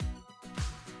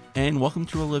and welcome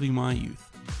to Reliving My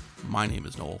Youth. My name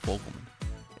is Noel Fogelman.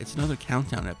 It's another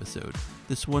countdown episode,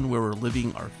 this one where we're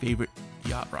living our favorite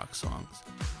yacht rock songs,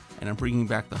 and I'm bringing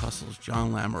back the Hustle's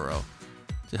John Lamoureux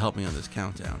to help me on this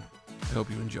countdown. I hope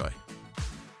you enjoy.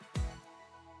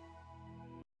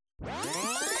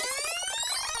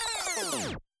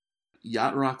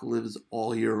 Yacht rock lives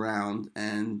all year round,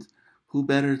 and who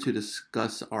better to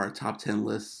discuss our top 10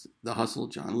 lists, the Hustle,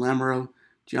 John Lamoureux.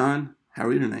 John, how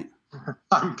are you tonight?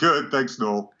 I'm good, thanks,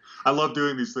 Noel. I love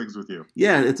doing these things with you.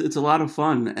 Yeah, it's a lot of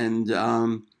fun, and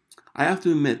I have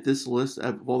to admit, this list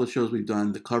of all the shows we've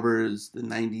done, the covers, the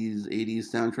 90s,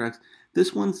 80s soundtracks,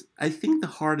 this one's, I think, the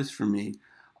hardest for me.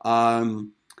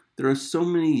 There are so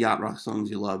many yacht rock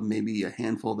songs you love, maybe a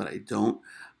handful that I don't,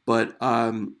 but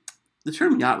the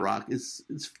term yacht rock is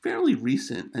fairly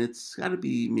recent, and it's got to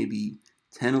be maybe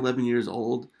 10, 11 years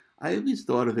old. I always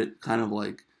thought of it kind of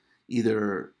like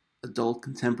either adult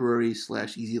contemporary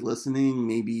 / easy listening,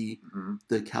 maybe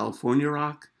the California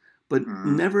rock, but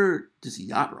never just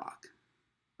yacht rock.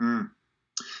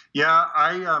 Yeah,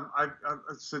 I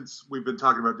since we've been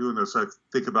talking about doing this, I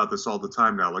think about this all the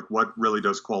time now. Like, what really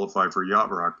does qualify for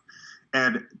yacht rock?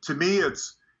 And to me, it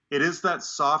is that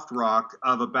soft rock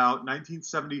of about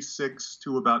 1976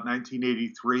 to about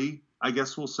 1983, I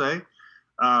guess we'll say.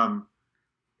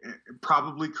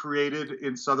 Probably created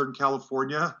in Southern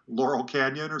California, Laurel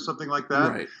Canyon or something like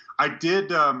that. Right. I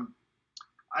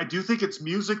do think it's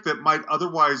music that might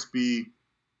otherwise be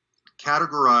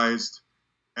categorized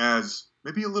as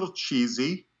maybe a little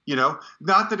cheesy,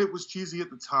 not that it was cheesy at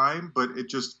the time, but it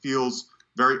just feels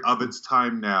very of its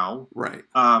time now. Right.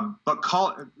 But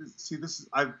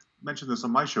I've mentioned this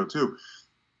on my show too.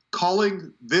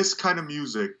 Calling this kind of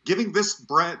music, giving this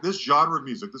genre of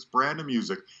music, this brand of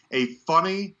music, a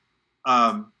funny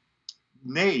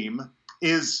name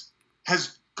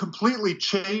has completely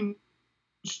changed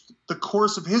the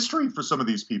course of history for some of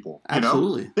these people.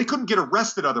 Absolutely. They couldn't get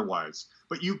arrested otherwise.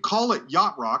 But you call it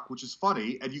yacht rock, which is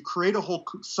funny, and you create a whole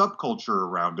subculture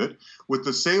around it with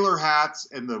the sailor hats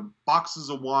and the boxes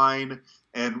of wine,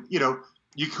 and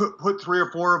you could put 3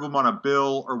 or 4 of them on a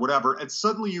bill or whatever, and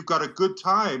suddenly you've got a good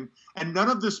time, and none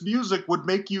of this music would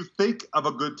make you think of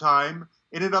a good time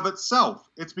in and of itself.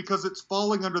 It's because it's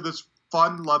falling under this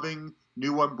fun-loving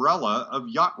new umbrella of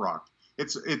yacht rock.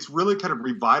 It's really kind of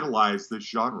revitalized this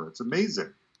genre. It's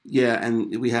amazing. Yeah,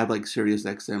 and we have like Sirius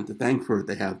XM to thank for it.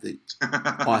 They have the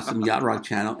awesome yacht rock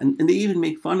channel, and they even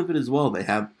make fun of it as well. They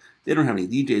don't have any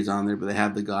DJs on there, but they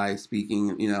have the guy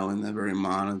speaking, in a very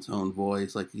monotone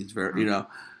voice, like he's very,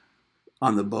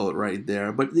 on the boat right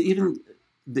there. But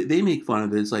they make fun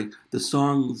of it. It's like the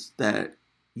songs that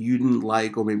you didn't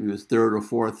like, or maybe it was third or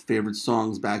fourth favorite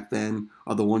songs back then,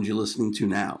 are the ones you're listening to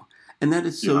now, and that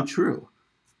is so true.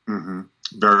 Mm-hmm.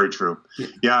 Very true.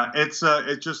 Yeah,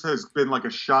 it just has been like a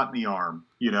shot in the arm.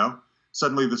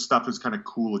 Suddenly the stuff is kind of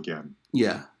cool again.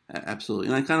 Yeah, absolutely.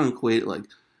 And I kind of equate it like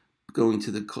going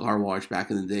to the car wash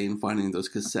back in the day and finding those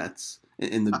cassettes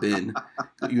in the bin.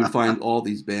 You would find all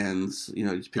these bands, you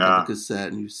just pick up a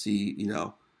cassette and you see,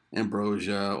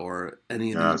 Ambrosia or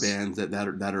any of these bands that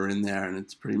are in there, and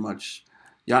it's pretty much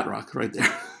yacht rock right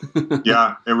there.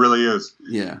 Yeah, it really is.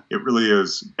 Yeah. It really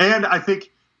is. And I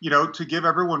think, to give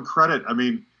everyone credit, I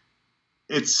mean,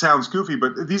 it sounds goofy,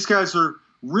 but these guys are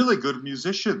really good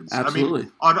musicians. Absolutely. I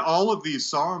mean, on all of these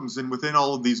songs and within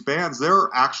all of these bands, there are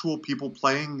actual people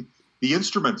playing the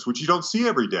instruments, which you don't see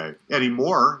every day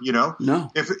anymore,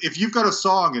 No. If you've got a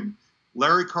song and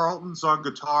Larry Carlton's on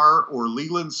guitar, or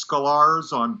Leland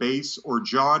Sklar's on bass, or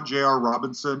John J.R.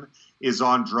 Robinson is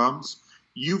on drums,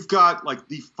 you've got like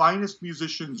the finest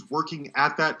musicians working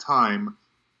at that time,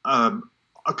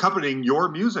 accompanying your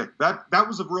music. That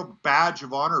was a real badge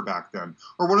of honor back then.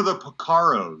 Or one of the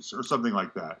Picaros or something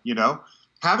like that,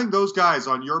 Having those guys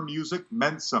on your music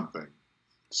meant something.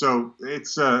 So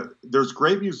it's there's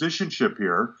great musicianship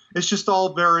here. It's just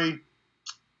all very,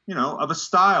 of a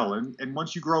style. And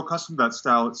once you grow accustomed to that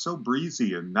style, it's so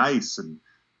breezy and nice and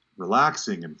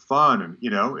relaxing and fun. And,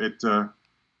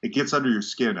 it gets under your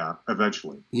skin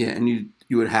eventually. Yeah, and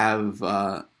you would have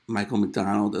Michael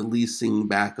McDonald at least sing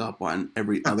back up on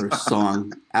every other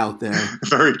song out there.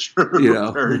 Very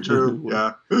true. Very true.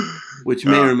 Yeah. Which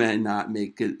may or may not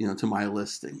make it, to my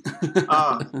listing.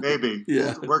 Maybe.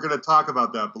 Yeah. We're going to talk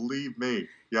about that. Believe me.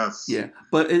 Yes. Yeah.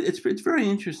 But it's very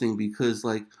interesting because,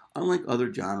 like, unlike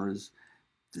other genres,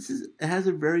 it has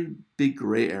a very big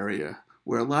gray area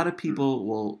where a lot of people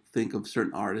will think of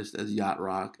certain artists as yacht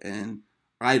rock, and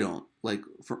I don't. Like,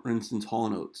 for instance,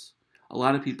 Hall & Oates. A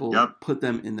lot of people put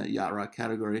them in that yacht rock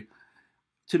category.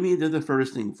 To me, they're the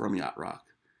furthest thing from yacht rock.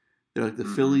 They're like the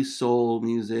Philly soul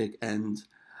music, and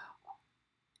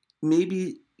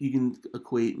maybe you can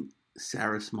equate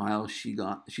Sarah Smiles,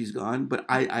 she's gone, but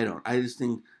I don't. I just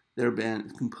think their band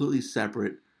is completely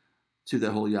separate to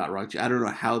the whole yacht rock. I don't know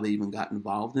how they even got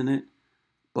involved in it,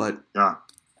 but Yeah.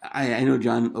 I know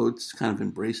John Oates kind of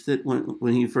embraced it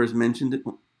when he first mentioned it.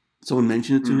 Someone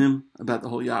mentioned it to him about the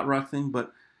whole yacht rock thing,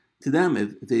 but to them,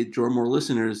 if they draw more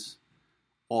listeners,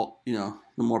 the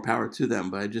more power to them.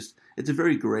 But it's a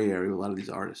very gray area with a lot of these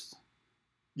artists.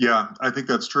 Yeah, I think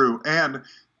that's true. And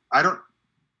I don't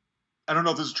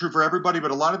know if this is true for everybody, but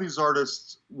a lot of these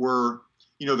artists were,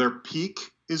 their peak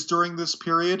is during this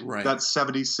period, right. That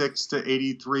 76 to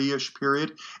 83-ish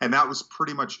period. And that was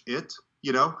pretty much it,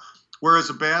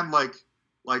 Whereas a band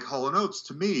like Hall & Oates,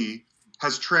 to me,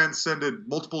 has transcended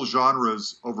multiple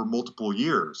genres over multiple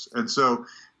years. And so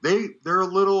they're a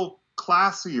little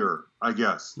classier, I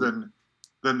guess, than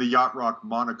the yacht rock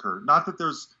moniker. Not that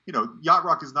there's, yacht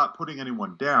rock is not putting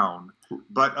anyone down,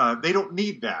 but they don't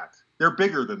need that. They're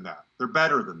bigger than that. They're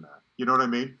better than that. You know what I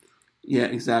mean? Yeah,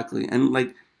 exactly.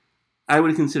 And I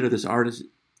would consider this artist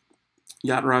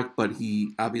yacht rock, but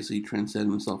he obviously transcended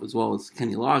himself as well as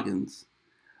Kenny Loggins.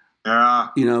 Yeah.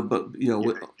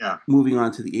 Moving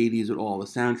on to the 80s with all the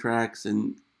soundtracks,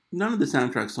 and none of the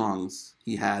soundtrack songs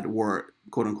he had were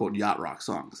quote unquote yacht rock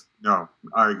songs. No,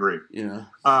 I agree. Yeah.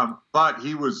 But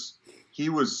he was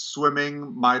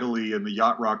swimming mightily in the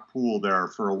yacht rock pool there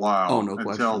for a while. Oh, no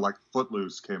until question.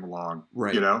 Footloose came along.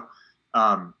 Right.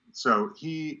 So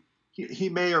he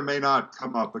may or may not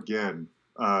come up again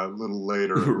a little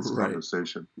later in this right.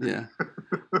 conversation. Yeah.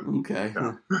 Okay.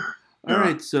 Yeah. All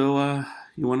right. So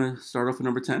you want to start off with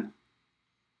number 10?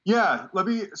 Yeah.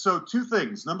 So two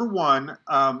things. Number one,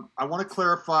 I want to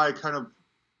clarify kind of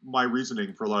my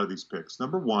reasoning for a lot of these picks.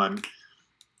 Number one,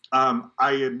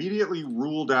 I immediately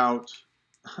ruled out,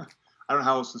 I don't know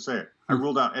how else to say it. I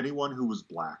ruled out anyone who was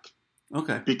black.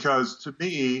 Okay. Because to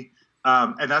me,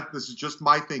 this is just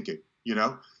my thinking,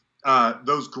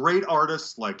 those great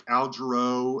artists like Al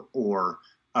Jarreau or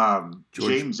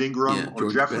James Ingram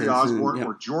or Jeffrey Osborne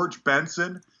or George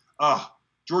Benson.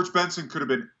 George Benson could have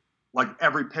been like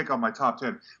every pick on my top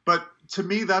 10. But to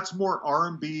me, that's more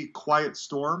R&B Quiet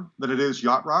Storm than it is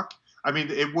yacht rock. I mean,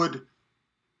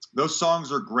 those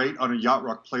songs are great on a yacht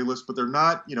rock playlist, but they're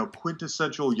not,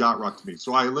 quintessential yacht rock to me.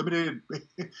 So I eliminated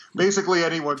basically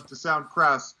anyone, to sound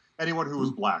crass, anyone who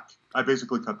was black. I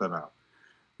basically cut them out.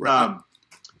 Right.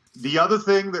 The other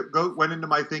thing that went into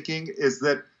my thinking is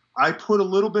that I put a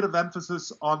little bit of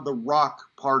emphasis on the rock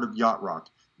part of yacht rock.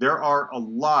 There are a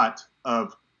lot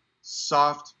of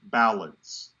soft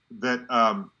ballads that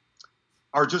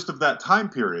are just of that time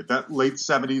period, that late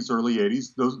 70s, early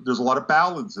 80s. There's a lot of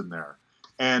ballads in there.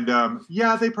 And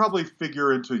they probably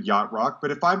figure into yacht rock.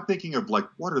 But if I'm thinking of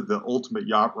what are the ultimate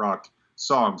yacht rock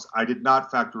songs, I did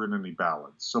not factor in any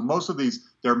ballads. So most of these,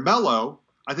 they're mellow.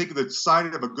 I think the sign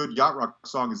of a good yacht rock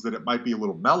song is that it might be a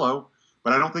little mellow,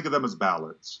 but I don't think of them as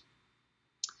ballads.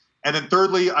 And then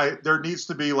thirdly, there needs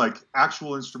to be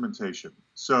actual instrumentation.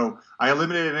 So I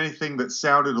eliminated anything that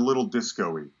sounded a little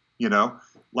disco-y,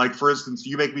 Like, for instance,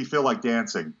 You Make Me Feel Like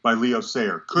Dancing by Leo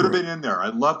Sayer. Could have been in there. I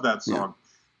love that song.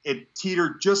 Yeah. It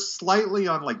teetered just slightly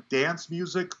on dance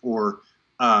music or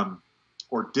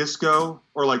disco,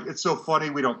 or It's So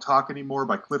Funny We Don't Talk Anymore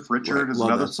by Cliff Richard is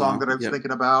another song that I was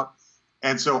thinking about.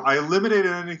 And so I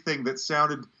eliminated anything that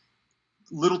sounded a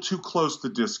little too close to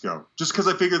disco, just because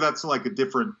I figure that's a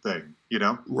different thing,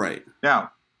 Right.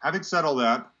 Now, having said all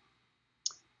that,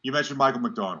 you mentioned Michael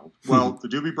McDonald. Well, the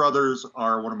Doobie Brothers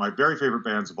are one of my very favorite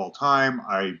bands of all time.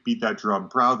 I beat that drum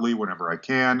proudly whenever I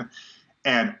can.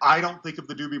 And I don't think of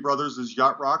the Doobie Brothers as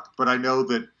yacht rock, but I know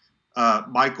that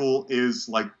Michael is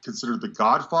considered the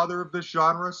godfather of this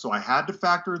genre, so I had to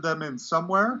factor them in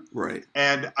somewhere. Right.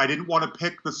 And I didn't want to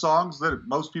pick the songs that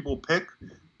most people pick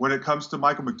when it comes to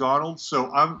Michael McDonald.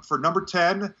 So for number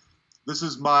 10, this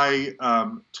is my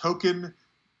token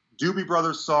Doobie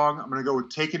Brothers song. I'm going to go with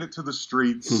Taking It to the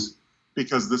Streets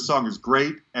because this song is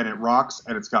great and it rocks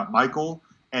and it's got Michael,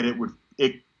 and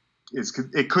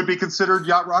it could be considered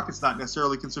yacht rock. It's not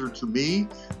necessarily considered to me,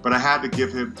 but I had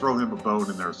to throw him a bone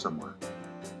in there somewhere.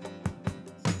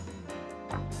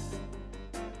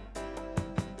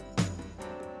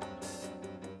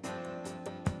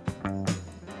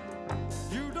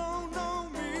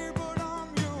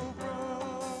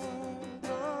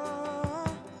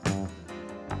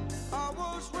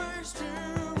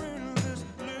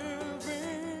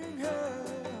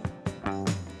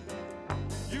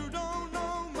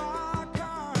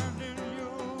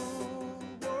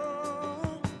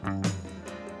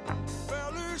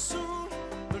 Soon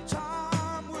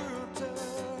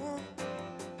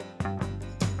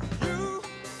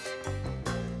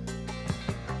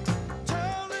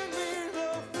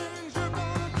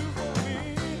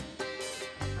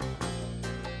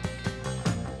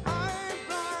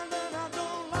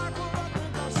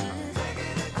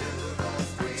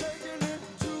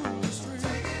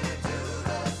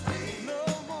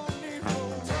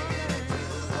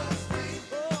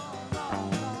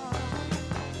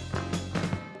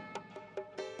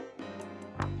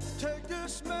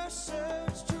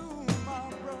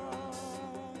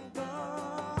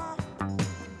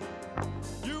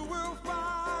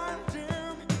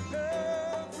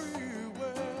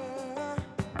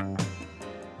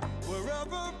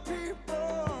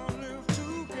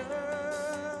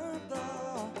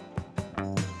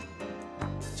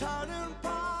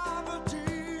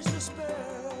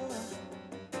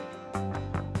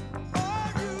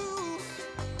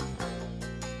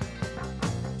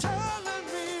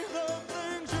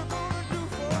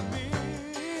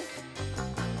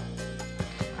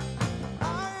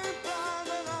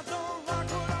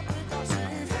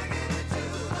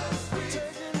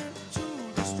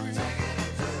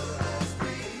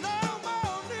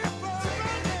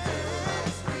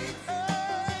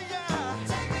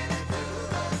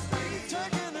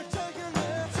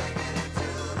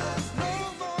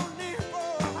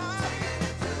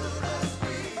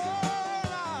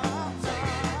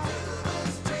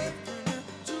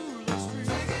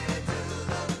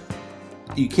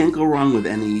You can't go wrong with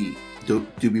any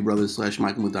Doobie Brothers /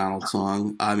 Michael McDonald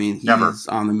song. I mean, Never. he's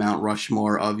on the Mount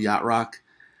Rushmore of yacht rock.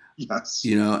 Yes.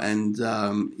 And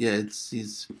yeah,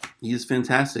 he's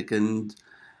fantastic, and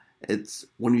it's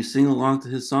when you sing along to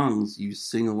his songs, you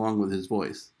sing along with his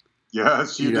voice.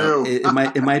 Yes, you do.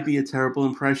 It might be a terrible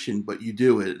impression, but you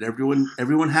do it.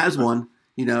 Everyone has one.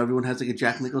 Everyone has like a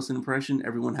Jack Nicholson impression.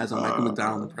 Everyone has a Michael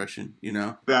McDonald impression.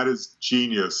 That is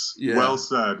genius. Yeah. Well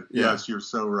said. Yeah. Yes, you're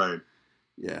so right.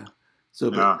 Yeah. So,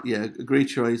 but a great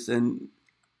choice, and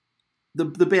the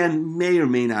band may or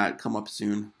may not come up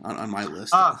soon on my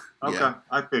list. Okay. Yeah.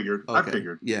 I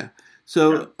figured. Yeah.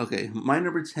 So, okay, my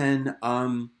number 10.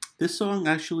 This song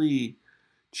actually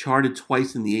charted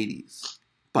twice in the 80s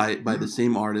by the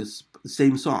same artist, the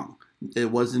same song.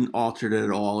 It wasn't altered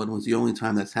at all, and it was the only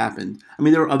time that's happened. I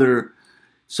mean, there were other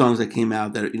songs that came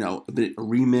out that a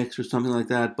remix or something like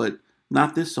that, but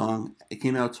not this song. It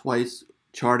came out twice,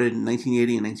 charted in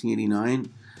 1980 and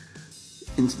 1989.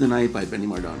 Into the Night by Benny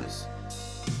Mardones.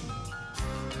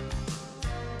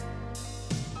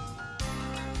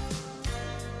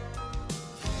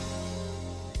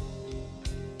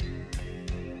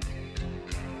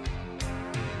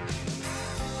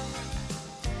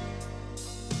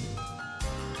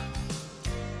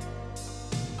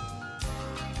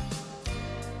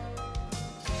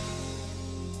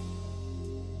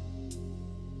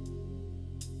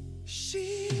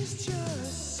 She's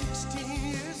just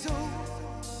 16 years old.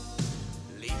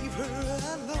 Leave her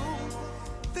alone,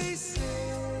 they say.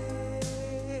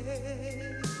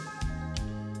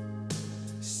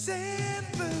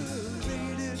 Separated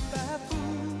by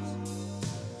fools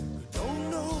who don't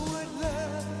know what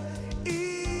love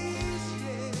is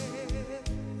yet.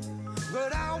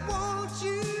 But I want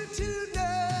you to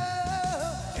know,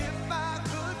 if I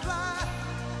could fly,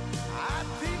 I'd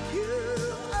pick you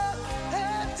up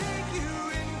and take you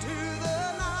into the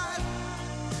night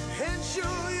and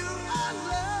show you a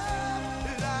love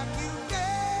like you've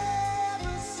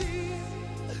never seen,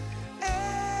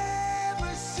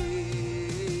 ever seen.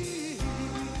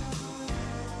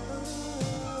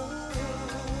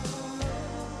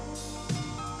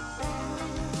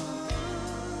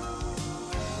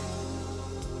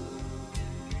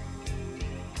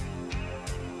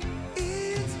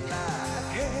 It's like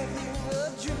having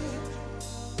a dream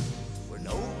where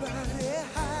nobody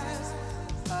has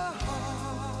a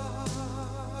heart.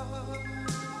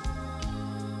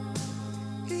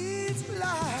 It's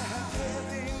like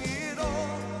having it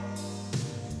all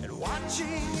and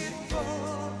watching it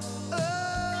fall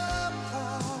apart.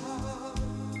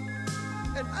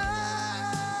 And I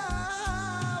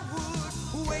would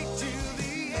wait till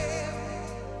the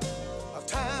end of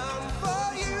time for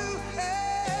you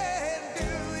and do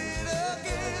it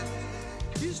again.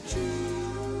 It's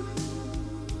true.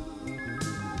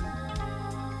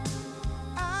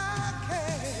 I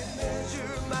can't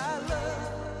measure my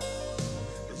love.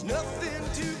 There's nothing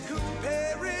to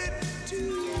compare it to.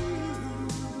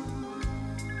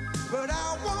 But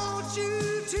I want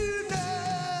you to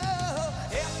know,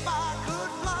 if I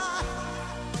could fly,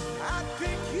 I'd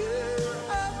pick you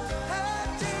up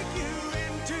and take you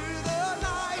into the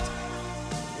night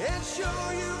and show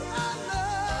you I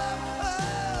love.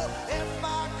 Oh, if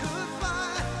I could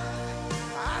fly,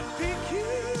 I'd pick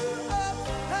you up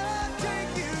and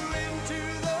take you into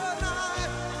the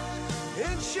night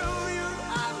and show you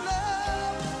I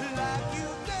love like you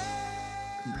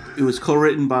did. It was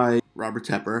co-written by Robert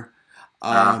Tepper.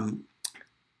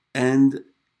 And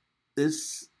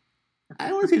this, I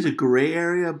don't want to say there's a gray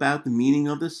area about the meaning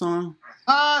of this song.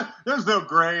 There's no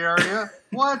gray area.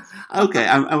 What? Okay,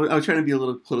 I was trying to be a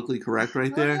little politically correct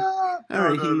right there. All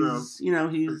right, No.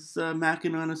 he's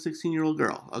macking on a 16-year-old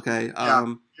girl. Okay,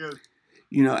 Yeah.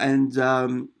 And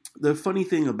the funny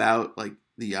thing about like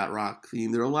the yacht rock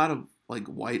theme, there are a lot of like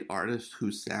white artists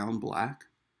who sound black.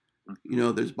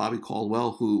 There's Bobby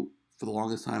Caldwell, who for the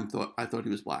longest time I thought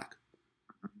he was black.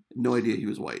 No idea he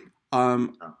was white.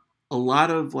 A lot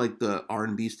of like the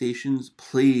R&B stations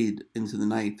played Into the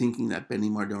Night thinking that Benny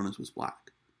Mardones was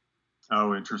black.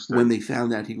 Oh, interesting. When they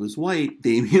found out he was white,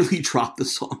 they immediately dropped the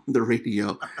song on the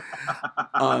radio.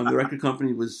 The record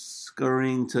company was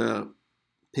scurrying to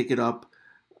pick it up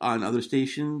on other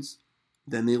stations.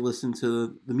 Then they listened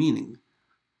to the meaning.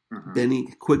 Mm-hmm. Benny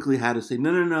quickly had to say,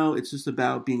 no, it's just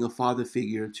about being a father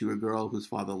figure to a girl whose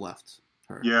father left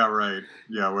her. Yeah, right.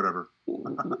 Yeah, whatever.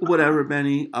 Whatever,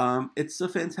 Benny. It's a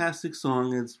fantastic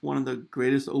song. It's one of the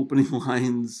greatest opening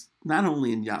lines, not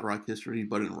only in yacht rock history,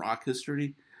 but in rock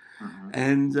history. Mm-hmm.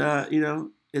 And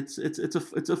it's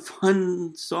a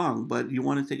fun song, but you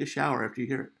want to take a shower after you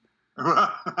hear it.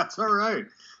 That's all right.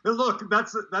 Look,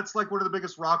 that's like one of the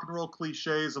biggest rock and roll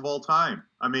cliches of all time.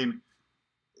 I mean,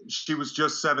 she was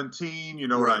just 17. You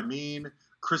know what I mean?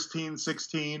 Christine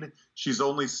 16. She's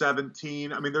only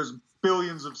 17. I mean, there's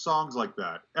billions of songs like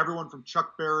that. Everyone from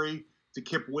Chuck Berry to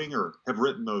Kip Winger have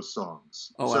written those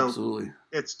songs. Oh, so absolutely.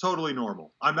 It's totally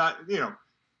normal. I'm not,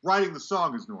 writing the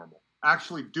song is normal.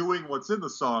 Actually doing what's in the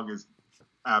song is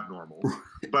abnormal.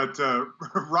 But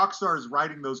rock stars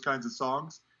writing those kinds of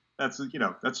songs,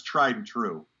 that's tried and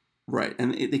true. Right,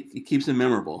 and it keeps it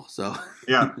memorable. So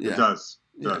yeah, it does.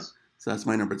 It does. So that's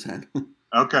my number 10.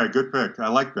 Okay, good pick. I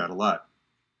like that a lot.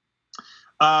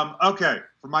 Okay,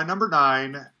 for my number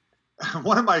 9,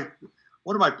 one of my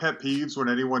pet peeves when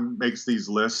anyone makes these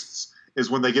lists is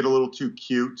when they get a little too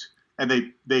cute and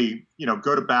they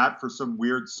go to bat for some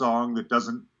weird song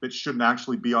that shouldn't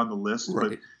actually be on the list, right.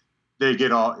 But they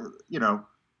get all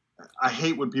I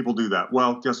hate when people do that.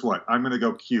 Well, guess what? I'm going to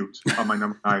go cute on my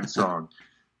number 9 song.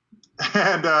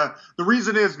 And the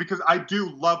reason is because I do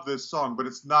love this song, but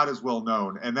it's not as well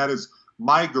known. And that is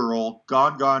My Girl,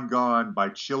 Gone, Gone, Gone by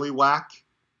Chili Whack.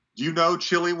 Do you know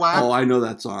Chili Whack? Oh, I know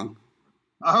that song.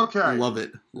 Okay. I love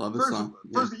it. Love the song.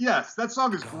 First, yes, that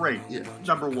song is great. Yeah.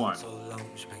 Number 1.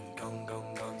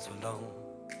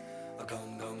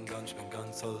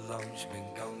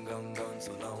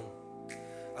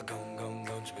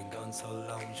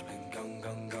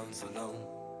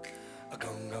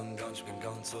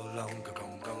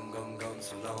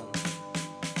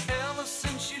 Ever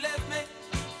since she left me,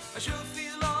 I sure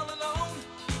feel all alone.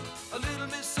 A little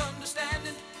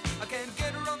misunderstanding, I can't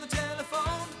get her on the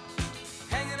telephone.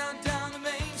 Hanging out down the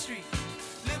main street,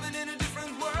 living in a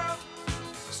different world.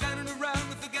 Standing around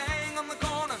with the gang on the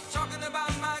corner, talking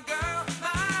about my girl.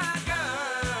 My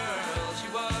girl, she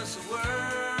was the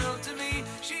world to me.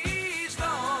 She's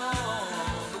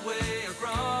gone away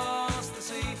across the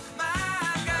sea.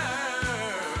 My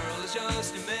girl is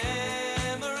just a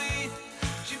memory.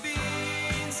 She's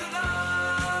been so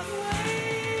long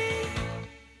away.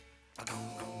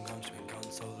 She's been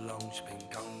gone so long. She's been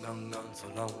gone so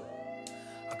long. She's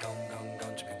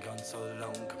been gone so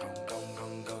long.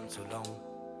 Gone so long.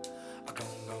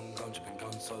 She's been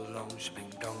gone so long. She's been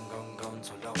gone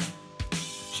so long.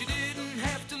 She didn't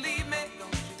have to leave me.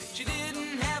 She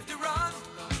didn't have to run.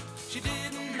 She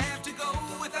didn't have to go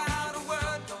without a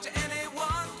word to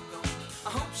anyone. I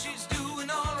hope she's doing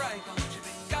all right.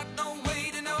 Got no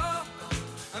way to know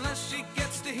unless she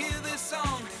gets to hear this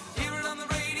song. Hear it on the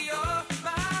radio.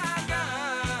 My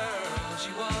girl,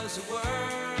 she was a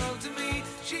world to me.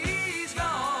 She's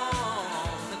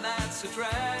gone, and that's a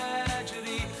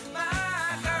tragedy.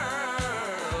 My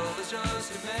girl is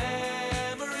just a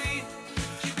memory.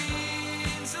 She's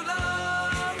been so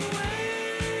long away.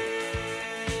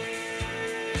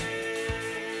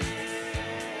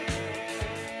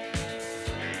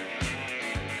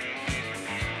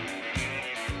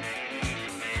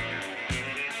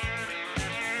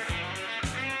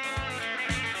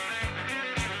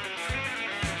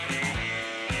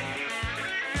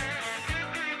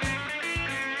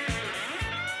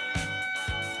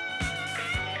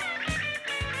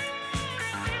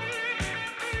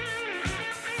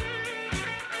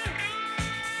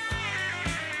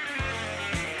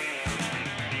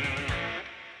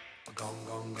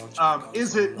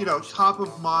 Is it, top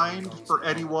of mind for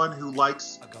anyone who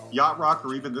likes yacht rock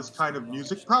or even this kind of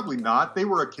music? Probably not. They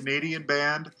were a Canadian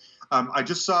band. I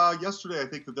just saw yesterday, I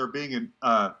think, that they're being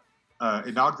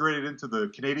inaugurated into the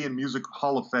Canadian Music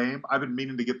Hall of Fame. I've been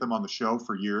meaning to get them on the show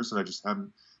for years, and I just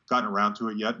haven't gotten around to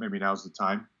it yet. Maybe now's the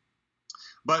time.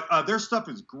 But their stuff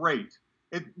is great.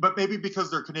 But maybe because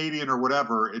they're Canadian or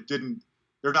whatever,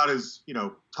 they're not as,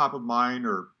 top of mind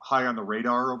or high on the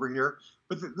radar over here.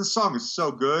 But this song is so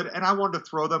good, and I wanted to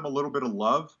throw them a little bit of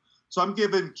love. So I'm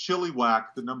giving Chili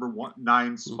Whack the number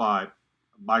 9 spot,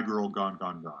 My Girl, Gone,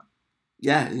 Gone, Gone.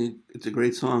 Yeah, it's a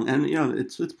great song, and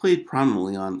it's played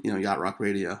prominently on Yacht Rock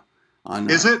Radio.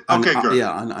 Is it? Okay, good.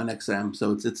 Yeah, on XM,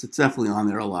 so it's definitely on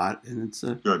there a lot, and it's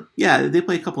good. Yeah, they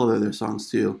play a couple of other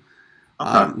songs too.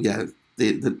 Okay.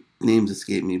 The names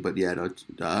escape me, but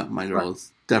My Girl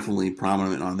is definitely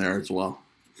prominent on there as well.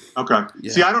 Okay.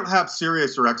 Yeah. See, I don't have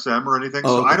Sirius or XM or anything,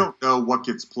 so okay. I don't know what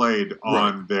gets played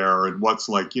on there and what's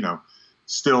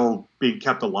still being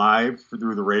kept alive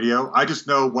through the radio. I just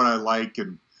know what I like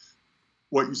and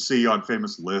what you see on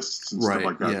famous lists and stuff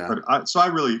like that. Yeah. But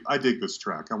I dig this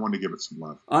track. I wanted to give it some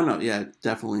love. Oh no, yeah,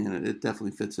 definitely, and it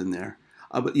definitely fits in there.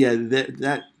 But yeah,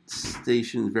 that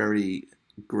station's very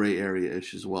gray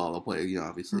area-ish as well. They'll play,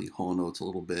 obviously Hall & Oates a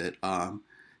little bit.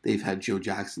 They've had Joe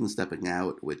Jackson stepping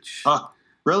out, which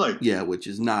really, yeah, which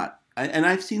is not. And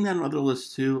I've seen that on other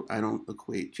lists too. I don't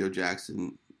equate Joe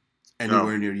Jackson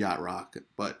anywhere near yacht rock.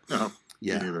 But No, me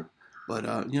yeah, neither. but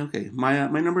okay. My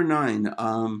number 9.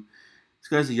 This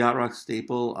guy's a yacht rock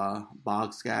staple.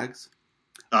 Bog Skaggs.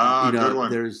 Good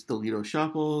one. There's the Lido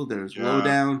Shuffle. There's Yeah.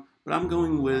 Lowdown. But I'm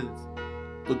going with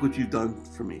Look What You've Done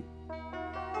for Me.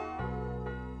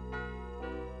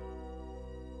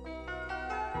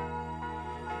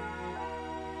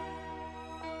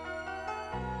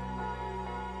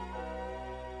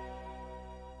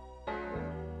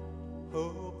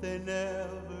 Hope they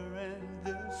never end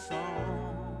this song.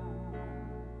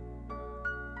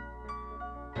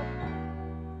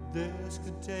 This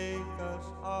could take us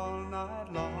all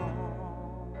night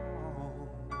long.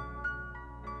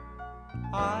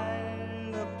 I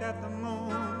looked at the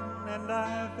moon and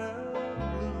I felt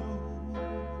blue.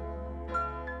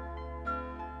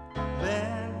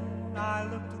 Then I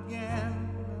looked again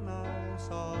and I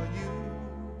saw you.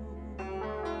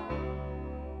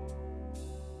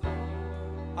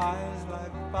 Eyes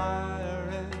like fire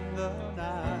in the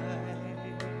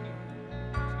night,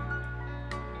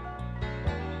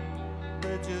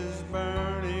 bridges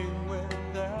burning with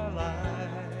their light.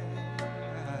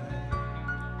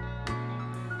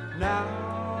 Now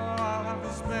I'll have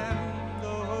to spend the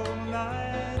whole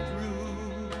night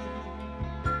through.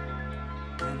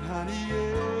 And honey,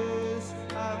 yes,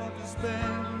 I'll have to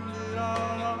spend it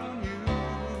all on you.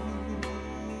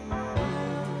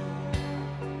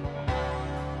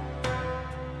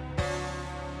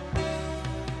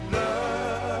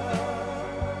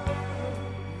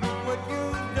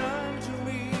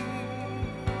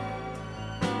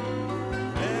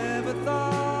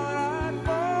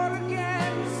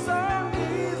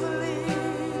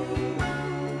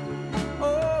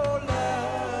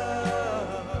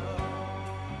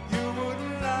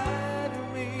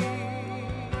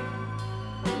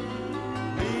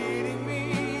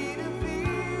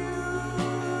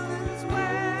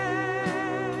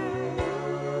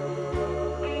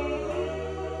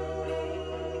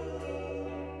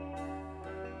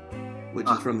 Which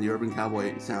is from the Urban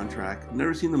Cowboy soundtrack. I've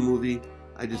never seen the movie.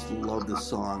 I just love this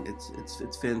song.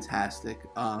 It's fantastic.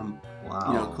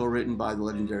 Wow. Co-written by the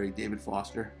legendary David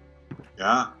Foster.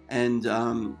 Yeah. And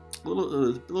a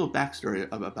little backstory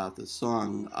about this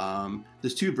song.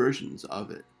 There's 2 versions of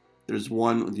it. There's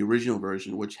one, the original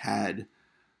version, which had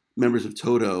members of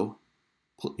Toto.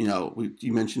 You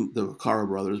mentioned the Caro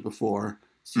brothers before.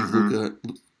 Steve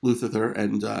Lukather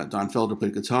and Don Felder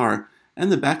played guitar. And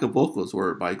the backup vocals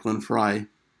were by Glenn Frey,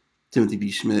 Timothy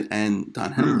B. Schmidt, and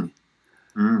Don Henley.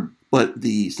 But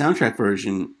the soundtrack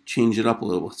version changed it up a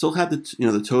little. Still had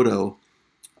the Toto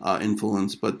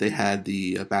influence, but they had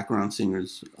the background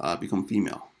singers become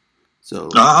female. So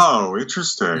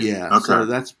Interesting. Yeah. Okay. So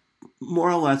that's more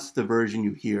or less the version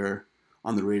you hear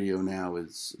on the radio now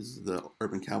is the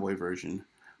Urban Cowboy version.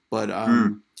 But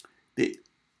David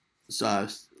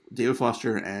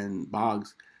Foster and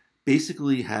Boggs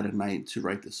basically had a night to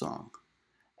write the song,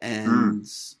 and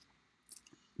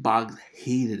Boggs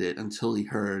hated it until he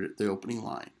heard the opening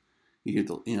line. You get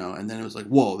and then it was like,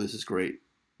 "Whoa, this is great!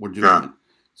 We're doing it."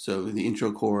 So the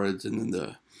intro chords and then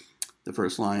the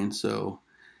first line. So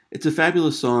it's a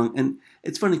fabulous song, and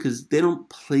it's funny because they don't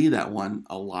play that one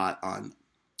a lot on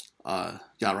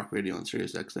Yacht Rock Radio and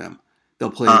Sirius XM.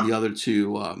 They'll play the other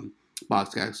 2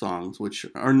 Boggs Skaggs songs, which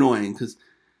are annoying because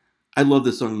I love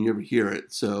this song and you never hear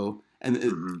it. So,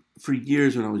 for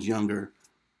years when I was younger,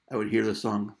 I would hear the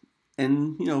song.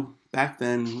 And, back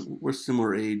then, we're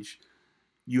similar age.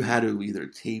 You had to either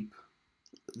tape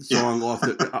the song off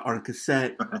on a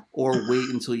cassette or wait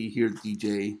until you hear the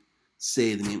DJ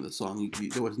say the name of the song.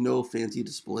 There was no fancy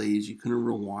displays. You couldn't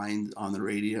rewind on the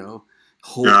radio.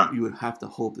 You would have to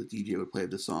hope the DJ would play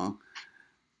the song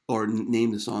or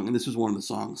name the song. And this was one of the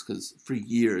songs because for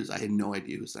years I had no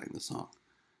idea who sang the song.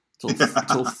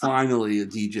 Until finally a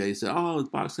DJ said, "Oh, it's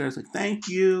Boggs Skaggs." Like, thank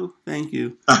you.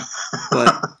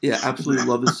 But yeah, absolutely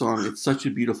love this song. It's such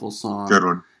a beautiful song. Good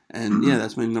one. And yeah,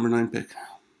 that's my number 9 pick.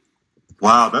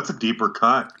 Wow, that's a deeper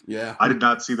cut. Yeah, I did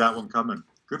not see that one coming.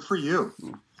 Good for you.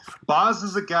 Boz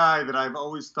is a guy that I've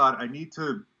always thought I need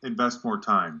to invest more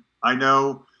time. I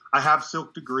know I have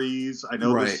Silk Degrees. I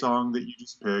know this song that you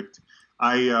just picked.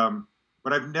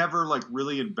 But I've never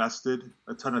really invested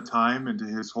a ton of time into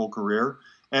his whole career.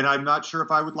 And I'm not sure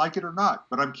if I would like it or not,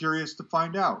 but I'm curious to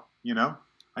find out.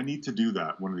 I need to do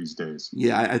that one of these days.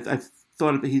 Yeah, I've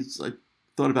thought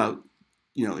about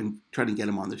and trying to get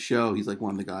him on the show. He's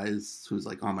one of the guys who's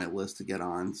on my list to get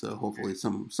on. So hopefully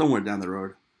somewhere down the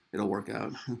road it'll work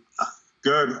out.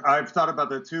 Good. I've thought about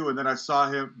that too. And then I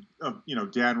saw him,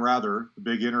 Dan Rather, the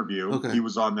big interview. Okay. He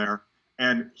was on there,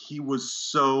 and he was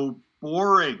so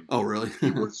boring. Oh, really? He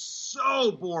was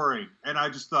so boring. And I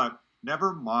just thought,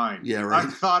 Never mind. Yeah, right. I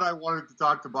thought I wanted to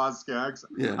talk to Boz Scaggs.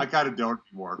 Yeah. I kind of don't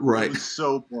anymore. Right. It was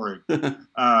so boring.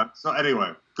 So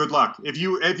anyway, good luck. If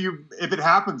it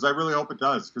happens, I really hope it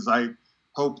does, because I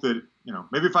hope that,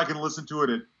 maybe if I can listen to it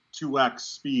at 2x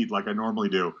speed like I normally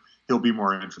do, he'll be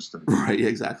more interesting. Right,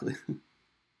 exactly.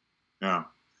 Yeah.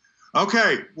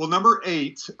 Okay. Well, number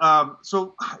 8.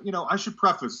 So, I should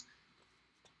preface,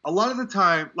 a lot of the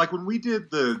time, like when we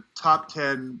did the top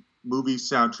 10 movie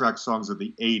soundtrack songs of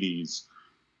the 80s,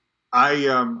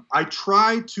 I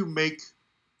try to make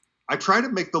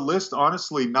the list,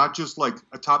 honestly, not just like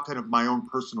a top 10 of my own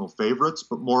personal favorites,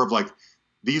 but more of like,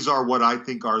 these are what I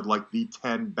think are like the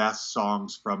 10 best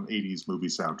songs from 80s movie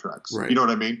soundtracks. Right. You know what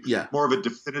I mean? Yeah. More of a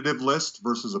definitive list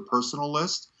versus a personal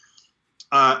list.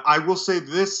 I will say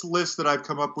this list that I've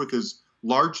come up with is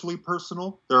largely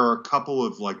personal. There are a couple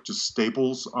of like just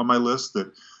staples on my list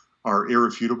that are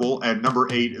irrefutable, and number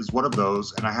 8 is one of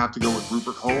those, and I have to go with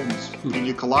Rupert Holmes'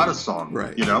 Pina Colada song.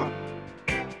 Right.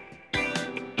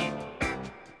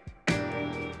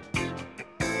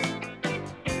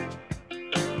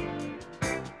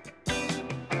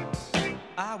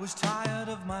 I was tired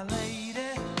of my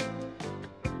lady.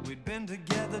 We'd been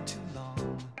together too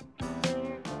long.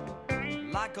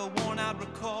 Like a worn-out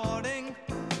recording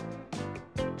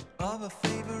of a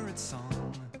favorite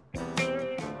song.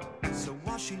 So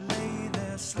while she lay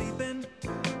there sleeping,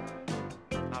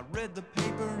 I read the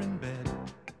paper in bed.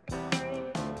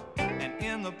 And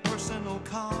in the personal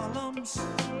columns,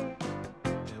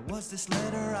 there was this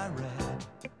letter I read.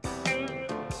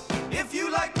 If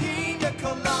you like pina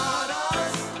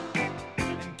coladas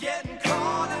and getting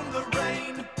caught in the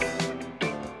rain,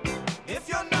 if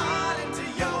you're not into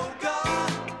yoga,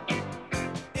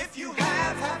 if you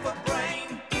have half a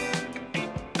brain,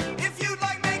 if you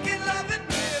like making love at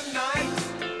midnight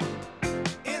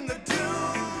in the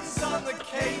dunes on the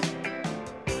Cape,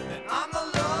 then I'm the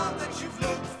love that you've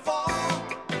looked for.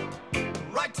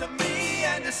 Write to me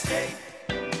and escape.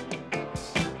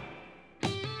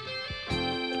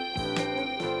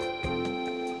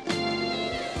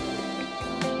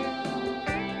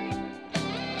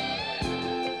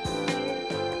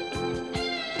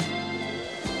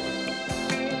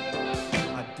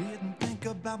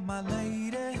 About my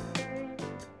lady,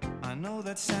 I know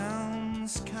that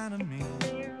sounds kind of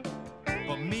mean,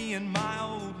 but me and my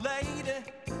old lady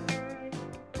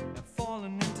have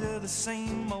fallen into the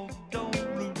same old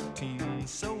routine.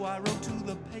 So I wrote to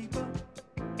the paper,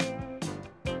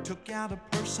 took out a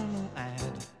personal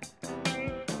ad,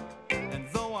 and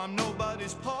though I'm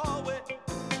nobody's poet,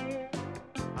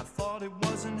 I thought it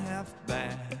wasn't half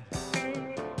bad.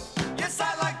 Yes,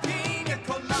 I like pina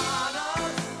coladas.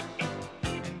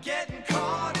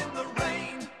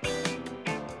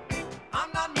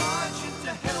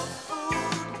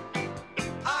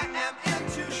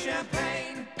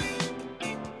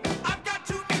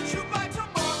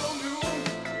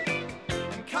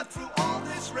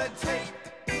 Red tape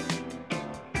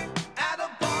at a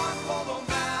bar called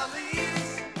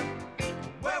O'Malley's,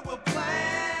 where we'll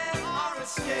plan our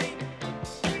escape.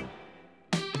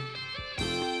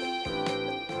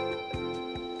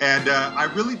 And I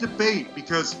really debate,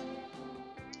 because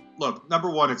look,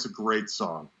 number 1, it's a great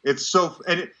song. It's so,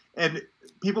 and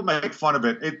people make fun of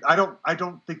it. I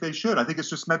don't think they should. I think it's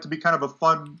just meant to be kind of a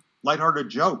fun, lighthearted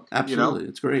joke. Absolutely,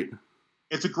 it's great.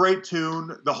 It's a great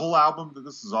tune. The whole album that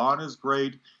this is on is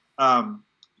great.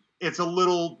 It's a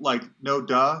little like no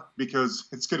duh, because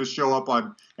it's going to show up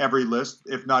on every list,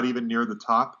 if not even near the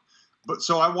top. But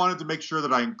so I wanted to make sure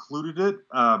that I included it.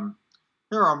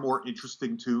 There are more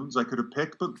interesting tunes I could have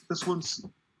picked, but this one's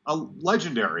a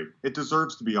legendary. It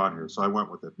deserves to be on here, so I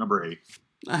went with it. Number 8.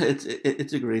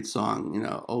 It's a great song.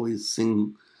 Always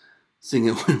sing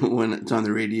it when it's on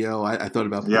the radio. I thought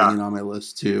about putting it on my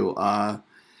list too.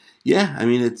 Yeah, I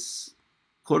mean, it's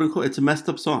quote unquote, it's a messed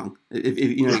up song. If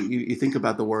you think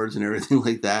about the words and everything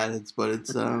like that, it's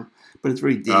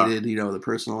very dated. The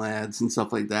personal ads and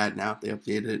stuff like that. Now if they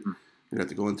update it, you have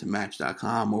to go into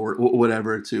Match.com or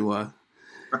whatever to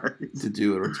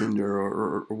do it, or Tinder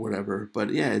or whatever.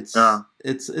 But yeah, it's a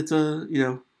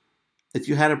if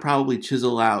you had to probably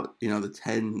chisel out the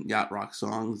 10 yacht rock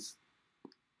songs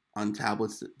on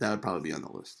tablets, that would probably be on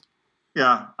the list.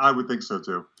 Yeah, I would think so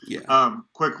too. Yeah.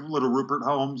 Quick little Rupert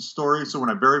Holmes story. So when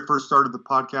I very first started the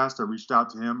podcast, I reached out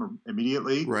to him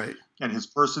immediately. Right. And his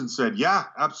person said, yeah,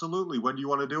 absolutely. When do you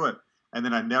want to do it? And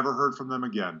then I never heard from them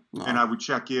again. Oh. And I would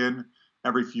check in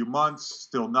every few months.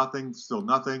 Still nothing.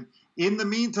 In the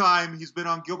meantime, he's been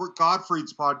on Gilbert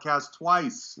Gottfried's podcast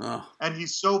twice. Oh, And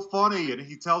he's so funny, and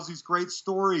he tells these great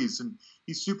stories, and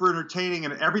he's super entertaining.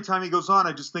 And every time he goes on,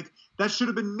 I just think, that should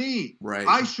have been me. right.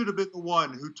 I should have been the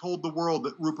one who told the world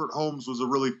that Rupert Holmes was a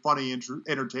really funny,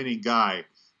 entertaining guy.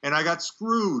 And I got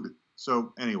screwed.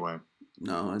 So anyway,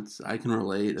 No, I can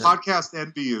relate. podcast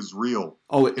envy is real.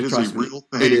 Oh, It is trust a me, real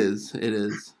thing. It is. It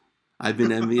is. I've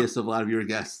been envious of a lot of your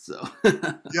guests, so.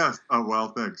 Yes. Oh, well,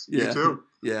 thanks. Yeah. You too.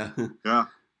 Yeah. Yeah.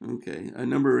 Okay.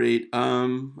 Number 8. All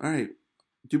right.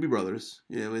 Doobie Brothers.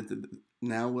 Yeah.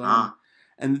 Now.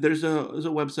 And there's a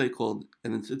website called,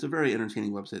 and it's a very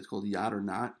entertaining website. It's called Yacht or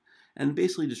Not, and it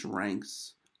basically just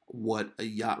ranks what a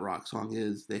yacht rock song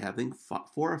is. They have, I think, 4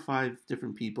 or 5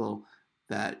 different people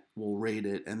that will rate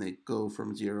it, and they go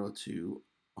from 0 to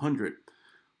 100.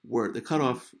 Where the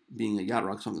cutoff being a yacht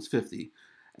rock song is 50,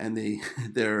 and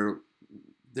their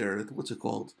what's it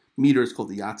called? Meter is called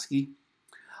the Yachtski.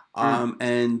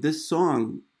 And this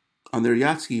song on their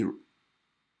Yachtski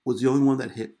was the only one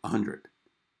that hit 100.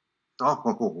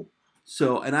 Oh.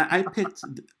 So, and I picked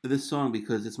this song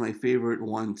because it's my favorite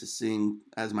one to sing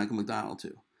as Michael McDonald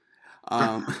to.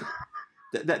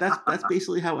 That's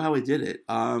basically how I did it.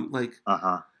 Like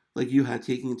you had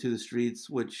Taking It to the Streets,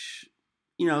 which,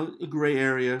 you know, a gray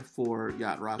area for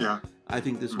yacht rock. Yeah. I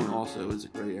think this one also is a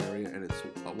gray area, and it's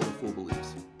What a Fool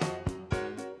Believes.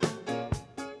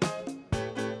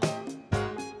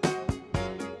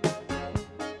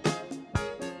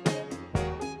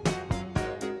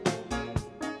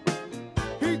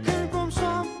 He came from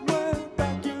somewhere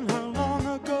back in hell long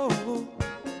ago.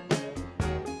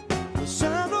 The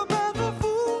sentimental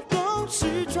fool don't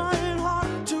see, trying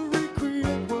hard to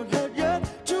recreate what had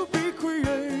yet to be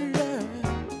created.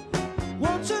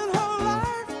 Once in her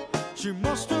life, she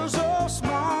musters a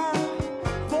smile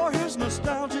for his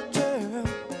nostalgic tale.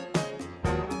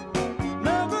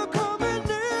 Never coming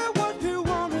near what he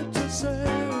wanted to say,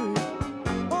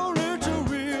 only to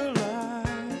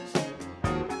realize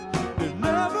it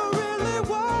never really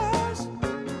was.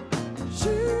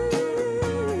 She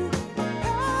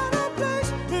had a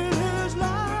place in his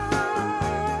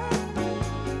life.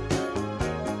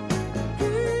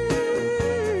 He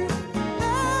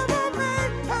never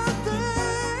made her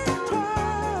think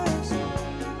twice.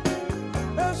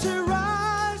 As she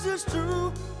rises to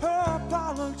her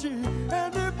apology,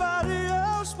 anybody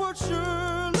else would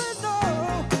surely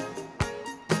know.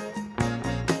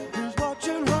 He's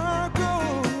watching her go.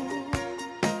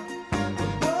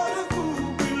 What a fool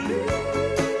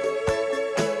believes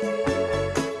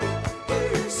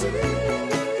he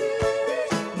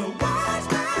sees. No wise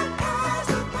man has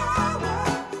the power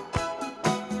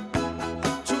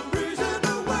to reason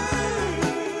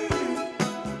away.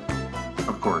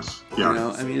 Of course. Yeah. You know,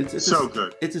 I mean, it's So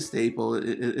good. It's a staple.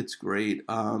 It's great.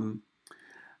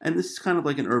 And this is kind of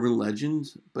like an urban legend,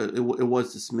 but it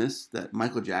was dismissed that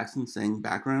Michael Jackson sang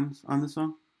backgrounds on this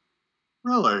song.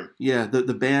 Really? Yeah,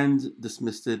 the band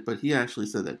dismissed it, but he actually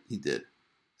said that he did.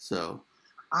 So,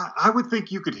 I would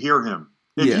think you could hear him.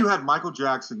 If Yeah. you had Michael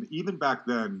Jackson, even back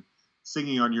then,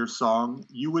 singing on your song,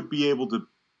 you would be able to,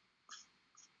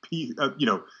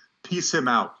 piece him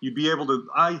out. You'd be able to.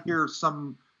 I hear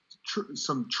some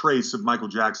trace of Michael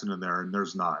Jackson in there, and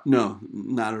there's not. no,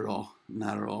 not at all.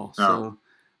 Not at all. No. So,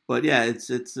 but yeah, it's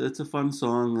a fun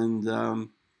song, and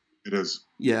It is.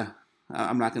 yeah,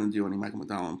 I'm not going to do any Michael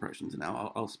McDonald impressions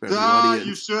now. I'll spare the Ah, audience.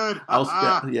 you should. I'll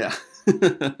spare. Yeah,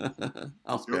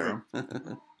 I'll Do spare him.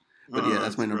 But yeah,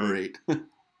 that's my number great. 8.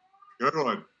 Good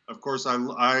one. Of course,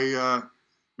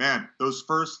 man, those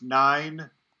first 9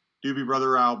 Doobie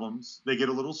Brother albums, they get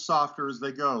a little softer as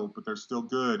they go, but they're still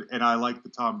good. And I like the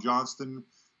Tom Johnston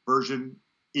version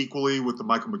equally with the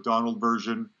Michael McDonald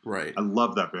version. Right. I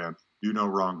love that band. Do no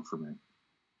wrong for me.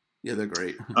 Yeah, they're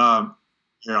great.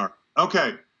 They are.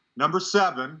 Okay, number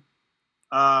 7.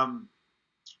 I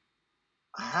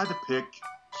had to pick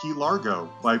Key Largo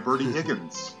by Bertie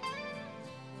Higgins.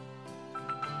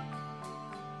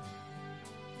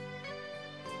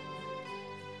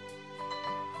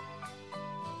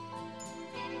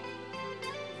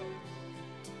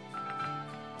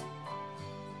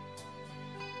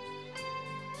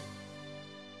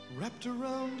 Wrapped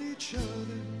around each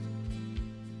other,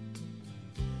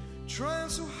 trying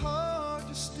so hard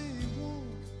to stay warm.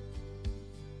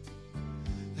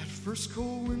 That first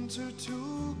cold winter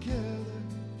together,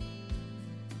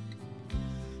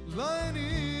 lying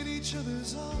in each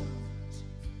other's arms,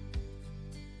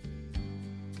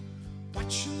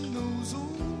 watching those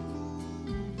old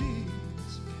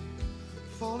movies,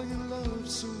 falling in love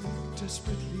so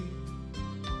desperately.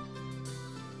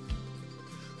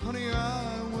 Honey,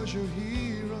 I was your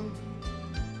hero,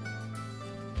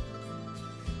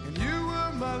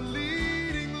 my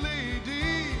leading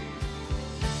lady.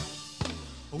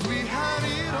 We had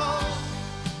it all,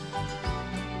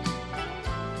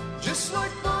 just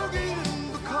like Bogey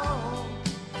and Bacall,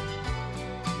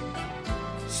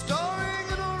 starring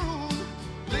in our own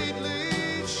late,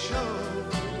 late show,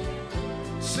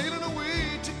 sailing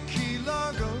away to Key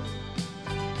Largo.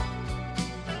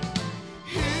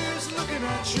 Here's looking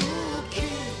at you,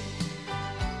 kid,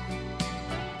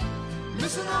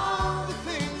 missing all the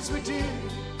things we did.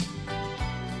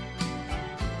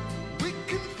 We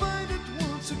can find it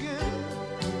once again,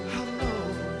 I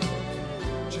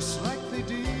know, just like they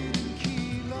did in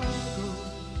Key Largo.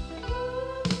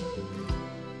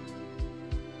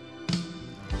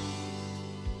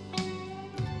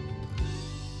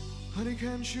 Honey,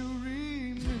 can't you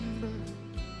remember?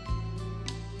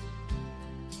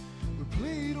 We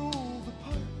played all the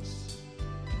parts,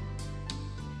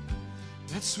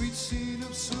 that sweet scene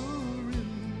of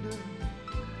surrender.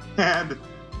 And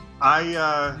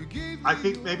I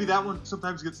think maybe that one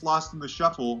sometimes gets lost in the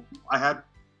shuffle. I had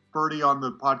Birdie on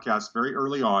the podcast very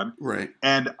early on, Right.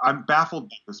 and I'm baffled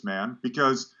by this man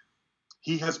because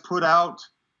he has put out,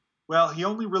 well, he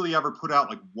only really ever put out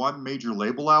like one major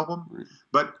label album, Right.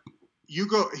 but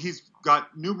he's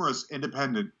got numerous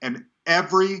independent, and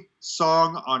every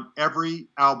song on every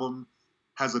album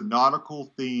has a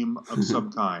nautical theme of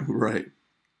some kind. Right.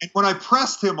 And when I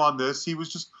pressed him on this, he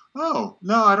was just, oh,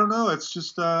 no, I don't know. It's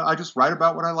just, I just write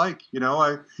about what I like, you know?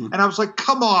 And I was like,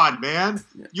 come on, man.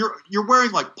 Yeah. You're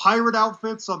wearing like pirate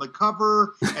outfits on the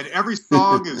cover, and every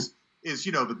song is,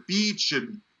 you know, the beach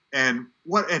and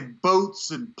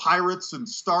boats and pirates and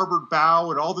starboard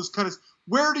bow and all this kind of,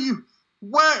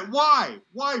 why,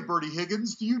 Bertie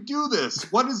Higgins, do you do this?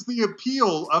 What is the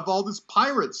appeal of all this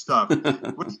pirate stuff?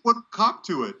 What cop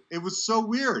to it? It was so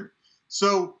weird.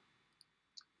 So,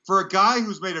 for a guy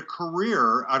who's made a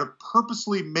career out of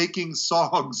purposely making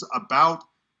songs about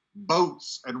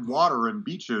boats and water and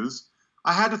beaches,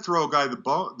 I had to throw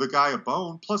the guy a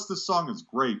bone. Plus, this song is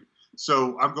great.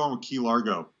 So I'm going with Key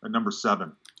Largo at number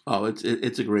 7. Oh, it's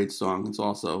a great song. It's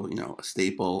also, you know, a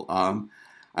staple. I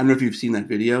don't know if you've seen that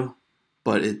video,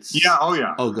 but it's Oh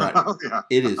yeah. Oh god, Oh yeah.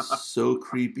 it is so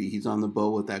creepy. He's on the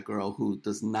boat with that girl who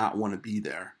does not want to be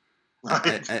there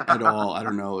Right. at all. I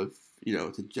don't know if, you know,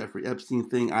 it's a Jeffrey Epstein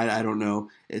thing. I don't know.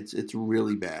 It's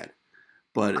really bad,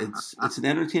 but it's an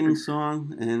entertaining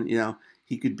song, and you know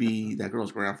he could be that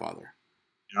girl's grandfather.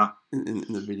 Yeah. In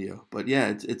the video, but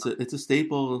yeah, it's a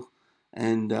staple,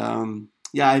 and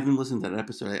yeah, I haven't listened to that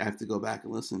episode. I have to go back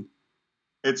and listen.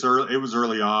 It was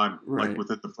early on, Right. like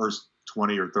within the first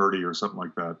 20 or 30 or something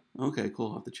like that. Okay, cool.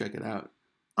 I'll have to check it out.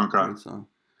 Okay. Great song.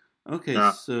 Okay,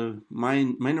 Yeah. so my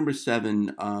number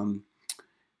 7.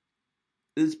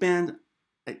 This band,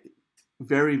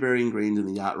 very, very ingrained in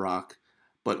the yacht rock,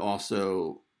 but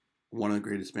also one of the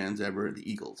greatest bands ever, the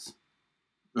Eagles.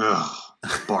 Ugh,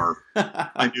 Bart.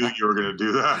 I knew you were going to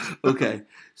do that. Okay,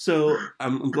 so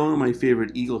I'm going with my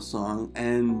favorite Eagles song,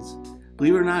 and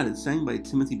believe it or not, it's sang by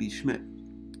Timothy B. Schmidt.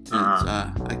 And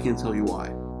I can't tell you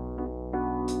why.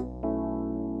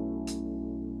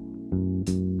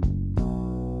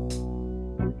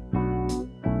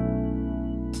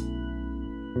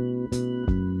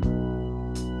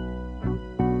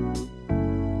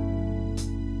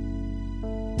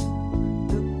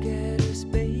 Look at us,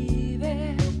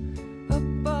 baby,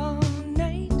 up all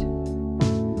night,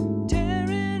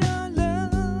 tearing our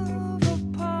love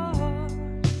apart.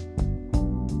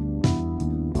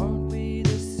 Aren't we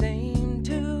the same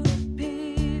two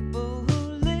people who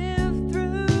lived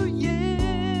through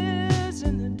years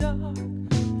in the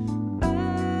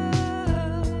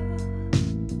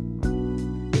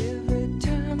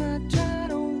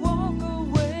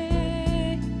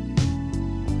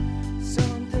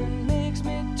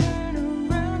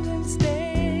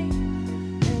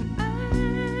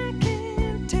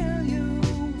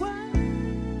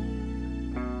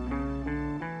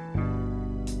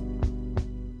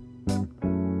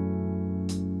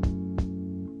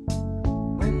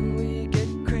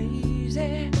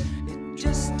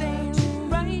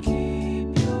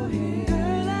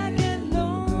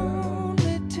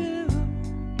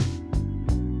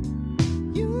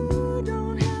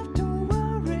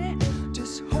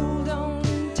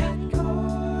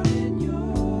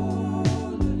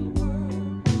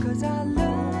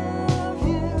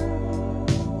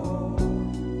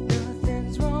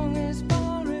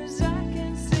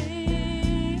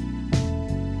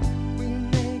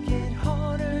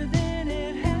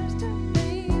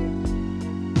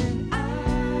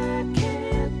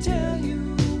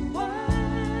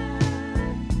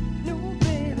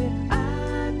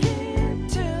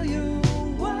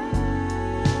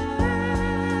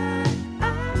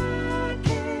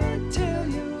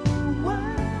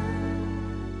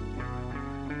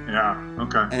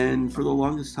Okay. And for the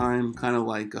longest time, kind of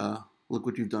like, look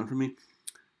what you've done for me.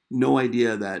 No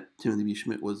idea that Timothy B.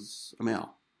 Schmidt was a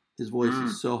male. His voice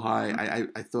is so high.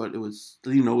 I thought it was, I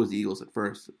didn't even know it was the Eagles at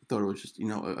first. I thought it was just,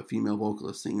 a female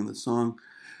vocalist singing the song.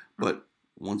 But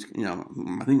once,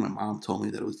 I think my mom told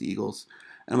me that it was the Eagles.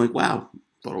 And I'm like, wow,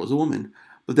 thought it was a woman.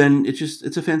 But then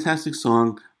it's a fantastic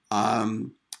song.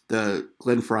 The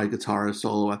Glenn Frey guitar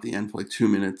solo at the end for like 2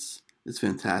 minutes is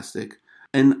fantastic.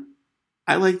 And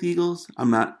I like the Eagles. I'm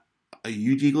not a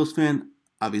huge Eagles fan.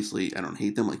 Obviously, I don't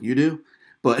hate them like you do.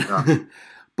 But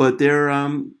but they're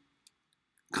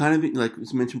kind of, like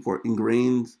was mentioned before,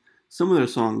 ingrained some of their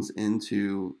songs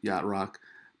into yacht rock.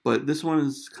 But this one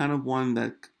is kind of one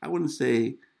that I wouldn't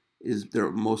say is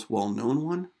their most well-known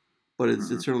one, but it's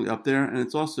certainly up there, and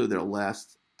it's also their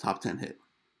last top 10 hit.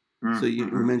 So you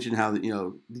mentioned how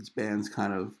these bands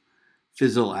kind of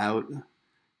fizzle out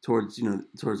towards like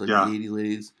the 80s,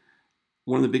 ladies.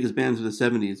 One of the biggest bands of the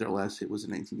 70s, their last hit was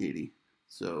in 1980.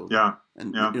 So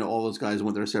all those guys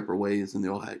went their separate ways, and they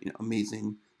all had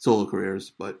amazing solo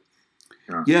careers. But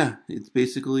it's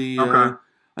basically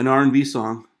an R&B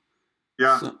song.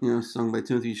 Yeah, sung by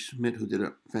Timothy Schmidt, who did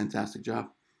a fantastic job.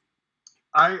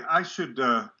 I should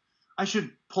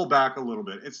pull back a little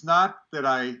bit. It's not that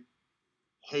I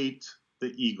hate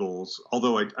the Eagles,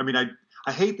 although I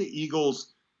hate the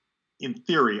Eagles in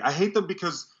theory. I hate them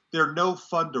because they're no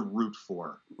fun to root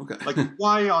for. Okay. Like,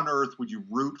 why on earth would you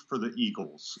root for the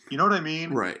Eagles? You know what I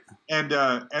mean? Right.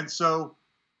 And so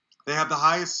they have the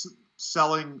highest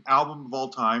selling album of all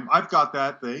time. I've got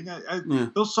that thing.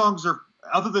 Those songs are,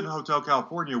 other than Hotel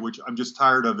California, which I'm just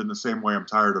tired of in the same way I'm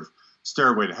tired of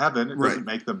Stairway to Heaven. It doesn't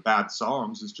make them bad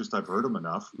songs. It's just I've heard them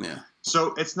enough. Yeah.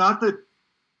 So it's not that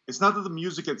the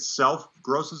music itself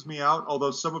grosses me out,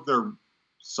 although some of their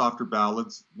softer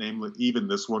ballads, namely even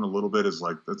this one a little bit, is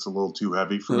like, that's a little too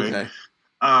heavy for me.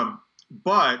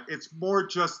 But it's more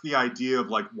just the idea of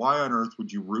like, why on earth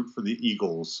would you root for the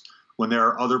Eagles when there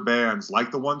are other bands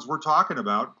like the ones we're talking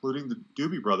about, including the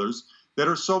Doobie Brothers, that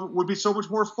would be so much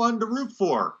more fun to root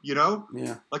for,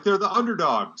 Yeah. Like they're the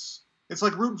underdogs. It's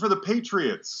like rooting for the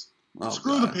Patriots.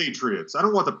 Screw the Patriots. I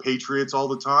don't want the Patriots all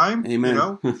the time.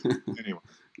 Amen. Anyway.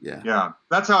 Yeah.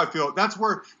 That's how I feel. That's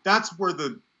where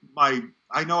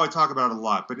I know I talk about it a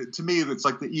lot, but to me, it's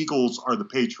like the Eagles are the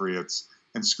Patriots,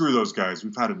 and screw those guys.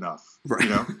 We've had enough. Right.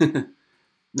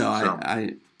 No, so.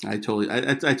 I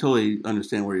totally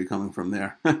understand where you're coming from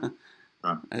there. I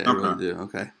really do.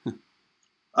 Okay.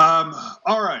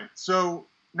 All right. So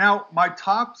now my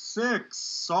top 6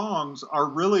 songs are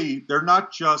really, they're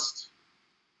not just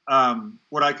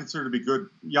what I consider to be good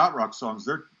yacht rock songs.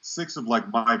 They're 6 of like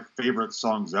my favorite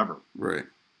songs ever. Right.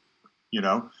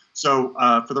 So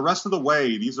for the rest of the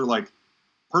way, these are like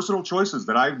personal choices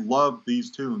that I love these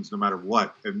tunes no matter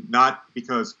what. And not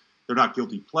because they're not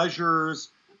guilty pleasures.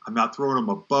 I'm not throwing them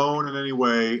a bone in any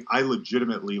way. I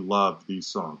legitimately love these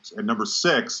songs. And number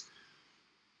 6,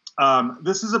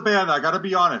 this is a band, I got to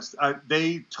be honest,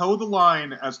 they toe the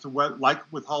line as to what, like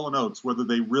with Hall & Oates, whether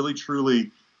they really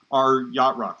truly are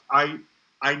yacht rock. I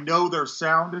know their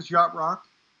sound is yacht rock,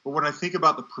 but when I think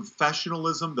about the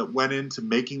professionalism that went into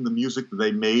making the music that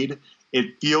they made,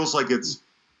 it feels like it's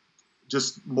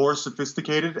just more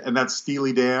sophisticated, and that's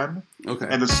Steely Dan. Okay.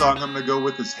 And the song I'm going to go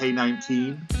with is Hey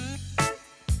 19.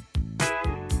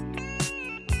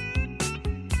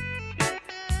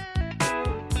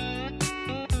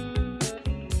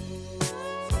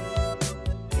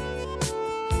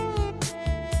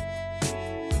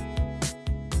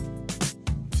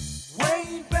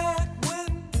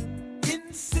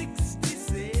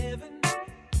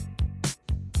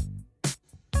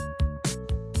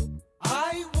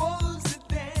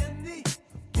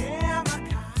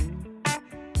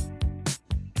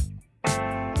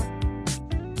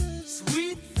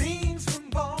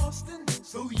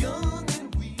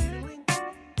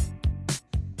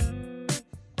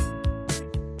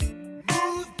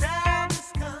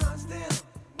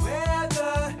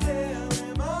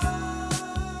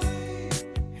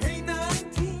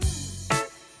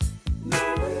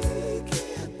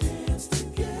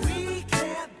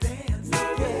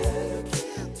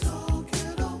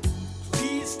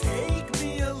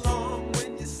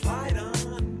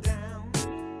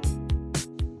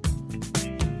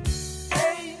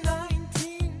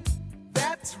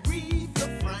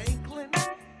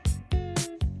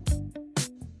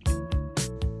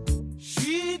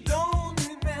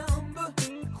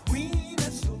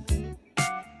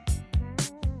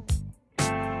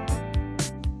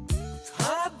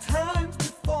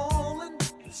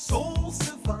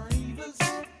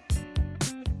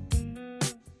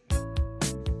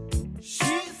 She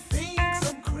thinks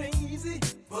I'm crazy,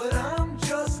 but I'm just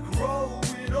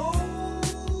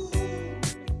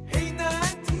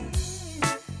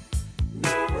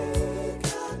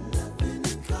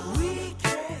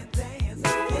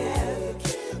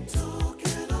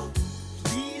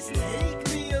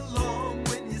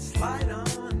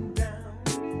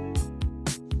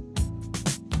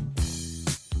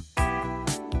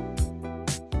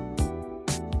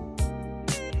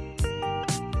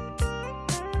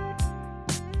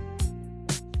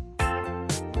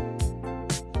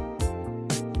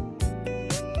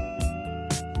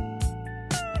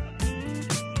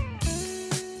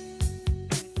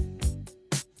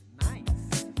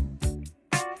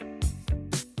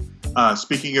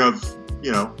Speaking of,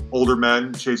 older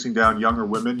men chasing down younger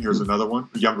women, here's another one.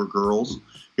 Younger girls.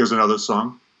 Here's another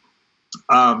song.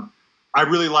 I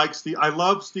really I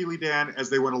love Steely Dan as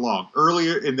they went along.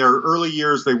 Earlier in their early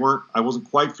years, I wasn't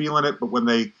quite feeling it, but when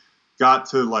they got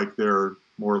to like their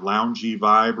more loungy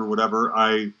vibe or whatever,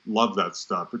 I love that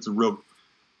stuff. It's a real,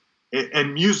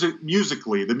 and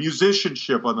musically, the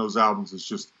musicianship on those albums is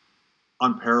just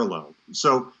unparalleled.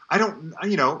 So I don't,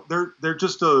 they're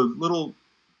just a little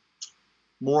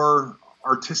more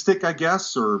artistic, I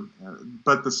guess,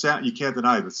 but the sound, you can't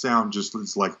deny the sound just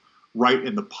is like right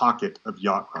in the pocket of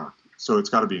yacht rock. So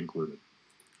it's got to be included.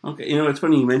 Okay, it's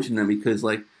funny you mentioned them because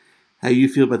like how you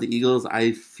feel about the Eagles,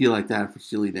 I feel like that for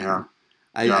Steely Dan. Yeah.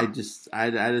 I just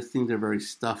think they're very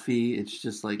stuffy. It's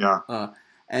just like,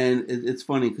 and it's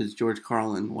funny because George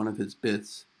Carlin, one of his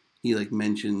bits, he like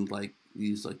mentioned like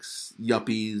these like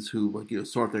yuppies who like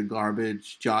sort their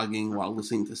garbage jogging while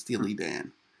listening to Steely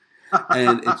Dan,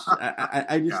 and it's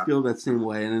I just feel that same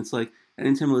way. And it's like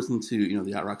anytime I listen to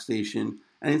the Yacht Rock Station,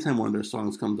 anytime one of their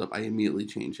songs comes up, I immediately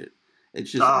change it. It's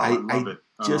just I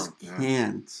just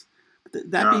can't.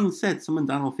 That being said, some of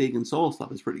Donald Fagen's soul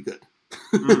stuff is pretty good.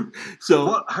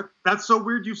 So that's so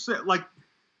weird. You said like,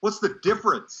 what's the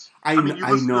difference? I mean, you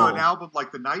listen to an album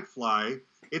like The Nightfly,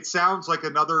 it sounds like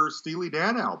another Steely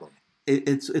Dan album.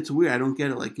 It's weird. I don't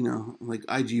get it. Like like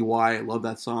IGY. I love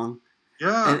that song.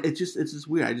 Yeah, and it's just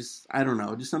weird. I don't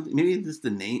know. Just something. Maybe it's just the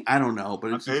name. I don't know.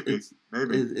 But maybe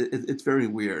it's very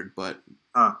weird. But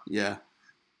yeah.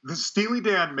 The Steely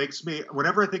Dan makes me.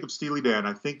 Whenever I think of Steely Dan,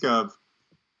 I think of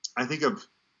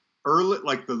early,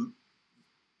 like the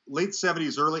late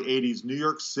 70s, early 80s, New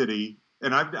York City,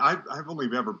 and I've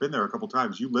only ever been there a couple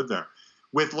times. You live there,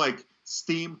 with like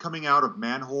steam coming out of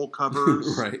manhole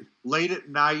covers, right? Late at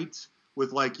night,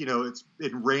 with like it's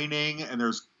been raining and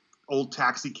there's old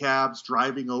taxi cabs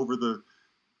driving over the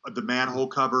manhole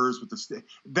covers with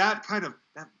that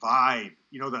vibe,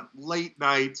 that late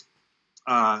night.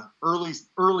 Early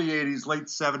 80s, late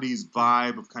 70s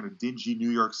vibe of kind of dingy New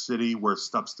York City where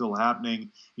stuff's still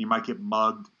happening. You might get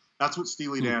mugged. That's what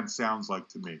Steely Dan sounds like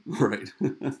to me. Right.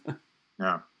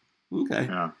 Yeah. Okay.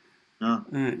 Yeah. All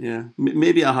right, yeah.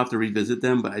 Maybe I'll have to revisit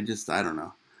them, but I don't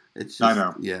know. It's just, I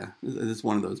know. Yeah. It's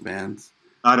one of those bands.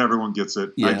 Not everyone gets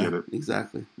it. Yeah, I get it.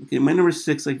 Exactly. Okay, my number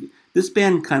 6, like this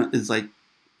band kind of is like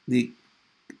the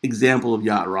example of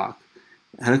yacht rock.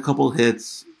 Had a couple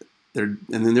hits. And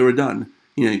then they were done.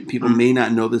 People may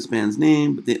not know this band's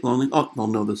name, but they'll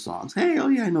know the songs. Hey, oh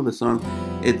yeah, I know the song.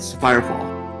 It's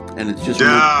Firefall, and it's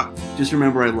just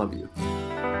remember I love you.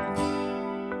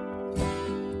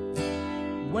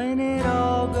 When it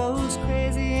all goes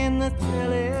crazy and the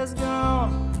thrill is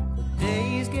gone, the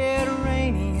days get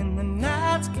rainy and the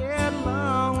nights get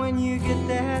long. When you get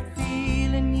that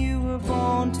feeling you were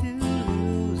born to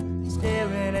lose,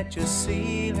 staring at your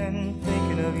ceiling,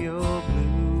 thinking of your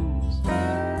blues.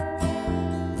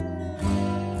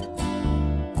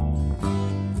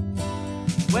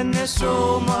 When there's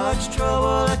so much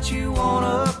trouble that you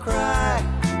wanna cry,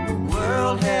 the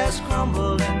world has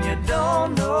crumbled and you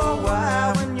don't know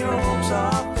why. When your hopes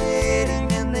are fading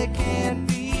and they can't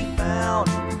be found,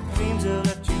 dreams have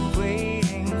left you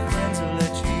waiting, friends have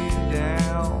let you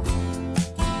down.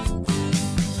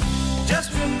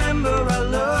 Just remember I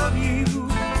love you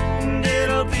and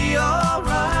it'll be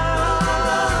alright.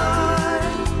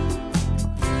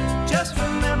 Just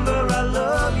remember I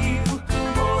love you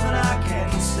more than I can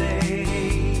say.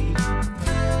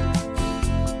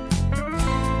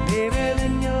 Baby,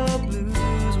 then your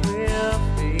blues will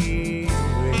fade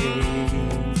away.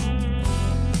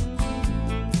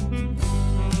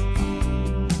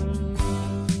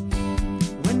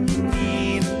 When you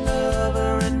need a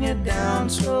lover and you're down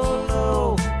so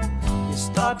low, you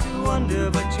start to wonder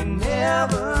but you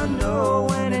never know.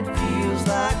 When it feels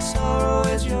like sorrow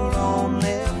is your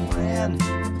only friend,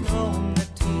 knowing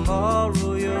that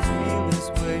tomorrow you'll feel this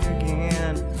way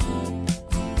again.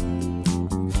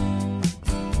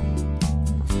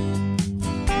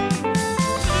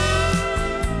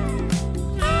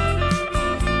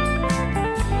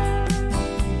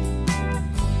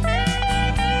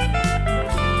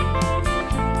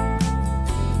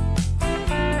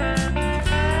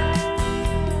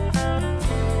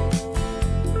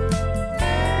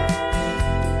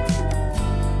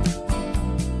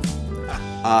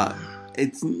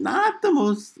 It's not the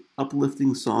most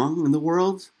uplifting song in the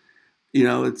world.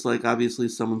 It's like obviously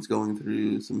someone's going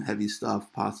through some heavy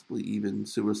stuff, possibly even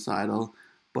suicidal,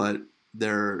 but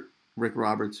Rick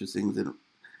Roberts who sings it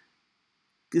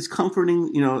is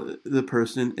comforting, the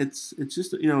person. It's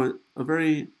just, a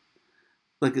very,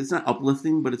 like, it's not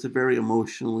uplifting, but it's a very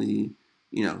emotionally,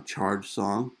 charged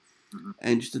song. Mhm.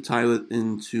 And just to tie it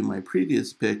into my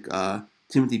previous pick,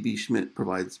 Timothy B. Schmidt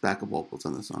provides backup vocals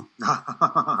on the song.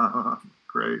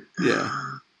 Great. Yeah.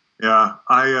 Yeah.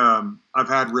 I've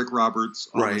had Rick Roberts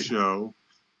on the Right. show,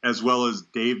 as well as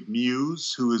Dave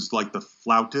Muse, who is like the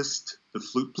flautist, the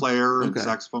flute player and Okay.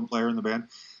 saxophone player in the band.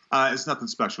 It's nothing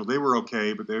special. They were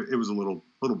okay, but it was a little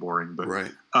boring. But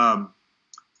Right.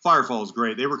 Firefall is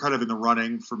great. They were kind of in the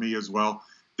running for me as well.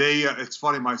 It's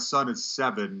funny. My son is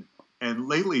 7, and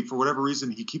lately, for whatever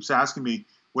reason, he keeps asking me.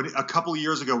 A couple of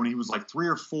years ago, when he was like 3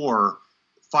 or 4,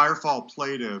 Firefall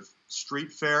played a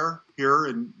street fair here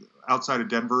outside of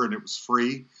Denver, and it was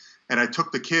free. And I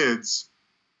took the kids,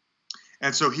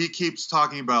 and so he keeps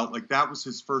talking about like that was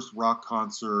his first rock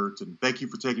concert, and thank you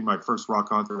for taking my first rock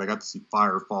concert. I got to see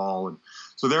Firefall, and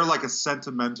so they're like a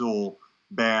sentimental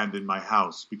band in my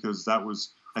house because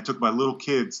I took my little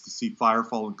kids to see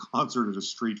Firefall in concert at a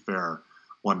street fair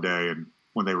one day, and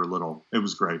when they were little, it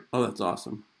was great. Oh, that's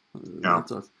awesome. Yeah.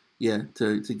 That's awesome. Yeah,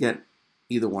 to get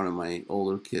either one of my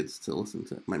older kids to listen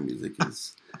to my music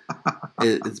is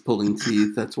it's pulling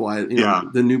teeth. That's why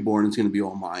the newborn is going to be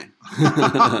all mine.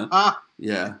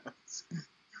 Yeah.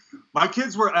 My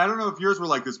kids were, I don't know if yours were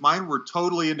like this. Mine were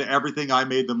totally into everything I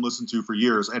made them listen to for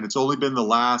years. And it's only been the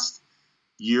last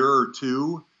year or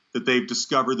two that they've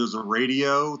discovered there's a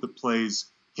radio that plays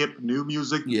hip new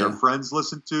music that their friends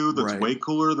listen to that's way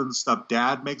cooler than the stuff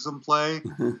dad makes them play.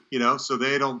 So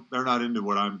they're not into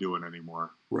what I'm doing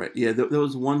anymore. Right. Yeah. There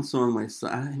was one song my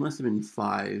son, he must have been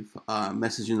 5,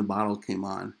 Message in the Bottle came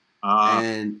on.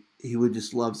 And he would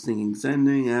just love singing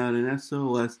Sending Out an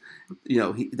SOS.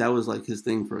 That was like his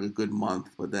thing for a good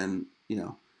month. But then,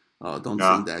 don't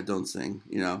sing that. Don't sing,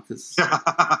 because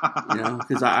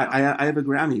I have a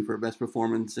Grammy for best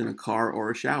performance in a car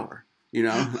or a shower,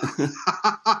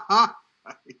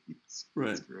 Right.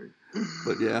 That's great.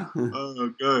 But yeah.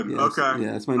 Oh, good. Yeah, okay.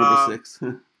 Yeah, it's my number 6.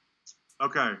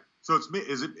 Okay. So it's me.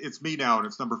 It's me now, and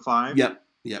it's number 5? Yep.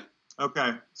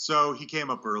 Okay. So he came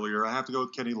up earlier. I have to go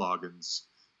with Kenny Loggins.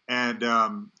 And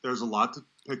there's a lot to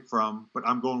pick from, but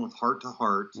I'm going with Heart to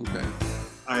Heart. Okay.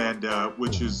 And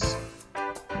which is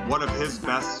one of his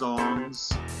best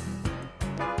songs.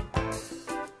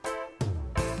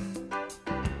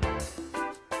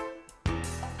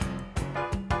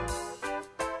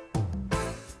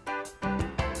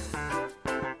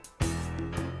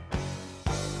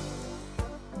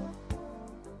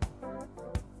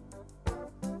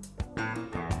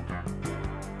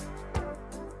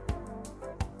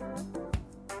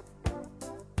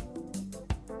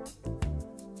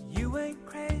 You ain't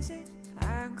crazy,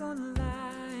 I'm gonna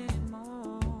lie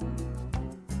more.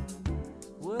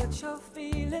 What you're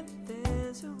feeling,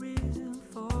 there's a reason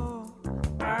for.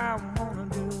 I wanna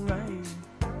do right.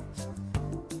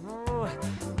 Oh,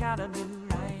 gotta do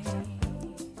right.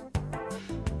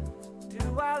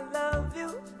 Do I love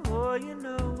you? Oh, you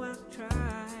know I've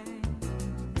tried.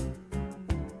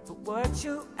 But what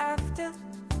you after,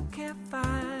 can't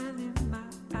find in my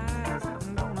eyes.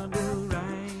 I'm gonna do right.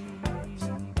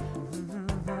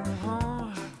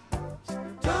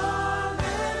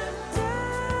 Darling,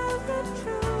 tell the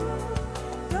truth.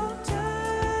 Don't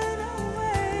turn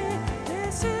away.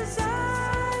 This is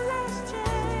our last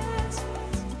chance.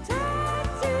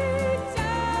 Touch each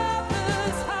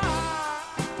other's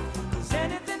heart. 'Cause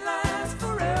anything lasts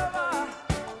forever.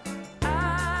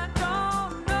 I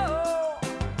don't know.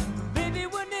 Maybe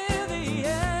we're near the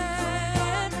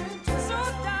end. So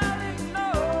darling,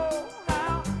 know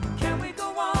how can we go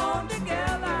on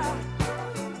together?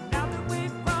 Now that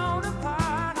we've grown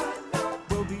apart,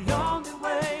 we'll be on the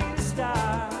way to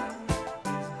start.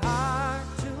 It's heart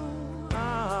to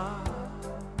heart.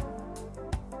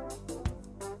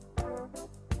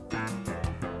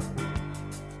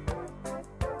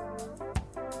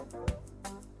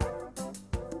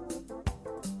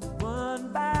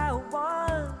 One by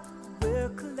one, we're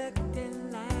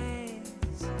collecting lies.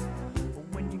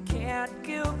 When you can't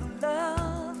give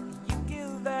love, you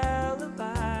give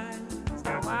alibis.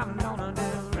 Now I'm gonna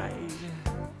do right.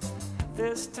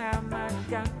 This time I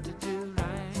got to do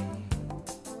right.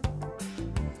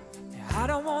 I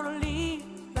don't wanna leave,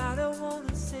 I don't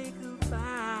wanna say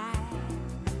goodbye.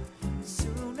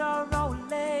 Sooner or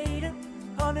later,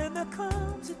 honey, there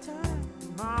comes a time,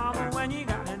 mama, when you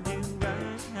gotta do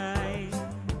right.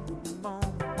 Boom,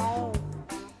 boom.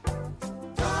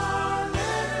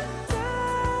 Darling,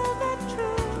 tell the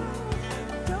truth.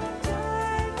 Don't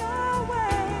turn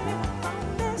away from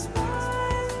this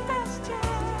one last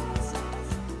chance.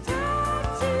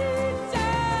 Touch each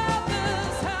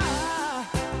other's heart.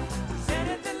 'Cause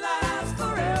anything lasts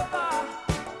forever.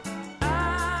 I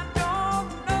don't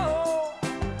know.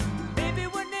 Maybe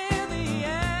we're near the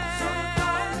end. So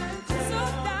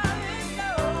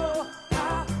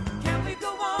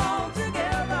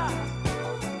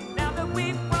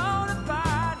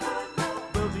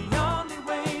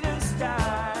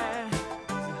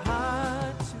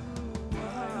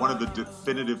one of the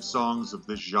definitive songs of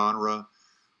this genre,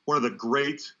 one of the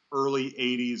great early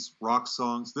 80s rock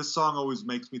songs. This song always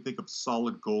makes me think of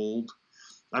Solid Gold.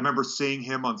 I remember seeing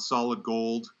him on Solid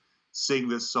Gold sing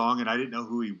this song, and I didn't know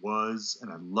who he was,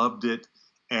 and I loved it.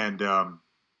 And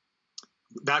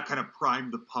that kind of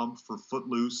primed the pump for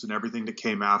Footloose and everything that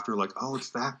came after. Like, oh,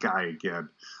 it's that guy again.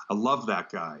 I love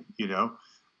that guy, you know?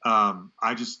 I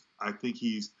think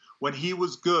when he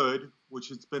was good, which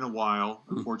it's been a while,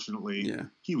 unfortunately,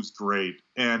 he was great.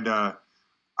 And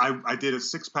I did a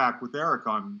 6-pack with Eric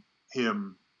on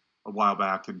him a while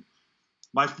back, and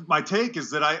my take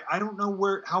is that I don't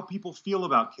know how people feel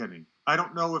about Kenny. I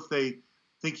don't know if they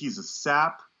think he's a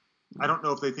sap. I don't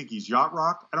know if they think he's yacht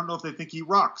rock. I don't know if they think he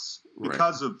rocks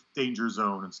because of Danger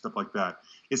Zone and stuff like that.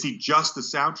 Is he just a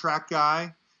soundtrack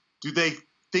guy? Do they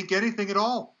think anything at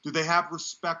all? Do they have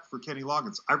respect for Kenny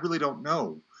Loggins? I really don't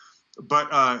know.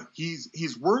 But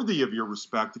he's worthy of your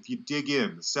respect if you dig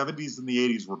in. The 70s and the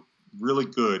 80s were really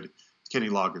good. Kenny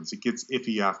Loggins. It gets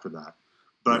iffy after that.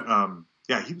 But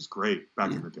yeah, he was great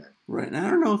back in the day. Right. And I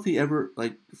don't know if he ever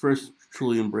first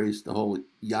truly embraced the whole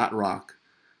yacht rock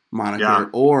moniker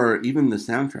or even the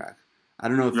soundtrack. I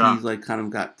don't know if he's kind of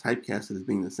got typecasted as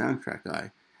being the soundtrack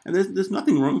guy. And there's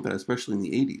nothing wrong with that, especially in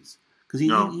the 80s. Because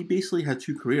he basically had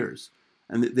 2 careers,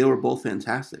 and they were both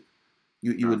fantastic.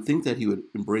 You would think that he would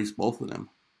embrace both of them.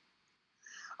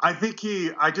 I think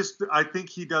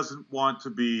he doesn't want to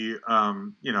be,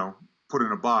 put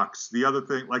in a box. The other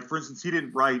thing, like for instance, he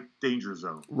didn't write Danger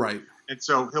Zone, right? And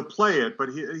so he'll play it, but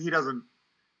he doesn't.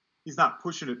 He's not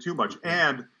pushing it too much.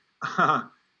 And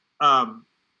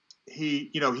he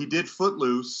did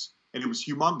Footloose, and it was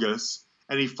humongous,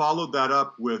 and he followed that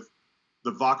up with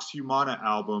the Vox Humana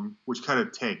album, which kind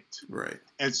of tanked. Right.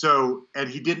 And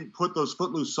he didn't put those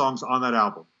Footloose songs on that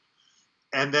album.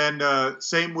 And then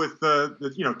same with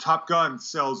Top Gun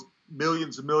sells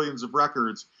millions and millions of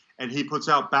records, and he puts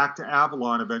out Back to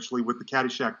Avalon eventually with the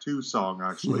Caddyshack 2 song,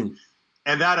 actually.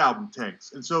 And that album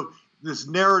tanks. And so this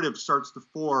narrative starts to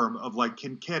form of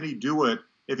can Kenny do it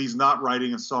if he's not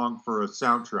writing a song for a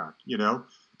soundtrack, you know?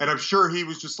 And I'm sure he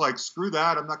was just like, screw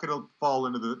that. I'm not going to fall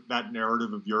into that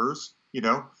narrative of yours, you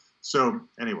know? So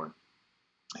anyway,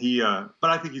 but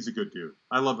I think he's a good dude.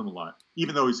 I love him a lot,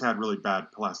 even though he's had really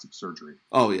bad plastic surgery.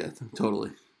 Oh yeah,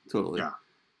 totally. Yeah.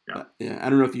 I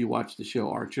don't know if you watched the show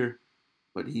Archer,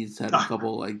 but he's had a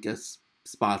couple, guest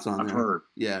spots on there. I've heard.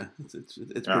 Yeah,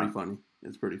 it's pretty funny.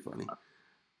 It's pretty funny.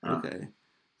 Okay.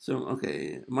 So,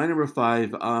 my number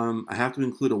 5, I have to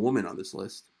include a woman on this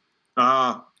list.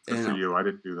 Good for you. I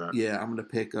didn't do that. Yeah, I'm going to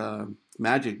pick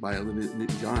Magic by Olivia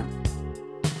Newton-John.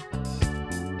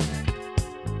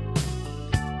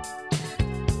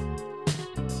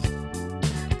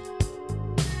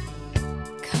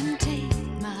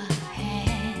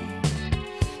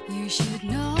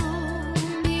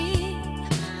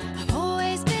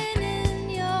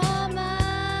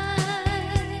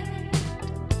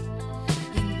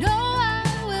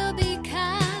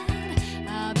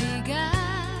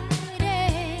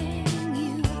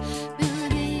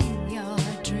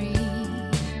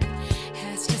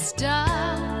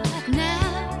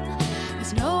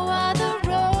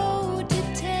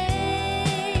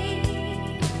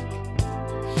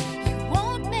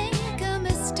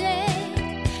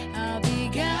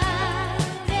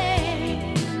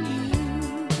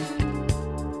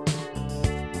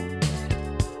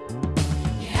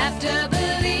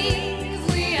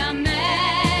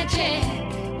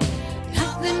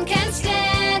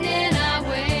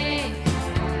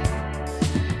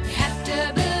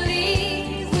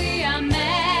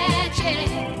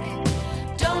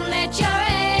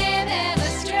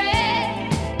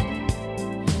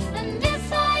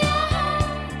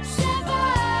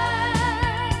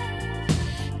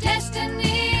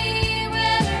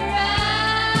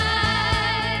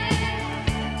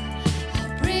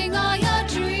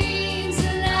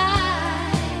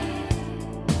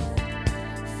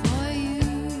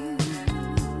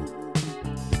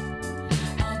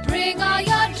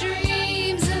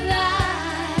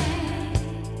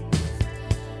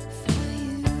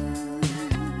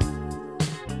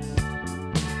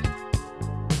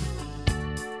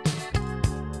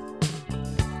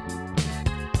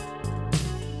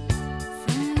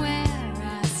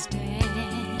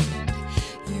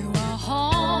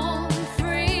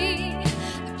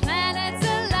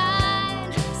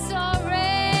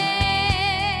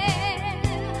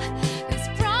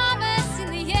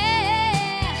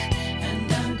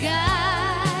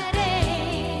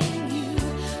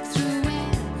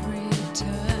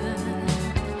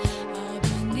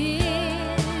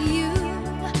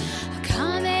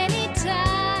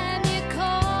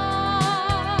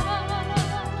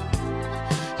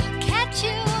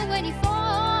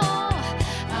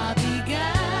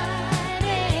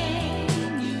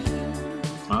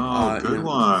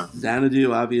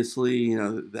 Xanadu, obviously,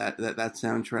 that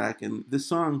soundtrack, and this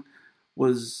song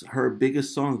was her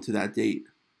biggest song to that date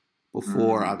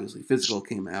before obviously Physical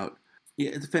came out.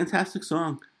 Yeah, it's a fantastic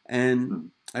song,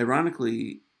 and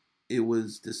ironically, it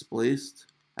was displaced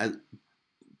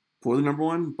for the number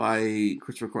one by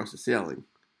Christopher Cross's Sailing,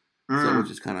 so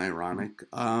which is kind of ironic.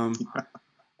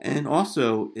 And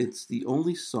also, it's the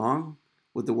only song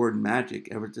with the word magic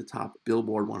ever to top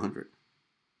Billboard 100.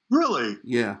 Really?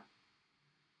 Yeah.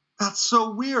 That's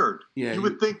so weird. Yeah, you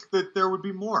would think that there would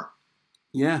be more.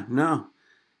 Yeah, no.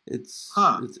 It's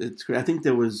great. I think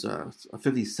there was a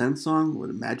 50 Cent song with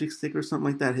a Magic Stick or something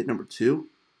like that hit number 2.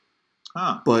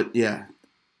 Huh. But yeah,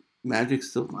 Magic's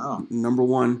still number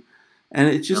one. And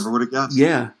it just... Never would have guessed.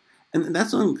 Yeah. And that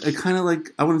song, I kind of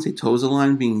like, I wouldn't say Toes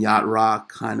Line being yacht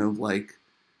rock, kind of like,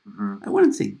 I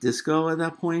wouldn't say disco at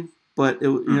that point, but it,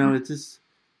 it's just,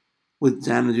 with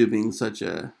Xanadu being such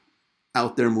a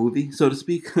out there movie, so to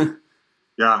speak.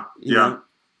 Yeah. know,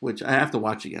 which I have to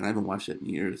watch again. I haven't watched it in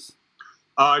years.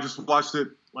 I just watched it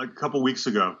like a couple weeks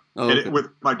ago with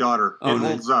my daughter. It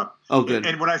holds up. Oh, good.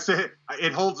 And when I say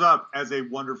it holds up as a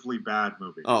wonderfully bad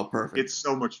movie. Oh, perfect. It's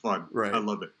so much fun. Right. I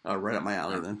love it. Oh, right up my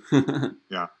alley then.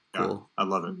 Yeah. Cool. I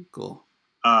love it. Cool.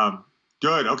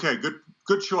 Good. Okay.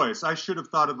 Good choice. I should have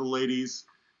thought of the ladies,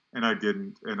 and I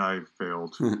didn't, and I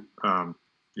failed.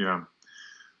 Yeah.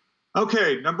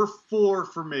 Okay. Number 4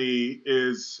 for me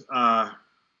is,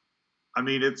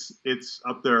 it's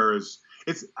up there as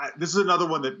this is another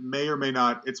one that may or may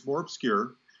not. It's more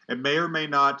obscure. It may or may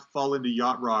not fall into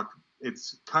yacht rock.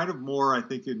 It's kind of more, I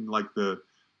think, in like the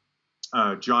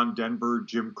John Denver,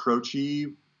 Jim Croce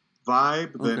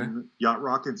vibe than yacht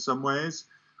rock in some ways.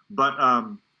 But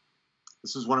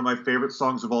this is one of my favorite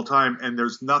songs of all time, and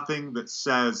there's nothing that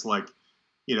says like,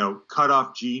 cut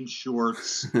off jean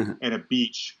shorts and a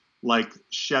beach like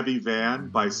Chevy Van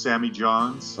by Sammy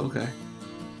Johns. Okay.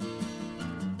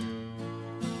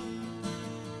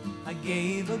 I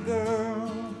gave a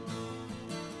girl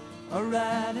a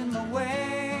ride in the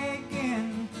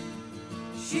wagon.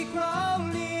 She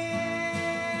crawled in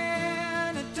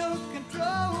and took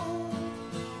control.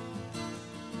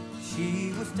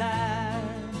 She was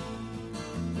tired,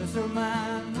 'cause her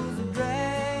mind was a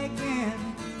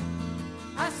dragging.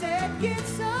 I said, get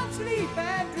some sleep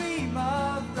and dream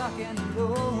of rock and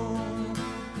roll.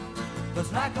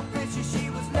 'Cause like a princess she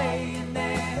was laying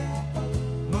there,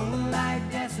 moonlight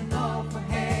dancing off her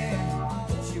hair.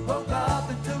 She woke up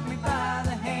and took me by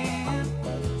the hand.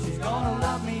 She's gonna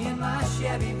love me in my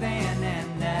Chevy Van,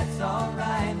 and that's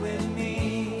alright with me.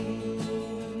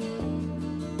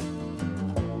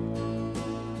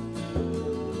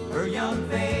 Her young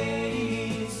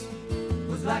face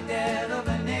was like that of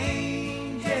an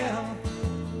angel.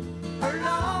 Her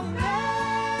long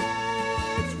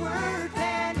legs were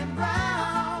tan and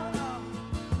brown.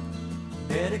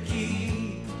 Better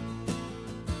keep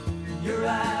your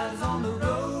eyes on the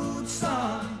road,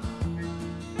 son.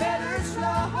 Better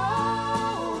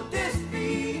slow this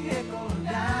vehicle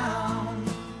down.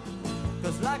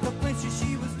 'Cause like a princess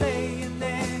she was laying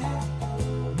there,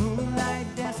 moonlight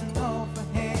dancing off her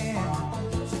hair.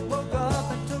 She woke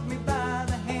up and took me by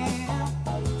the hand.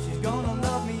 She's gonna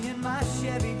love me in my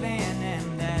Chevy Van,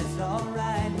 and that's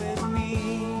alright with me.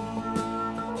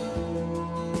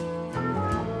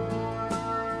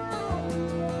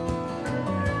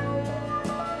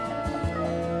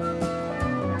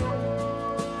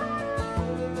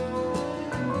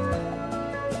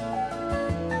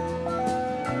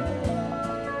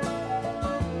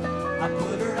 I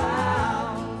put her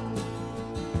out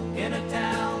in a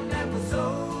town that was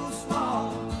so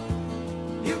small.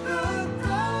 You could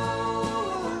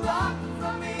throw rock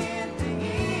from end to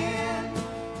end.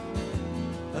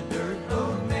 A dirt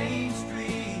road main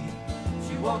street,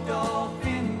 she walked off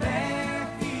in bare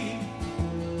feet.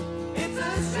 It's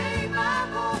a shame I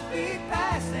won't be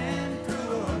passing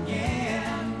through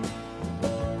again.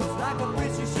 'Cause like a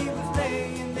princess she was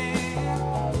laying there,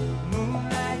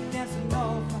 moonlight dancing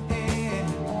off her hair.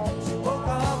 She woke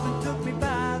up and took me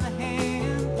by the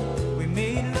hand. We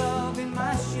made love in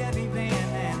my Chevy Van,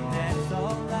 and that's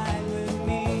alright with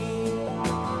me.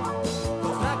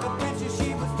 'Cause like a princess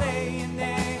she was laying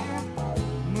there,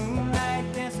 moonlight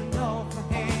dancing off her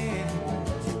hair.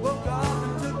 She woke up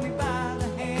and took me by the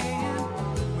hand.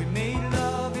 We made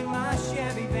love in my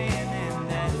Chevy Van, and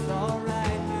that's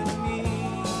alright with me.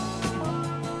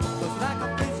 'Cause like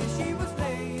a princess she was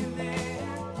laying there.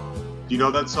 Do you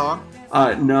know that song?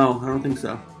 No, I don't think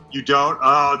so. You don't?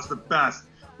 Oh, it's the best.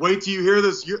 Wait till you hear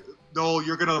this. Noel,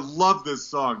 you're going to love this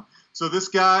song. So this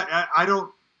guy, I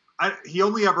he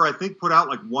only ever, I think, put out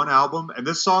like one album, and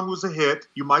this song was a hit.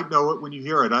 You might know it when you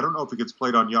hear it. I don't know if it gets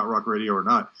played on Yacht Rock Radio or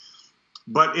not,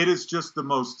 but it is just the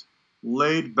most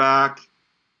laid back,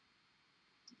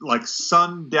 like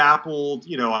sun dappled.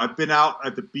 You know, I've been out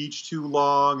at the beach too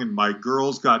long, and my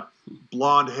girl's got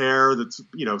blonde hair that's,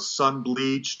 you know, sun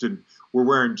bleached, and we're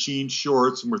wearing jean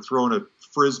shorts, and we're throwing a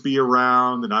frisbee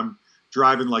around, and I'm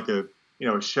driving like a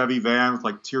Chevy van with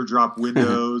like teardrop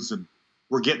windows, and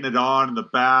we're getting it on in the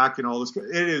back and all this.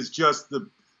 It is just the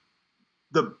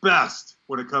best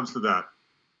when it comes to that.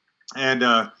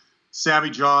 And Sammy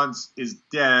Johns is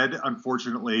dead,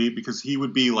 unfortunately, because he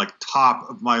would be like top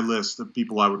of my list of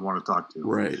people I would want to talk to.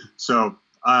 Right. So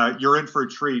you're in for a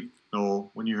treat, Noel,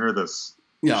 when you hear this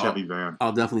Chevy van.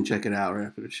 I'll definitely check it out right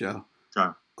after the show. Okay.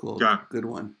 Cool. Okay. Good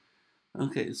one.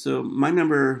 Okay, so my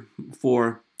number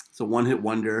 4, it's a one-hit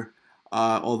wonder,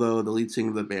 although the lead singer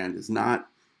of the band is not.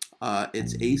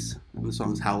 It's Ace, and the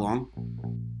song's How Long?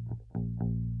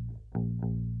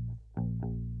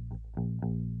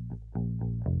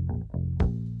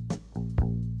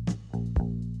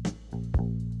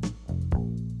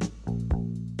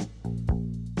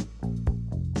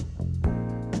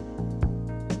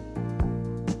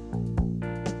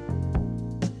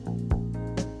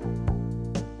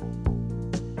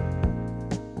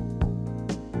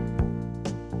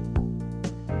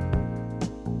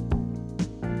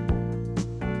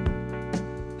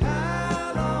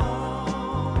 How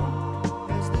long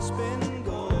has this been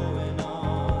going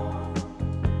on?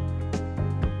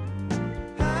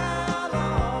 How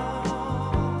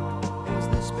long has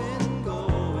this been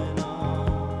going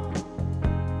on?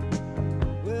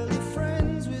 Well, you're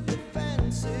friends with the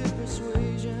fancy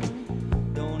persuasion.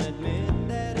 Don't admit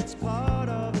that it's part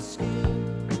of a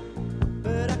scheme.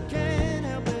 But I can't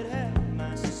help but have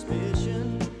my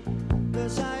suspicion.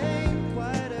 'Cause I ain't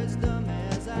quite as dumb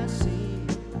as I seem.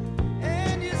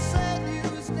 And you said you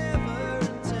was never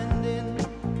intending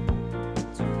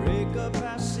to break up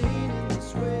our scene in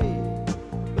this way.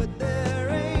 But there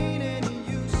ain't any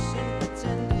use in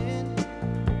pretending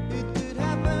it could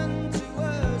happen to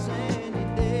us any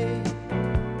day.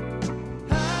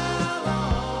 How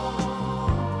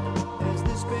long has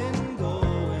this been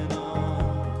going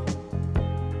on?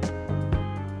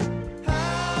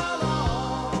 How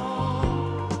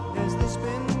long has this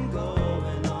been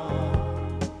going on?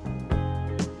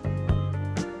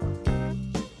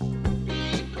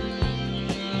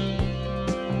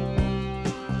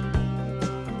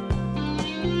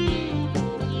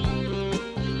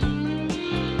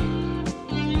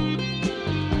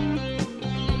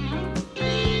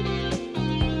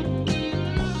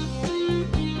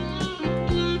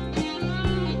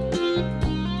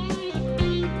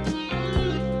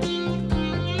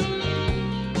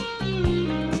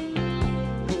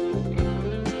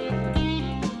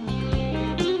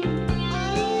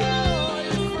 Oh,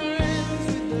 you're friends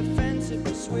with the fancy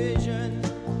persuasion.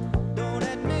 Don't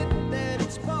admit that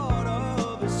it's part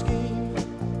of a scheme.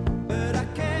 But I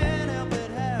can't help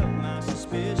but have my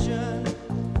suspicion.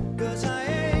 'Cause I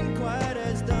ain't quite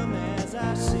as dumb as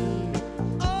I seem.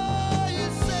 Oh, you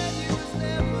said you was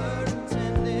never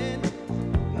intending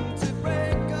to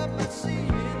break up a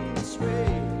scene in this way.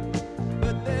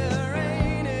 But there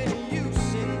ain't any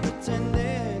use in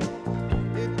pretending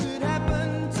it could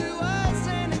happen to us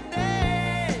any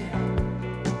day.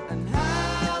 And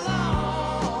how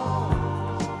long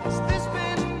has this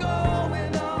been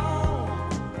going on?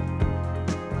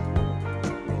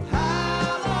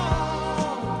 How long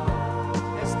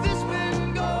has this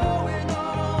been going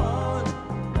on?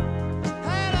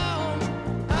 How long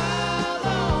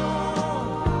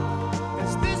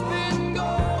has this been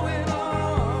going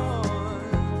on?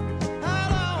 How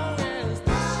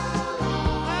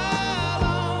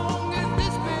long has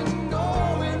this been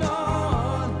going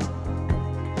on?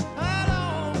 How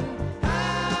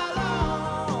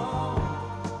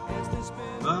long has this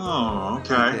been? Oh,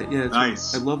 okay. Yeah,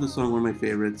 Nice. I love the song, one of my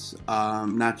favorites.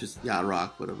 Not just yacht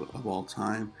rock, but of all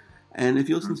time. And if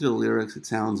you listen to the lyrics, it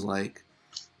sounds like,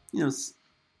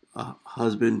 a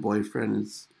husband, boyfriend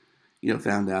is,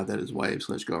 found out that his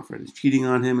wife/girlfriend is cheating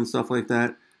on him and stuff like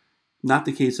that. Not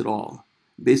the case at all.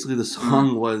 Basically, the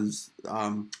song was,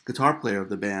 guitar player of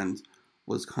the band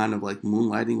was kind of like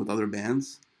moonlighting with other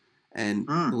bands. And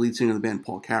the lead singer of the band,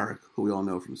 Paul Carrack, who we all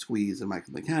know from Squeeze and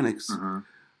Michael Mechanics,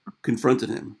 confronted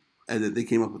him, and then they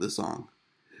came up with this song.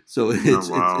 So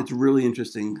it's really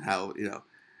interesting how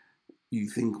you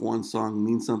think one song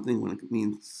means something when it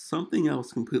means something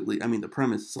else completely. I mean, the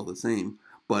premise is still the same,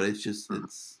 but it's just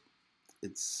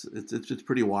it's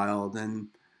pretty wild. And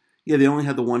yeah, they only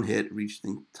had the one hit, reached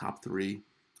the top 3,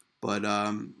 but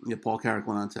Paul Carrack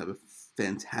went on to have a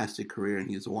fantastic career, and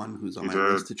he's one who's on He my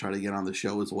did. list to try to get on the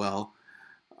show as well.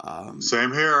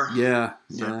 Same here. Yeah,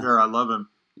 Same yeah, here. I love him.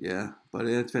 yeah. But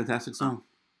it's a fantastic song.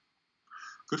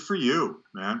 Good for you,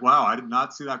 man. Wow, I did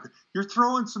not see that. You're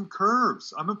throwing some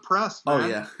curves. I'm impressed, man. Oh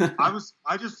yeah. I was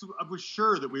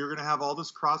sure that we were going to have all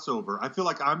this crossover. I feel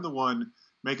like I'm the one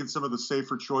making some of the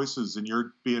safer choices, and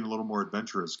you're being a little more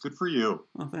adventurous. Good for you.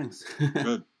 Oh, thanks.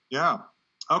 Good. Yeah.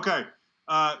 Okay.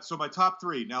 So my top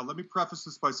three. Now, let me preface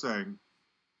this by saying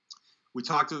we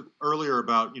talked earlier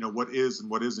about what is and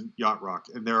what isn't yacht rock,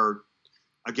 and there are,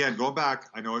 again, going back.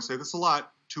 I know I say this a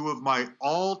lot. Two of my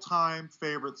all-time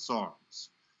favorite songs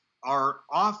are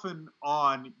often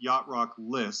on yacht rock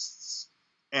lists,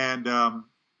 and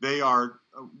they are.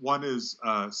 One is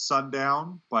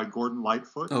 "Sundown" by Gordon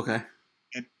Lightfoot. Okay.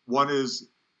 And one is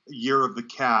Year of the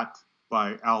Cat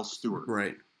by Al Stewart.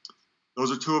 Right. Those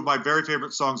are two of my very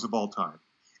favorite songs of all time.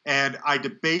 And I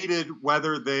debated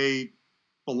whether they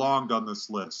belonged on this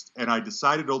list. And I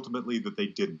decided ultimately that they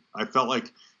didn't. I felt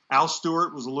like Al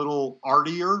Stewart was a little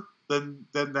artier than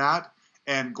that.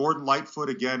 And Gordon Lightfoot,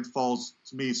 again, falls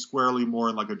to me squarely more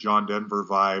in like a John Denver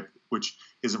vibe, which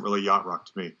isn't really yacht rock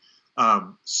to me.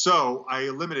 So I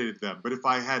eliminated them. But if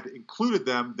I had included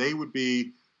them, they would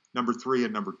be number 3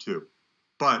 and number 2.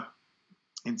 But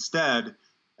instead,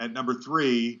 at number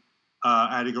 3,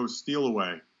 I had to go Steal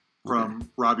Away from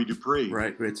Robbie Dupree.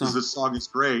 Right, great song. This song is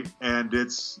great, and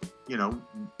it's,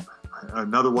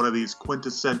 another one of these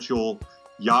quintessential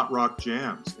yacht rock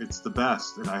jams. It's the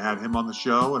best, and I had him on the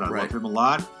show, and I love him a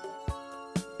lot.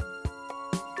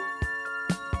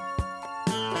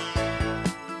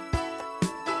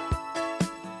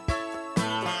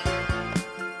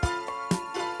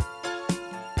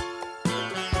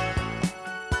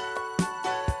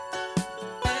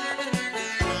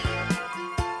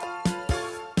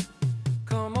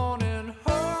 Come on and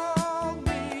hold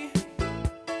me,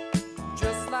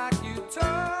 just like you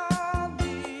told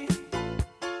me.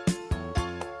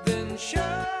 Then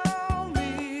show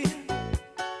me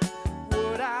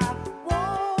what I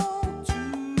want to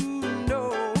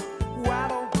know. Why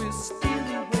don't we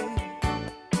steal away?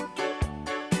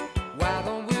 Why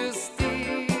don't we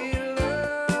steal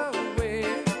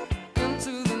away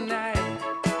into the night?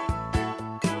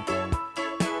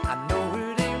 I know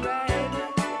it ain't right.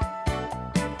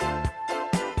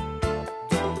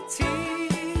 Don't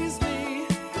tease me.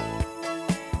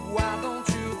 Why don't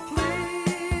you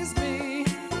please me?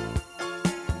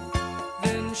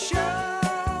 Then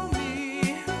show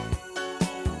me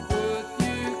what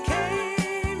you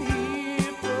came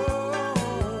here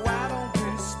for. Why don't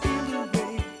we steal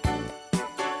away?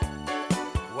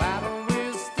 Why don't we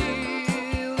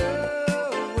steal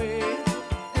away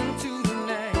into the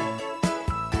night?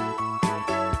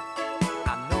 I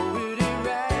know it ain't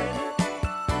right.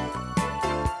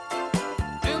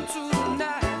 Into the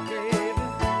night, baby.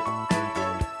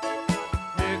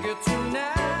 Make it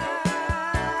tonight.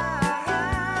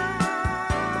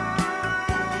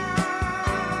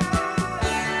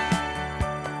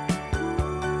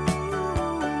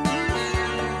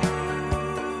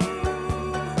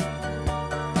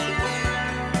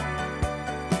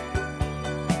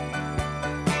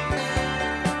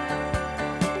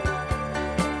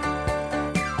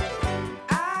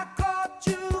 I caught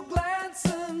you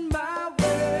glancing my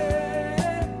way,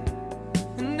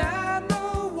 and I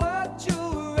know what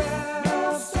you're after.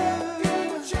 No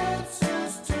second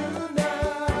chances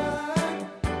tonight.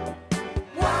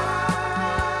 Why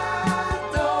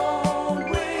don't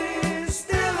we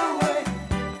steal away?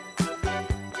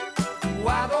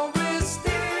 Why don't we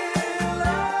steal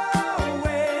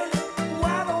away?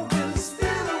 Why don't we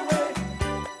steal away?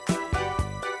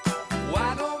 Why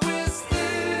don't we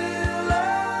steal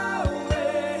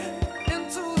away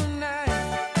into the night?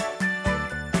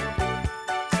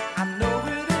 I know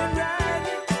it ain't right.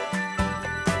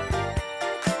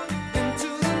 Into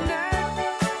the night.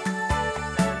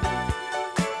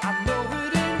 I know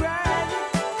it ain't right.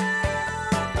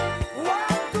 Why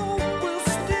don't we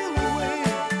steal away?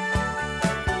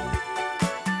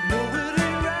 No, it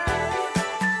ain't right.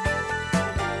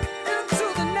 Into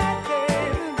the night,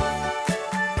 baby.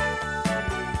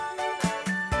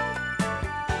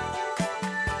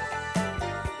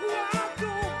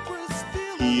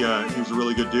 He was a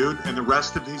really good dude, and the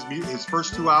rest of his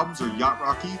first 2 albums are yacht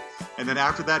rocky, and then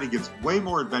after that he gets way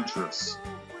more adventurous.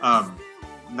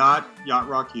 Not yacht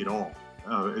rocky at all.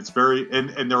 It's very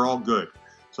and they're all good.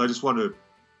 So I just want to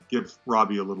give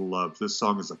Robbie a little love. This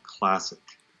song is a classic.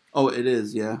 Oh, it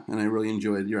is, yeah, and I really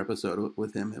enjoyed your episode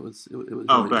with him. It was Oh,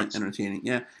 really thanks. entertaining.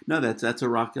 Yeah, no, that's a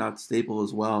rock out staple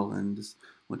as well. And just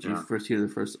once you Yeah. first hear the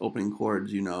first opening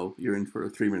chords, you know you're in for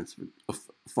 3 minutes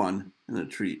of fun and a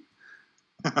treat.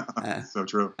 Uh, So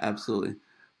true. Absolutely.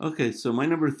 Okay, so my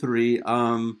number three,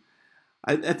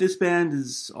 at this band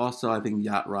is also I think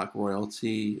yacht rock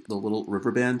royalty, the Little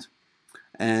River Band,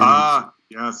 and Ah,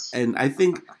 yes. and I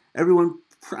think everyone,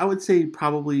 I would say,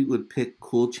 probably would pick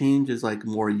Cool Change as like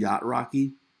more yacht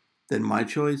rocky than my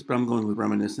choice, but I'm going with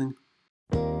Reminiscing.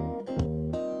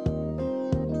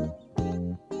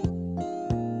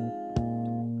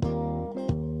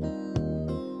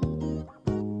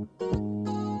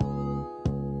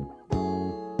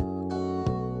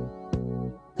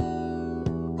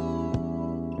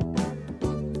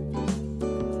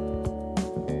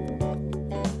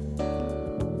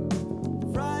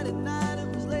 Friday night,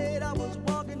 it was late. I was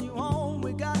walking you home.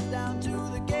 We got down to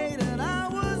the gate, and I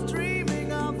was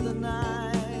dreaming of the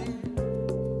night.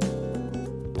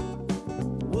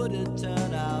 Would it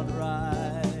turn out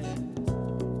right?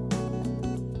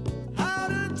 How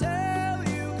to tell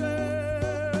you,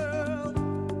 girl?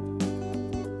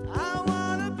 I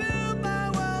wanna build my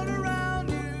world around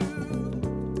you.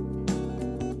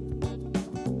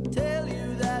 Tell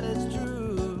you that it's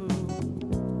true.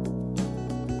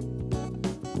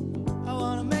 I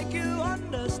wanna make you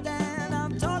understand.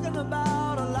 I'm talking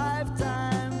about a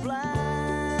lifetime plan.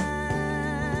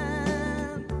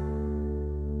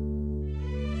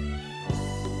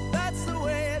 That's the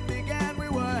way it began. We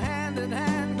were hand in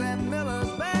hand. Glenn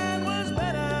Miller's band was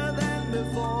better than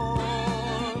before.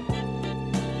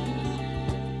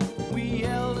 We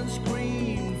yelled and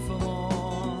screamed for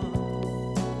more.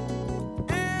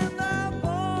 And I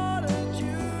bought a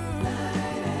June.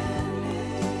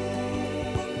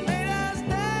 Made us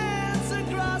dance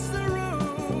across the room.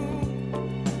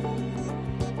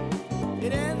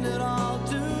 It ended all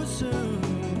too soon.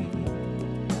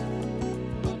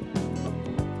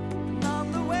 And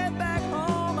on the way back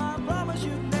home, I promise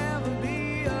you'd never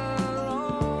be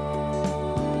alone.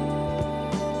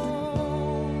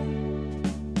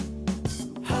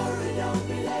 Hurry, don't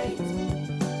be late.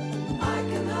 I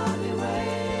can hardly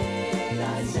wait.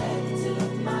 I said to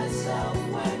myself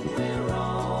when we're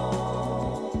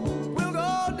home, we'll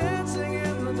go dancing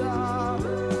in the dark,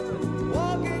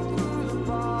 walking through the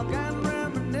park and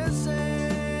reminiscing.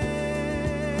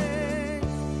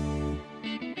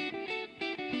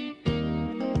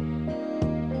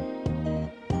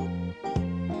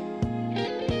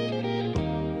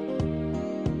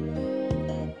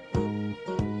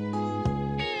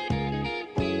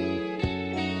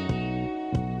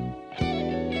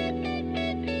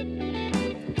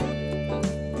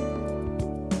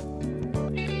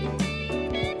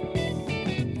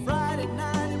 Friday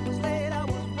night, it was late. I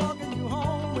was walking you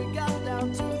home. We got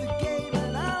down to the gate,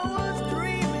 and I was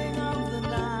dreaming of the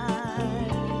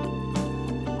night.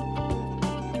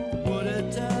 Would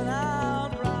it turn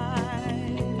out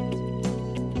right?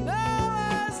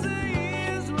 Now as the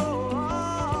years roll on,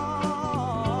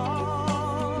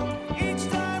 each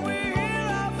time we hear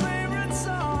our favorite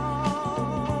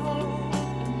song,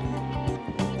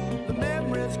 the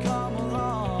memories come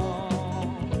along.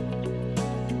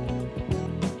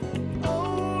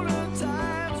 Older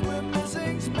times we're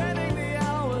missing, spending the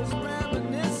hours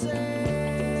reminiscing.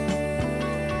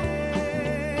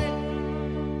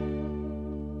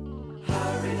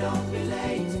 Hurry, don't be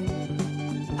late.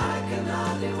 I can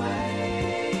hardly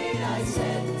wait. I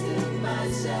said to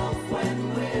myself when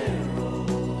we're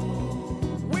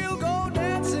old, we'll go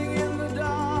dancing in the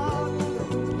dark,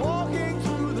 walking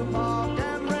through the park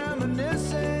and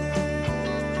reminiscing.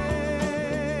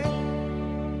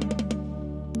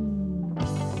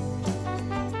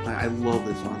 I love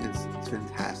this song. It's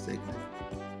fantastic.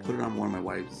 Put it on one of my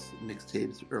wife's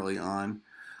mixtapes early on.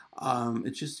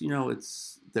 It's just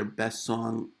it's their best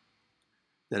song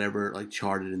that ever like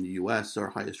charted in the U.S. or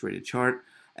highest rated chart,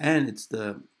 and it's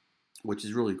which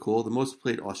is really cool, the most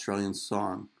played Australian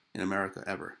song in America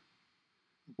ever.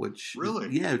 Which Really?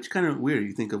 yeah, it's kind of weird.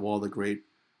 You think of all the great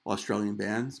Australian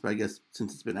bands, but I guess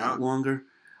since it's been out Yeah. longer,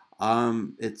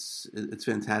 it's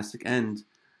fantastic. And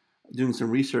doing some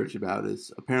research about it,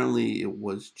 apparently it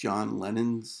was John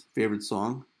Lennon's favorite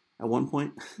song at one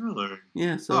point. Really?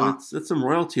 Yeah, so Huh. it's some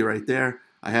royalty right there.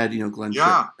 I had Glenn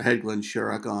Yeah. I had Glenn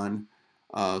Sherrock on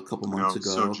a couple No, months ago.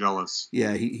 so jealous.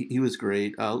 Yeah, he was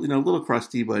great. A little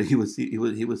crusty, but he was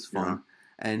fun. Yeah.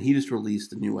 And he just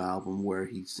released a new album where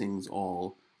he sings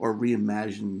all or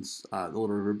reimagines the Little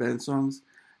River Band songs.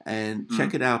 And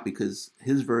check it out because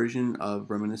his version of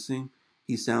Reminiscing,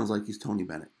 he sounds like he's Tony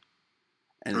Bennett.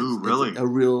 and Ooh, it's really? a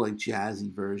real like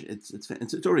jazzy version. It's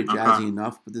already jazzy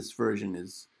enough, but this version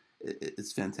it's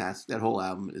fantastic. That whole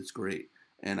album is great,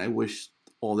 and I wish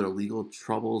all their legal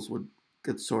troubles would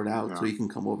get sorted out so he can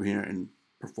come over here and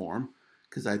perform,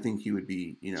 because I think he would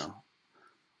be,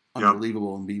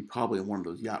 unbelievable and be probably in one of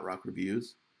those Yacht Rock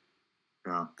reviews.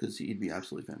 Yeah, because he'd be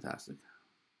absolutely fantastic.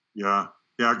 Yeah,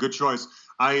 good choice.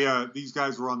 These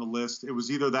guys were on the list. It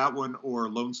was either that one or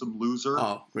Lonesome Loser.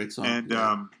 Oh, great song. And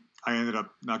I ended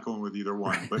up not going with either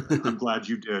one, but I'm glad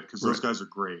you did, because those guys are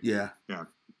great. Yeah.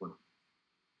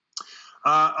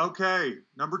 Okay,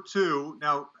 number 2.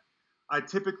 Now, I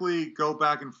typically go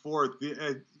back and forth.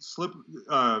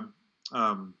 What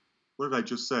did I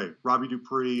just say? Robbie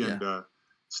Dupree and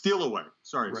Steal Away.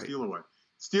 Sorry, right. Steal Away.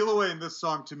 Steal Away and this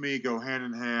song to me go hand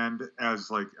in hand as,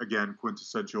 like, again,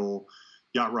 quintessential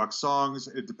Yacht Rock songs.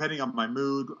 Depending on my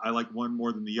mood, I like one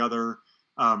more than the other.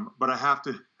 But I have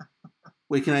to.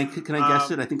 Wait, can I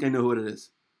guess it? I think I know what it is.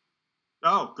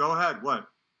 Oh, go ahead. What?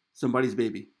 Somebody's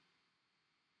Baby.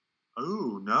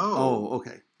 Oh, no. Oh,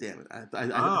 okay. Damn it. I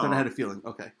thought I had a feeling.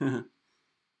 Okay.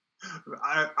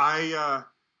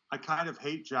 I kind of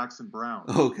hate Jackson Browne.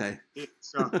 Okay.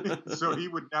 So he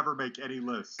would never make any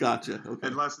list. Gotcha. Okay.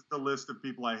 Unless it's a list of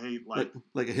people I hate, like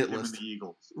a hit him list. And the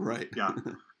Eagles. Right. Yeah.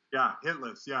 Yeah, hit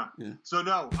list. Yeah. So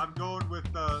no, I'm going with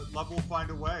 "Love Will Find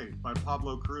a Way" by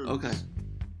Pablo Cruz. Okay.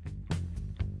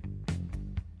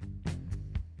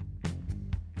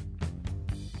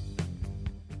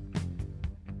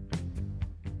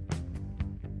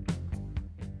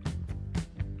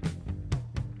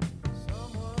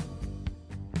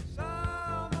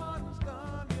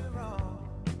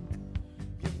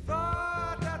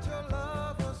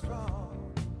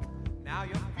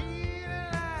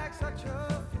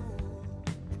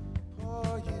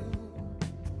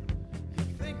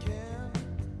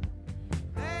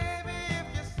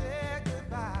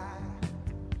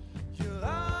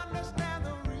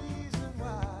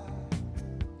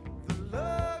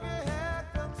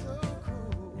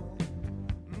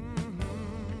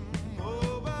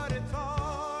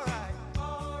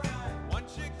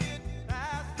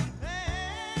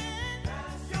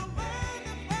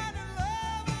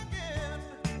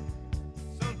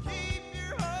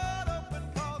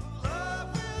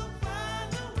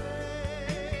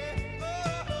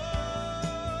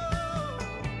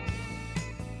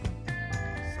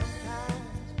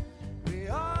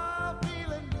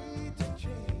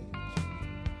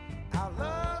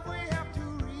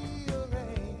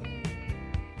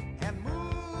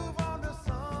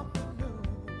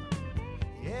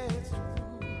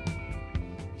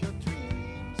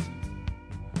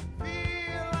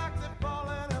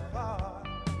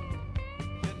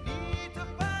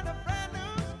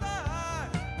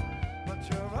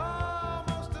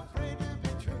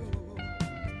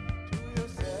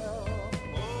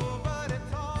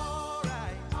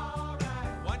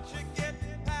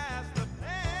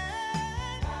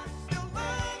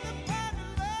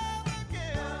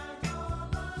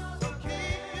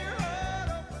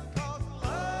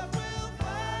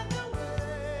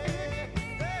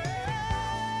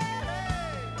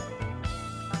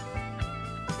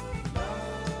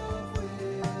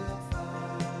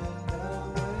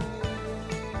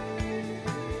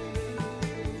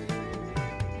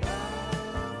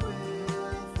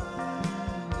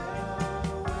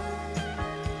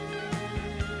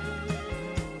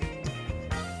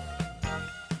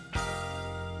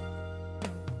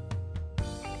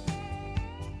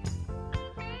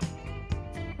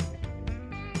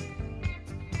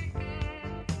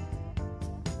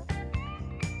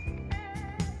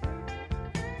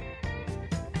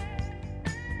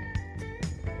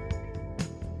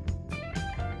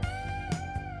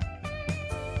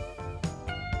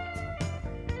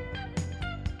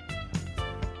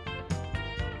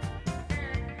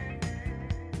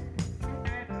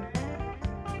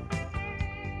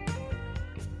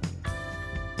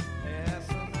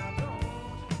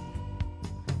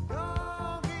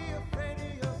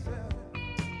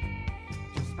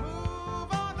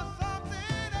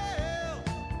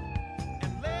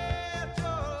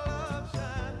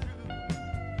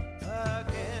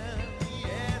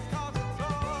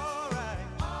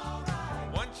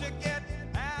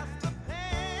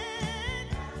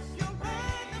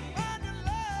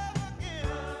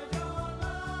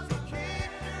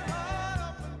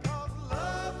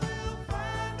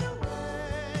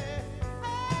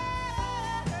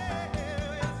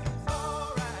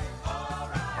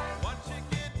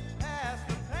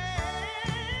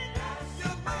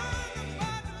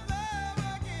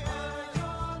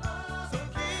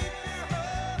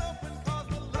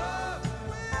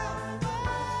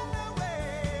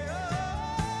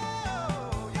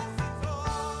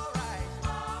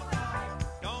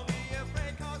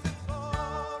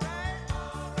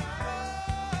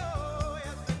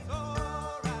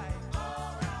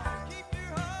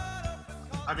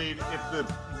 I mean, if the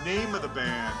name of the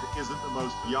band isn't the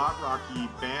most yacht rocky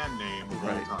band name of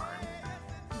all time,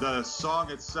 the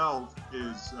song itself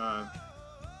is,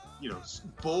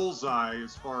 bullseye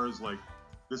as far as like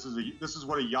this is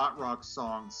what a yacht rock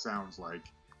song sounds like.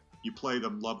 You play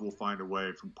them, Love Will Find a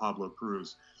Way from Pablo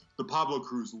Cruz. The Pablo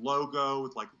Cruz logo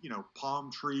with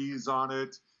palm trees on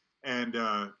it, and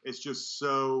it's just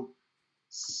so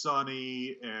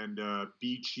sunny and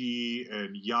beachy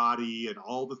and yachty and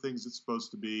all the things it's supposed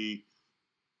to be.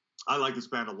 I like this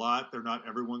band a lot. They're not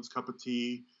everyone's cup of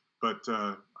tea, but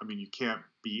you can't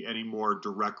be any more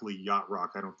directly yacht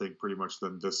rock, I don't think, pretty much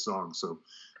than this song. So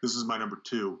this is my number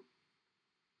 2.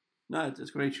 No, it's a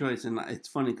great choice, and it's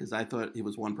funny because I thought he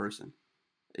was one person.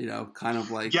 Kind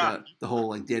of like the whole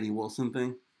like Danny Wilson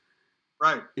thing.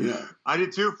 Right. Yeah. I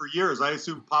did too for years. I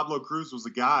assumed Pablo Cruz was a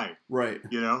guy. Right.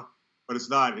 But it's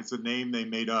not. It's a name they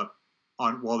made up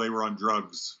while they were on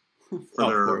drugs for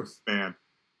their band.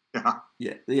 Yeah.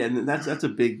 Yeah, and that's a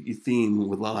big theme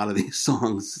with a lot of these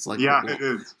songs. It's like it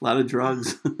is a lot of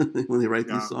drugs when they write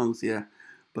these songs. Yeah,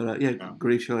 but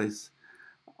great choice.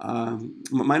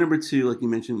 My number 2, like you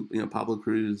mentioned, Pablo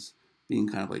Cruz being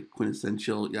kind of like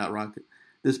quintessential yacht rock.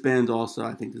 This band also,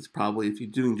 I think, is probably, if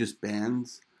you're doing just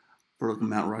bands for like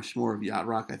Mount Rushmore of yacht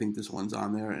rock, I think this one's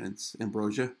on there, and it's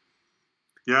Ambrosia.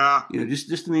 Yeah.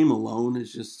 Just the name alone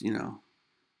is just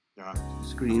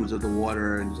screams of the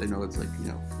water, and I know it's like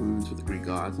foods for the Greek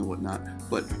gods and whatnot,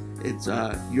 but it's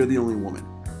You're the Only Woman.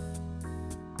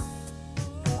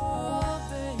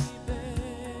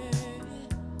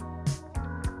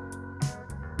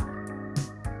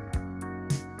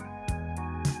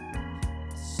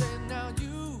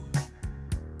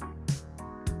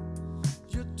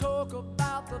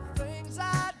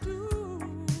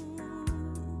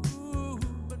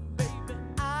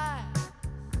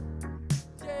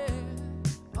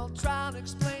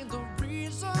 Explain the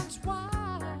reasons why.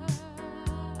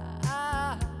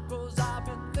 'Cause I've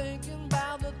been thinking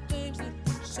about the things that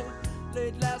you said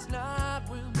late last night,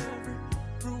 when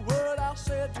every word I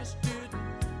said just didn't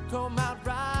come out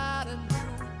right, and you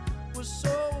were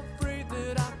so afraid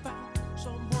that I found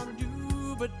someone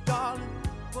new. But darling,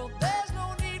 well, there's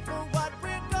no need for what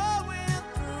we're going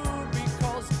through,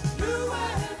 because you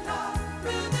and I've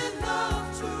been in love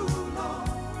too long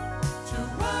to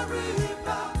worry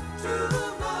about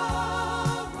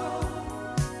tomorrow.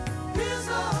 Here's a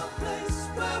place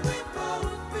where we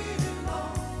both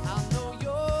belong. I know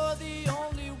you're the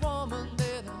only woman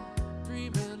that I'm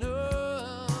dreaming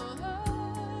of.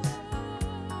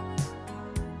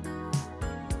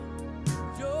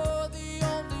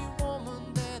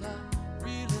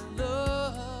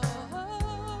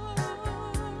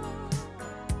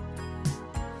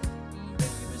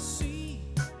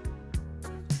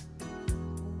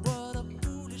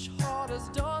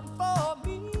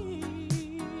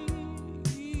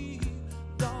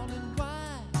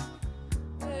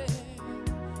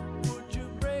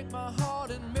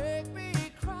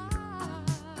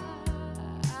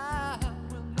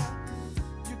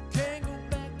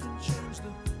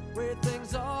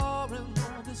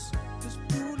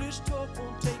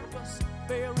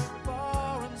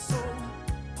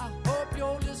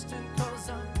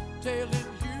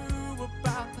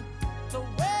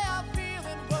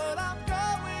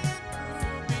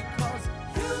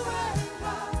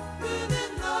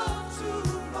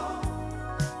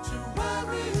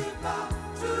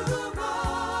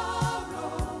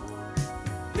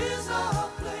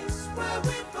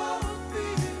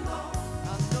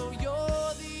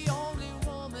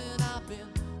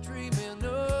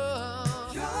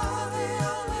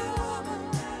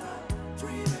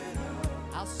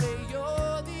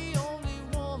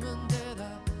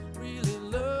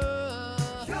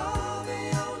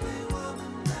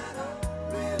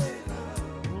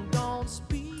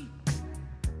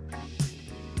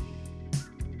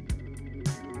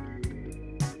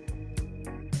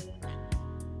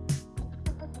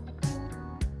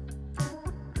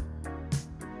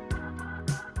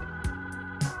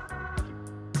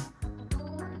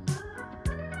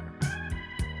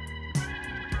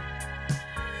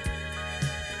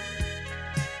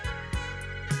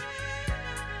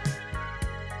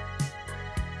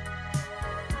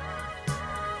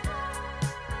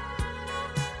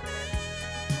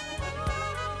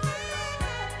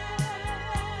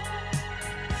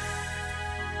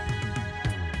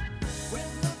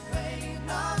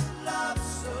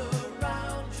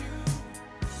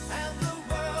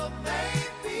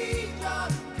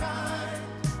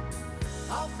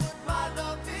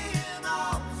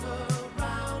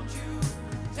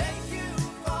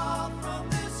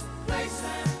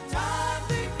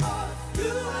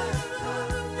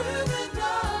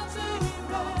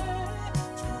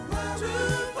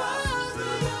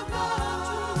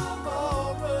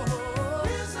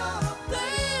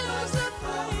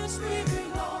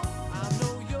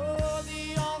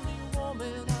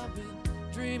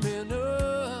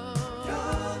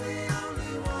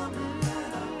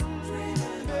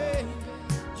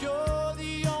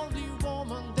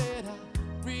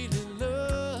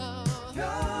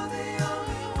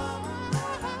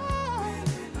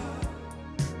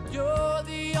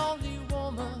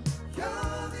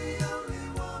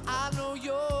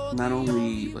 not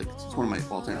only like it's one of my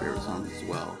all-time favorite songs as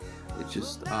well. It's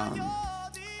just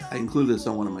I included this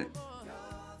on one of my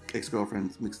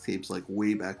ex-girlfriend's mixtapes like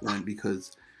way back when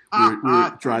because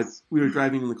we were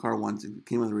driving in the car once. It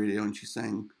came on the radio and she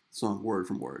sang the song word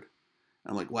from word.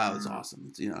 I'm like, wow, that's awesome.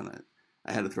 It's, and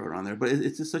I had to throw it on there, but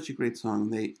it's just such a great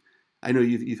song. I know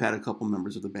you've had a couple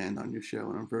members of the band on your show,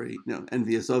 and I'm very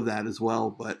envious of that as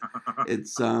well. But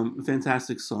it's a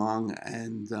fantastic song,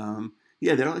 and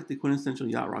they're like the quintessential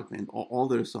yacht rock band. All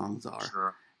their songs are,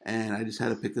 Sure. And I just had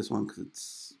to pick this one because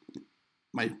it's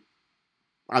my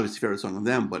obviously favorite song of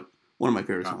them, but one of my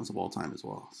favorite songs of all time as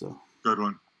well. So good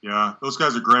one. Yeah, those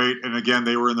guys are great, and again,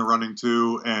 they were in the running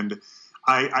too, and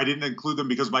I didn't include them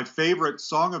because my favorite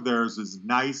song of theirs is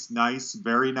Nice, Nice,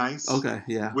 Very Nice. Okay,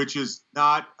 yeah. Which is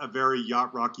not a very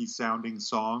yacht rocky sounding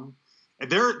song. And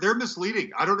they're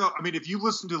misleading. I don't know. I mean, if you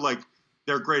listen to like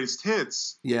their greatest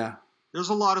hits, yeah, there's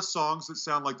a lot of songs that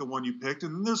sound like the one you picked,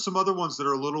 and then there's some other ones that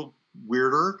are a little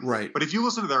weirder. Right. But if you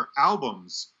listen to their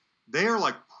albums, they are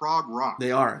like prog rock.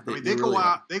 They are. They really go out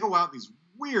are. they go out in these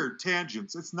weird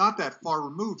tangents. It's not that far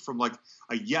removed from like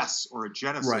a Yes or a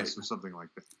Genesis or something like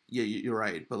that. Yeah, you're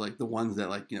right. But like the ones that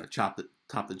like top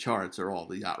the charts are all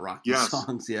the yacht rocky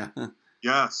songs. Yeah.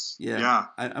 Yes. Yeah.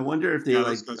 I wonder if they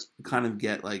guys, kind of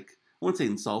get like I wouldn't say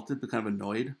insulted, but kind of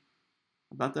annoyed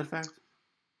about that fact.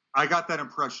 I got that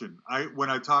impression.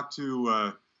 When I talked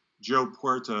to Joe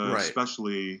Puerta,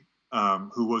 especially,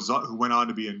 who went on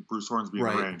to be in Bruce Hornsby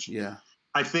and Range. Yeah.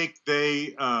 I think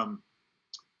they.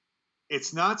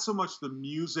 It's not so much the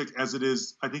music as it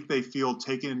is. I think they feel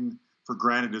taken for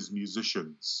granted as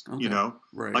musicians. Okay.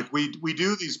 Right. Like we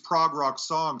do these prog rock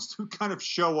songs to kind of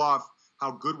show off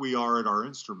how good we are at our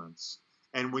instruments.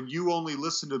 And when you only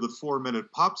listen to the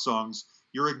 4-minute pop songs,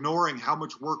 you're ignoring how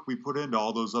much work we put into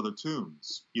all those other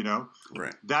tunes.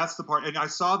 Right. That's the part. And I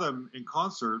saw them in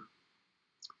concert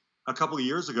a couple of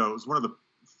years ago. It was one of the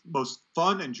most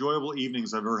fun, enjoyable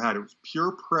evenings I've ever had. It was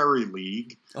Pure Prairie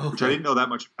League, which I didn't know that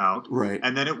much about. Right.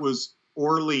 And then it was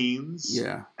Orleans.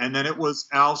 Yeah. And then it was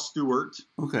Al Stewart.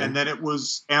 Okay. And then it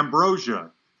was Ambrosia.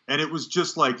 And it was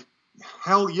just like,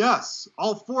 hell yes.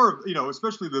 All four,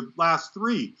 especially the last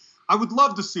three. I would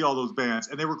love to see all those bands.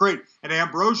 And they were great. And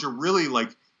Ambrosia really,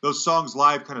 like, those songs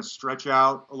live kind of stretch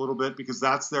out a little bit because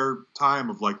that's their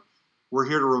time of like, we're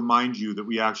here to remind you that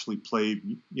we actually play,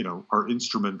 our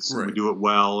instruments and we do it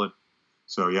well. And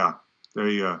so, yeah,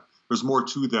 there's more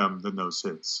to them than those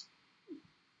hits.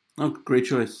 Oh, great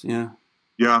choice. Yeah.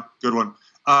 Yeah, good one.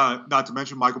 Not to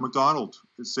mention Michael McDonald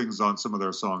sings on some of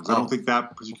their songs. I don't think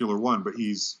that particular one, but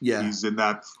he's in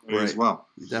that as well.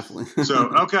 Definitely. So,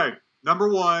 okay, number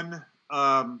one.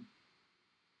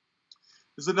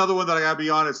 This is another one that I gotta be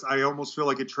honest. I almost feel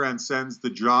like it transcends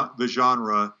the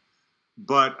genre.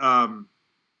 But I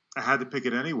had to pick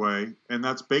it anyway, and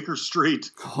that's Baker Street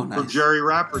from Jerry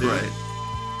Rafferty. Right.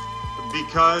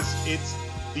 Because it's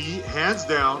the, hands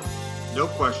down, no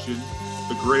question,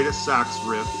 the greatest sax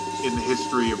riff in the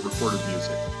history of recorded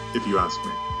music, if you ask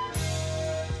me.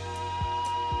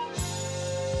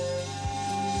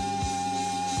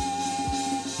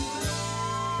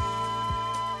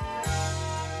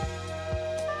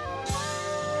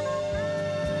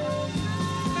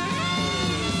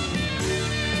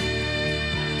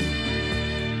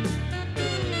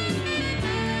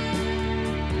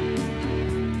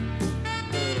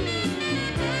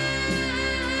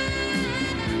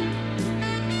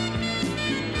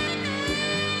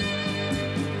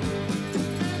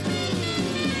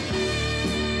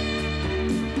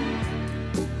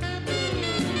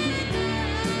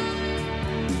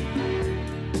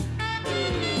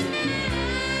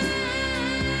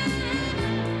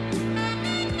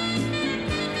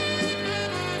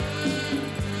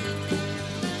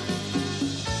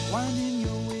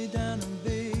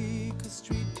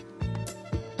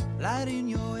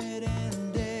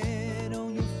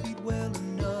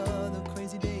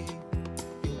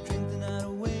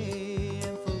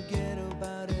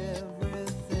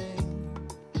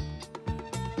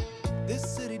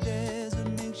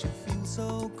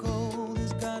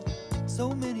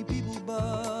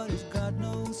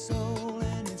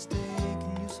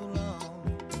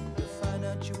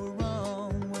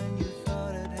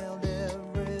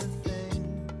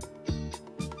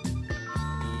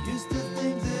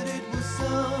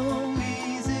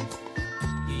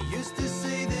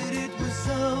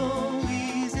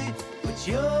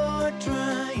 You're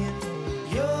crying,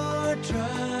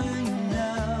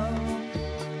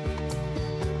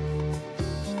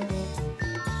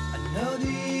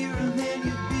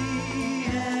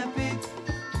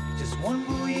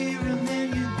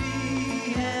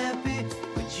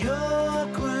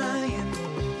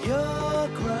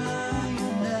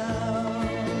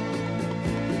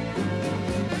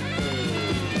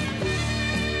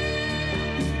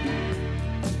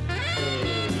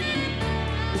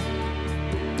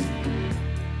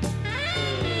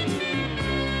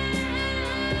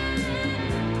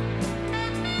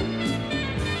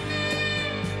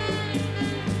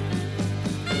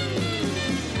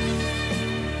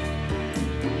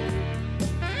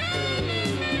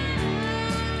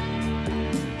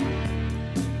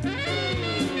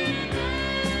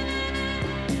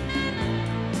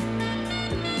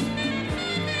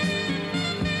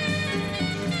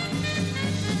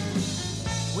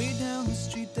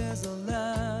 there's a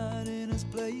light in his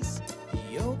place.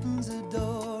 He opens the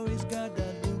door, he's got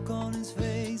that look on his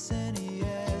face, and he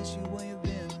asks you where you've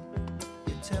been.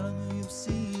 You tell him who you've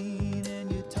seen, and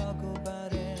you talk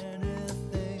about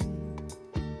anything.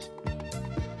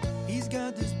 He's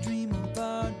got this dream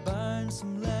about buying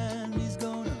some land. He's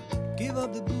gonna give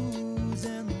up the booze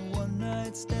and the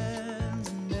one-night stands,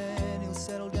 and then he'll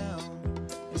settle down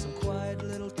in some quiet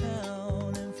little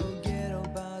town and forget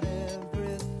about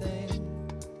everything.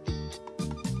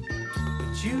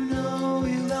 But you know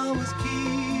he'll always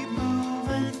keep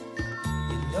moving.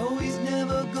 You know he's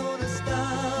never gonna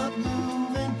stop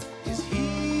moving, 'cause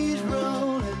he's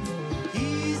rolling,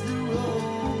 he's the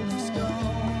rolling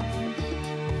stone.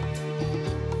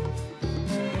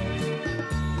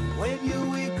 When you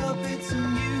wake up, it's a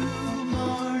new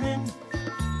morning.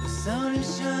 The sun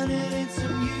is shining, it's a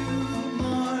new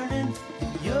morning.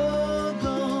 And you're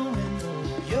going home.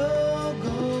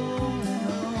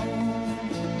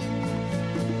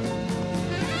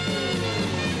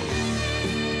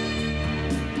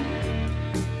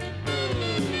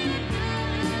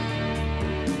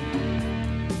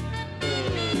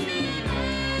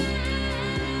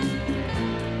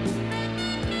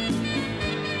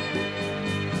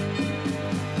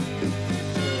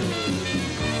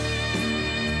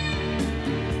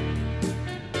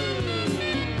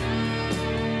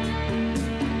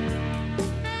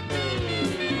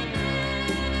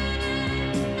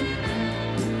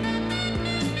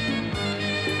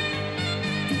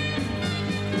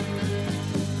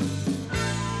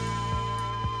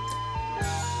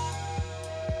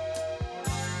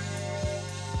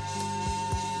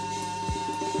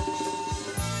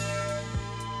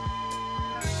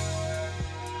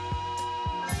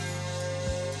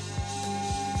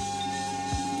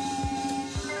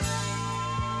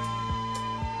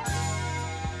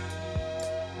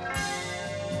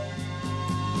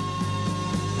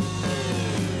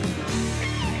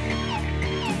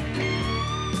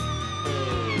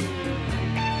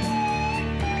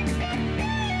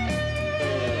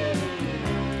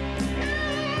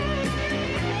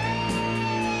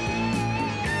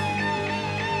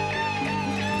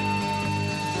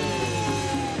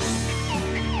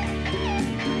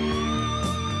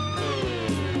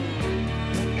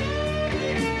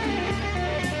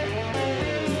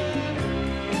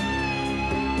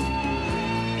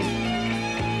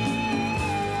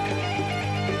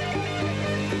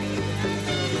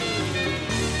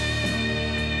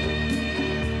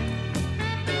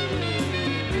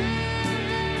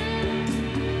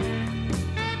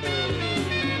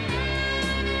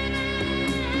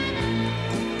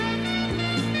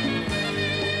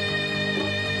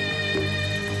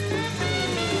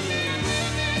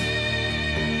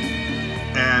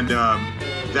 And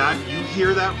that you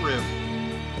hear that riff,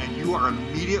 and you are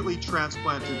immediately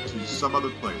transplanted to some other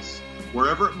place,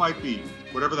 wherever it might be,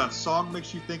 whatever that song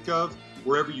makes you think of,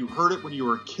 wherever you heard it when you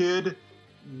were a kid,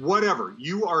 whatever.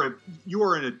 You are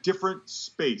in a different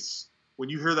space when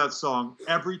you hear that song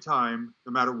every time,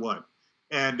 no matter what.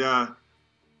 And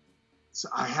so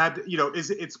I had,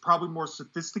 it's probably more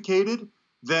sophisticated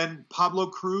than Pablo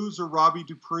Cruz or Robbie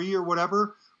Dupree or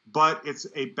whatever, but it's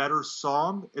a better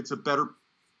song. It's a better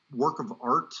work of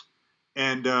art,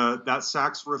 and that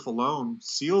sax riff alone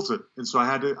seals it. And so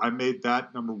I made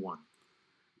that number one.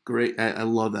 Great, I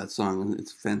love that song.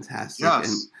 It's fantastic.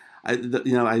 Yes. And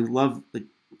I love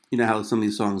how some of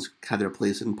these songs have their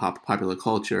place in popular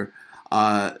culture.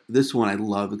 This one I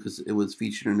love because it was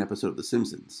featured in an episode of The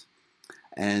Simpsons.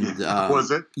 And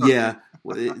was it? Yeah,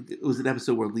 it was an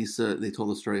episode where they told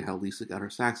the story how Lisa got her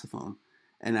saxophone,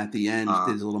 and at the end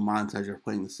there's a little montage of her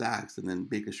playing the sax, and then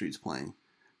Baker Street's playing.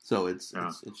 So it's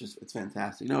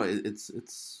fantastic. No,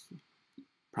 it's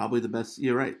probably the best.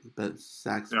 You're right, the best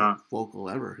sax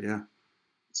vocal ever. Yeah,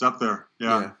 it's up there.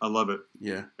 Yeah, I love it.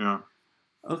 Yeah.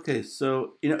 Okay,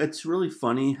 so it's really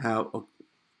funny how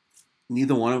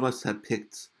neither one of us have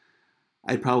picked.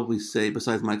 I'd probably say,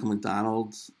 besides Michael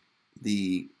McDonald,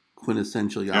 the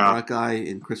quintessential yacht rock guy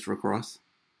in Christopher Cross.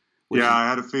 I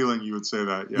had a feeling you would say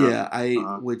that.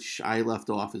 Yeah, which I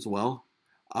left off as well.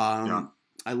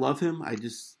 I love him.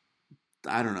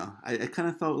 I don't know. I kind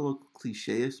of felt a little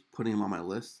cliche-ish putting him on my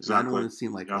list. Exactly. I don't want to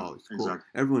seem like, it's cool. Exactly.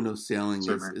 Everyone knows Sailing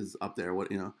is up there.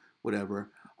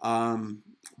 Whatever.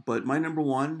 But my number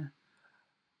one,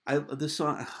 this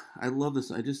song, I love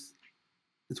this.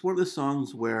 It's one of the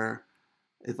songs where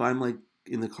if I'm like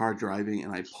in the car driving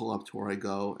and I pull up to where I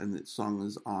go and the song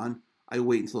is on, I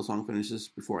wait until the song finishes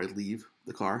before I leave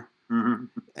the car. Mm-hmm.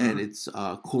 And it's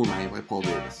Cool Night by Paul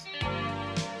Davis.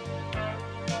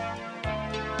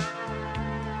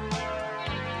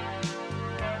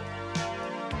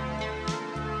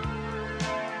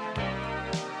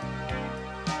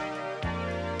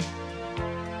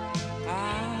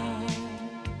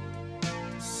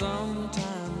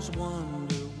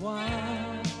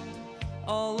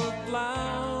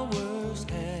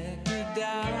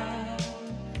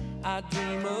 I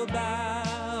dream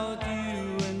about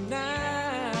you and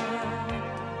now.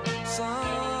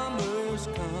 Summer's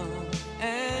come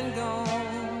and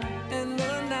gone, and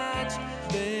the nights,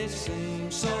 they seem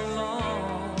so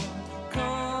long.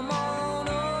 Come on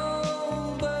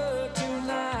over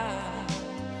tonight.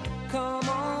 Come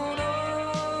on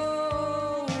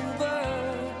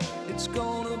over. It's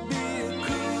gonna be a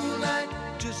cool night.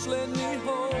 Just let me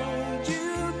hold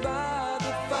you by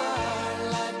the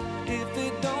firelight. If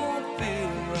it don't feel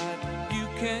right, you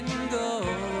can go.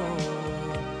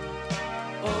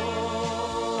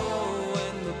 Oh,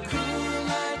 and the cool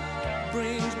night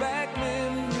brings back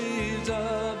memories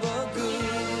of a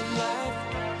good life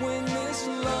when this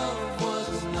love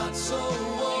was not so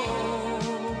old.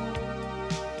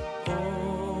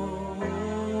 Oh,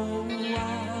 I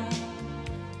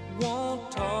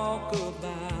won't talk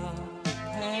about the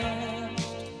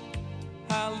past,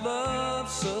 how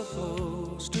love's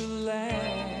supposed to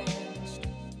last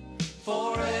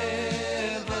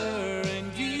forever,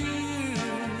 and you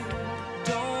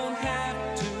don't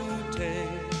have to take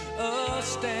a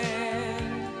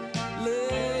stand,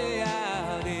 lay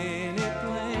out any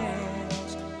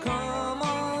plans. Come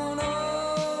on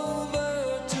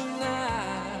over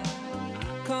tonight.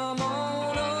 Come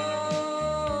on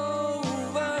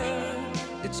over.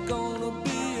 It's gonna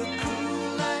be a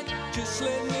cool night. Just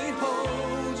let me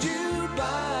hold you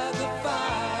by the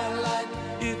firelight.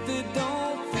 If it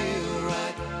don't feel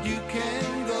right, you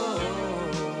can go.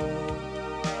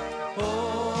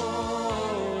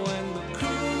 Oh, and the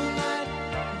cool night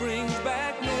brings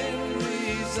back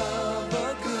memories of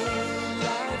a good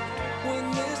life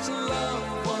when this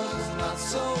love was not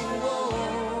so old.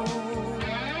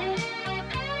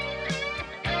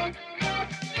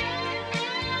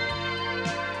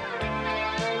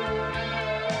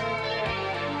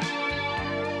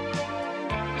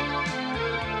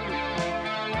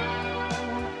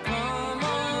 Come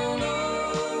on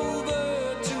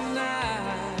over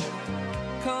tonight.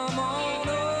 Come on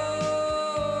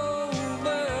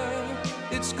over.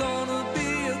 It's gonna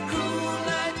be a cool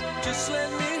night. Just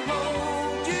let me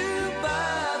hold you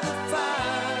by the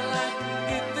firelight.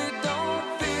 If it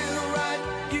don't feel right,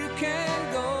 you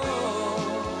can go.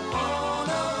 On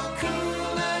a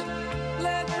cool night,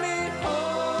 let me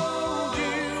hold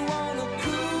you. On a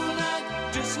cool night,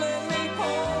 just let me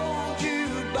hold you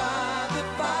by the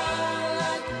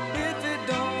firelight. If it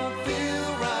don't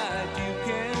feel right, you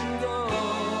can go.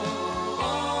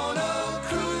 On a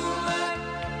cool night,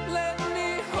 let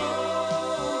me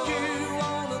hold you.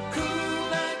 On a cool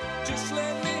night, just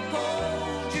let me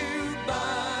hold you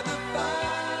by the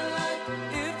firelight.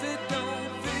 If it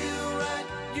don't feel right,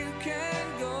 you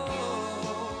can go.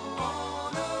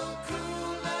 On a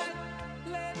cool night,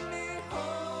 let me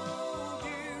hold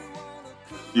you. On a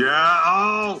cool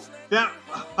Yeah.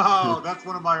 That's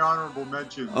one of my honorable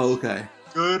mentions. Oh, okay.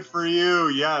 Good for you.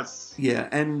 Yes. Yeah,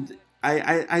 and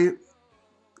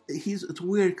it's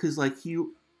weird because like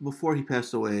before he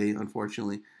passed away,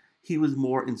 unfortunately, he was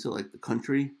more into like the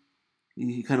country.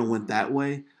 He kind of went that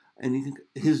way, and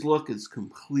his look is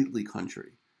completely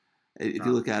country if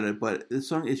you look at it. But the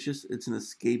song, it's an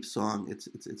escape song.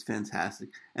 It's fantastic,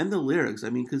 and the lyrics. I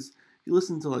mean, because if you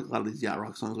listen to like a lot of these yacht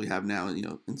rock songs we have now,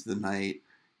 Into the Night,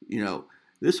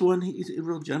 this one, he's a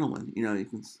real gentleman. You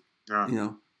can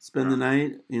spend the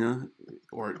night,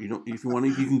 or if you want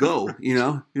to, you can go.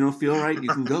 You don't feel right, you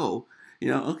can go.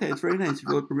 Okay, it's very nice.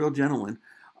 You're a real gentleman.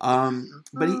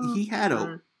 But he had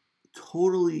a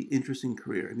totally interesting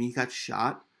career. I mean, he got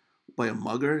shot by a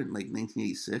mugger in like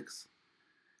 1986.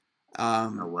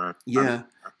 No way. Yeah,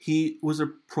 he was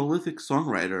a prolific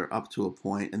songwriter up to a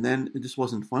point, and then it just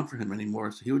wasn't fun for him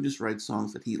anymore. So he would just write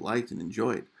songs that he liked and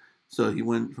enjoyed. So he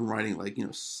went from writing like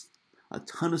a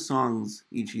ton of songs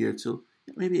each year to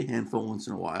maybe a handful once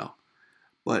in a while.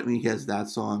 But I mean, he has that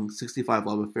song, 65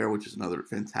 Love Affair, which is another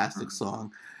fantastic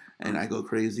song, and I Go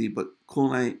Crazy. But Cool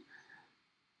Night,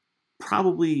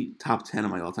 probably top 10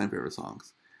 of my all-time favorite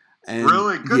songs. And,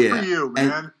 really? Good for you,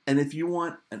 man. And if you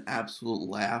want an absolute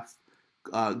laugh,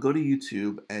 go to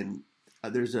YouTube, and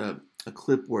there's a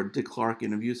clip where Dick Clark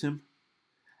interviews him.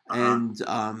 And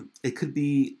it could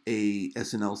be a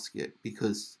SNL skit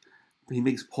because he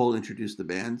makes Paul introduce the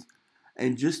band.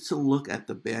 And just to look at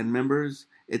the band members,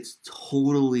 it's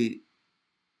totally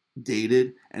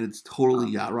dated and it's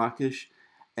totally yacht rockish.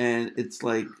 And it's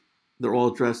like they're all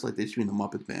dressed like they should be in the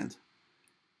Muppet Band.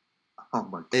 Oh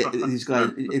my God. These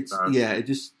guys,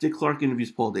 Dick Clark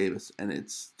interviews Paul Davis, and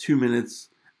it's 2 minutes.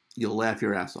 You'll laugh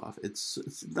your ass off. It's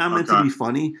not meant to be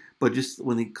funny, but just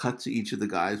when they cut to each of the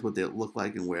guys, what they look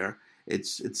like and wear,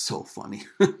 it's so funny.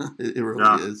 It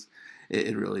really is.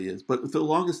 It really is. But for the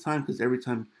longest time, because every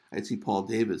time I'd see Paul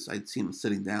Davis, I'd see him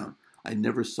sitting down. I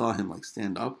never saw him like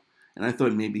stand up, and I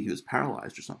thought maybe he was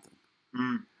paralyzed or something.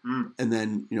 And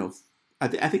then I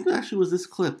think it actually was this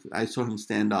clip. I saw him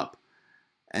stand up,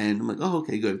 and I'm like, oh,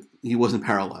 okay, good. He wasn't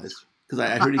paralyzed because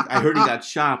I heard he got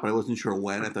shot, but I wasn't sure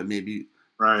when. I thought maybe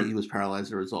he was paralyzed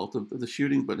as a result of the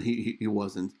shooting, but he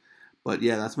wasn't. But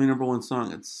yeah, that's my number one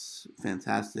song. It's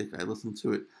fantastic. I listened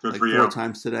to it like 4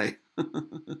 times today.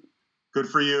 Good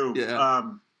for you.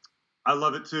 Yeah. I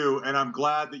love it too, and I'm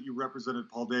glad that you represented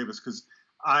Paul Davis because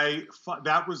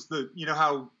that was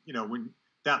how when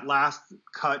that last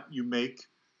cut you make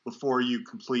before you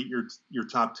complete your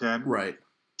top 10. Right.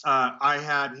 I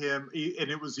had him, and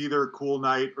it was either Cool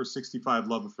Night or 65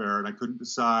 Love Affair, and I couldn't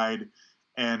decide,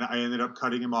 and I ended up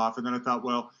cutting him off. And then I thought,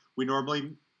 well, we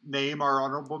normally name our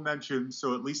honorable mentions,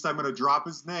 so at least I'm going to drop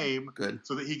his name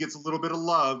so that he gets a little bit of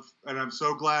love. And I'm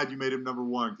so glad you made him number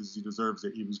one because he deserves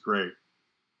it. He was great.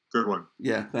 Good one.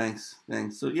 Yeah, thanks.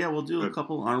 So yeah, we'll do a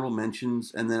couple honorable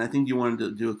mentions, and then I think you wanted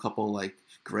to do a couple like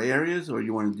gray areas, or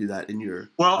you want to do that in your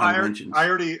mentions.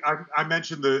 I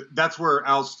mentioned that's where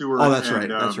Al Stewart. Oh, that's right.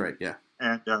 That's right. Yeah.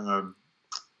 And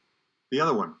the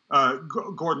other one,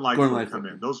 Gordon Lightfoot would come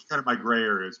in. Those are kind of my gray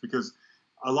areas because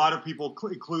a lot of people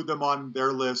include them on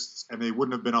their lists, and they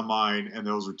wouldn't have been on mine. And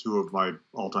those are 2 of my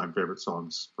all-time favorite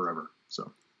songs forever.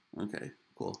 So. Okay.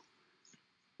 Cool.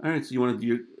 All right. So you want to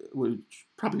do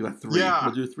probably about 3? Yeah.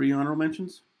 We'll do 3 honorable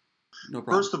mentions. No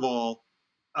problem. First of all,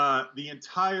 the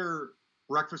entire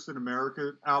Breakfast in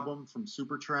America album from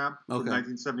Supertramp from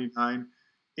 1979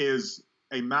 is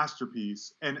a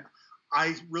masterpiece, and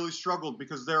I really struggled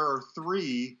because there are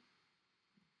 3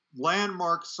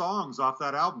 landmark songs off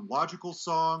that album: Logical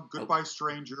Song, Goodbye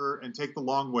Stranger, and Take the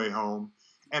Long Way Home.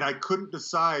 And I couldn't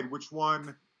decide which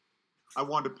one I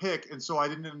wanted to pick, and so I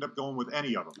didn't end up going with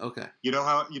any of them. Okay. You know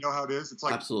how it is? It's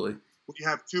like absolutely when you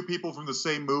have 2 people from the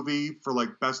same movie for like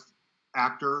best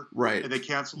actor, right? And they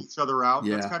cancel each other out.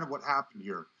 Yeah. That's kind of what happened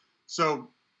here. So,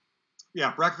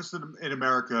 yeah, Breakfast in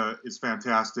America is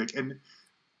fantastic, and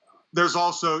there's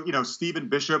also, Stephen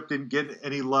Bishop didn't get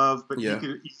any love, but he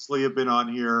could easily have been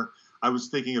on here. I was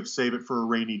thinking of Save It for a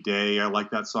Rainy Day. I like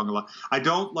that song a lot. I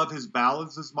don't love his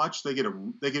ballads as much. They get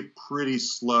pretty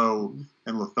slow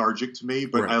and lethargic to me,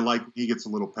 but I like he gets a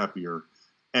little peppier.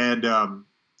 And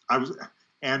I was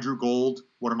Andrew Gold,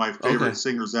 one of my favorite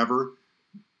singers ever.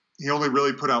 He only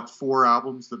really put out 4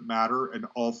 albums that matter, and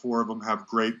all 4 of them have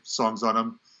great songs on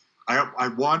them. I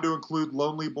wanted to include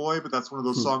Lonely Boy, but that's one of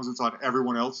those songs that's on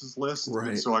everyone else's list,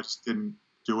 and so I just didn't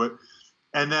do it.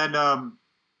 And then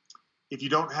if you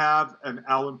don't have an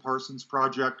Alan Parsons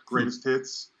Project Greatest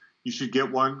Hits, you should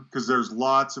get one because there's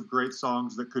lots of great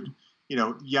songs that could,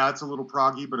 it's a little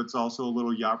proggy, but it's also a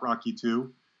little yacht rocky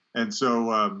too. And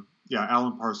so,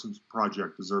 Alan Parsons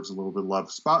Project deserves a little bit of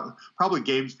love. Probably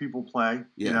Games People Play,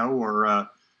 or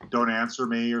Don't Answer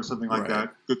Me or something like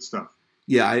that. Good stuff.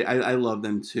 Yeah, I love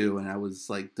them too, and I was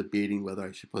like debating whether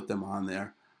I should put them on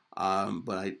there,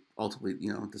 but I ultimately,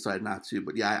 decided not to.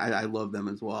 But yeah, I love them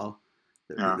as well.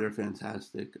 They're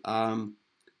fantastic.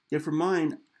 For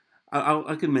mine,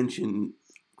 I can mention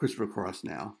Christopher Cross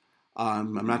now.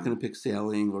 I'm not going to pick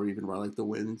Sailing or even Ride Like the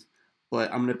Wind,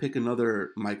 but I'm going to pick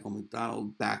another Michael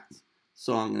McDonald backed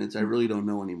song, and it's I Really Don't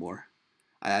Know Anymore.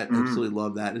 I absolutely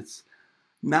love that. It's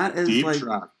not as deep like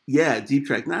track. Yeah, deep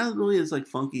track. Not really as like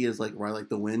funky as like Ride Like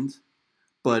the Wind,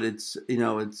 but it's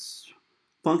it's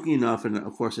funky enough, and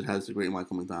of course it has the great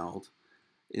Michael McDonald,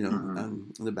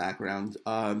 in the background.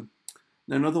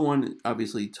 Another one,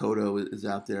 obviously Toto is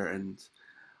out there, and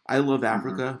I love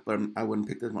Africa, but I wouldn't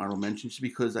pick that as an honorable mention just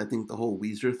because I think the whole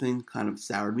Weezer thing kind of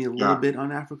soured me a little bit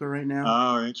on Africa right now.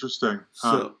 Oh, interesting.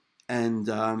 So, and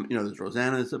there's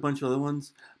Rosanna, there's a bunch of other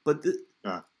ones, but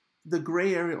the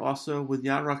gray area also with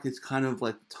Yacht Rock is kind of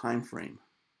like the time frame.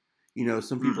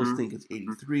 Some people think it's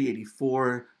 83,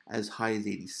 84, as high as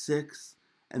 86.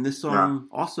 And this song,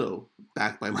 also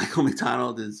backed by Michael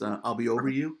McDonald, is I'll Be Over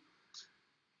You,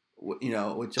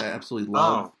 which I absolutely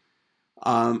love.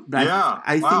 But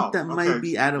I think that might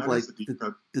be out of like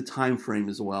the time frame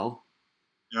as well.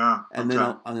 Yeah. And then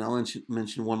I'll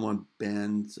mention one more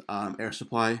band, Air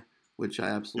Supply, which I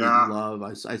absolutely love.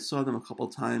 I saw them a couple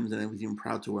of times, and I was even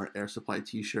proud to wear an Air Supply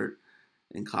T-shirt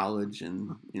in college,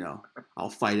 and I'll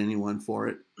fight anyone for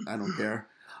it. I don't care.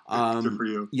 Good for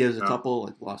you. Yeah, there's a couple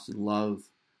like Lost in Love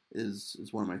is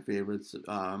one of my favorites.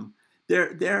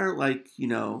 They're like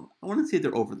I wouldn't say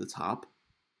they're over the top,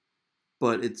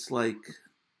 but it's like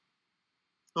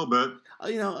a little bit.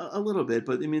 A little bit,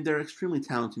 but I mean they're extremely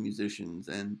talented musicians,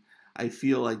 and I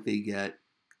feel like they get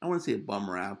I wouldn't say a bum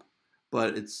rap,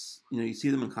 but it's, you know, you see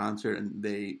them in concert and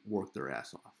they work their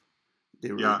ass off.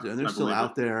 They really do. And they're still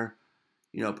out there,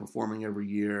 you know, performing every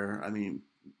year. I mean,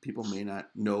 people may not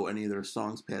know any of their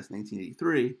songs past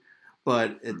 1983,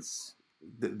 but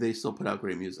they still put out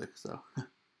great music. So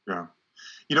yeah.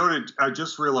 You know what I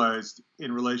just realized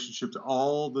in relationship to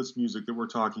all this music that we're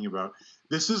talking about,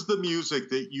 this is the music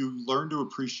that you learn to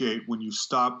appreciate when you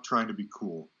stop trying to be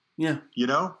cool. Yeah. You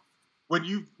know? When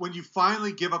you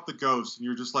finally give up the ghost and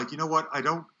you're just like, you know what? I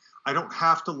don't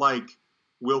have to like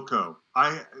Wilco.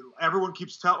 Everyone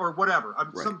keeps telling, or whatever.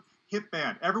 I'm right. Some hit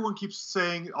band. Everyone keeps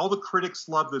saying, all the critics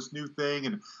love this new thing,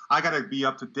 and I got to be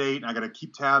up to date, and I got to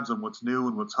keep tabs on what's new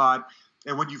and what's hot.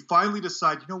 And when you finally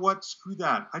decide, you know what, screw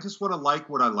that. I just want to like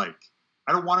what I like.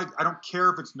 I don't care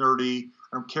if it's nerdy.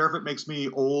 I don't care if it makes me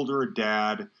old or a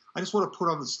dad. I just want to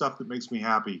put on the stuff that makes me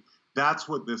happy. That's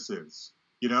what this is,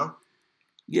 you know?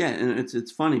 Yeah, and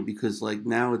it's funny because like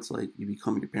now it's like you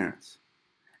become your parents.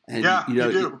 And yeah, you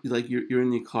know, do. You're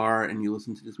in your car and you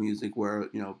listen to this music where,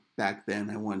 you know, back then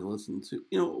I wanted to listen to,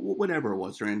 you know, whatever it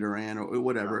was, Duran or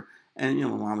whatever. Yeah. And, you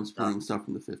know, my mom was playing stuff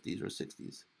from the 50s or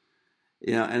 60s.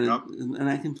 Yeah, and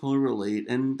I can totally relate,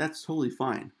 and that's totally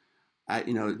fine.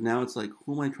 You know, now it's like,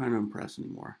 who am I trying to impress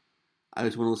anymore? I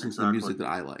just want to listen to the music that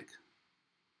I like.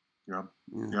 Yeah.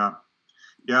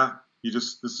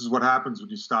 This is what happens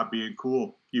when you stop being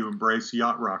cool. You embrace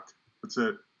yacht rock. That's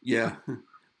it. Yeah,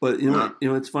 but you know,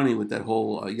 it's funny with that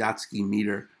whole Yachtski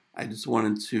meter. I just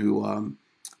wanted to.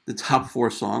 The top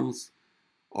 4 songs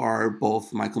are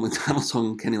both Michael McDonald songs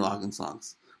and Kenny Loggins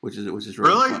songs, which is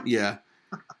really fun. Yeah.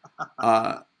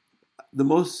 The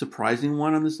most surprising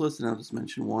one on this list, and I'll just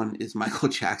mention one, is Michael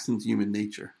Jackson's Human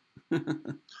Nature. Okay.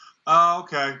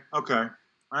 I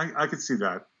can see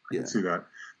that. I can see that.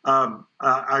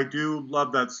 I do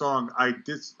love that song. I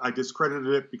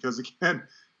discredited it because, again,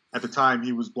 at the time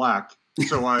he was black.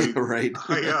 So I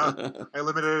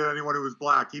eliminated anyone who was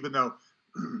black, even though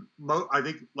I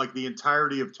think like the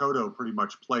entirety of Toto pretty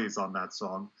much plays on that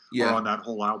song or on that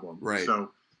whole album. Right.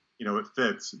 So, you know, it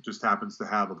fits. It just happens to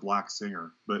have a black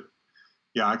singer. But,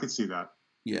 yeah, I could see that.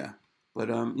 Yeah.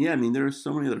 But, I mean, there are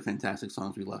so many other fantastic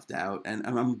songs we left out. And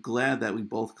I'm glad that we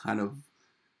both kind of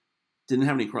didn't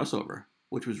have any crossover,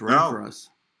 which was rare for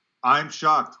us. I'm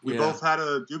shocked. We both had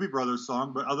a Doobie Brothers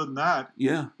song, but other than that,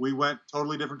 we went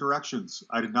totally different directions.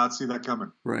 I did not see that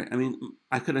coming. Right. I mean,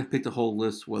 I could have picked a whole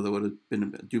list, whether it would have been a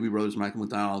Doobie Brothers, Michael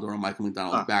McDonald, or a Michael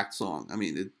McDonald backed song. I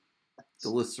mean, the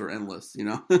lists are endless, you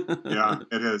know? Yeah,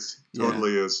 it is.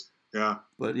 Totally is. Yeah.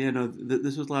 But,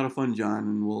 this was a lot of fun, John,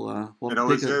 and we'll it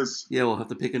always is. Yeah, we'll have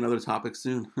to pick another topic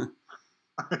soon.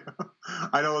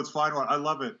 I know, it's fine. I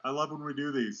love it. I love when we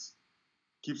do these.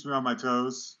 Keeps me on my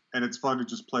toes, and it's fun to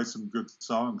just play some good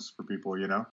songs for people, you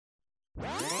know?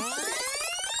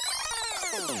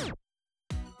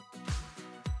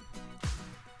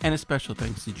 And a special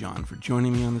thanks to John for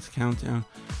joining me on this countdown.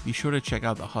 Be sure to check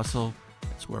out The Hustle.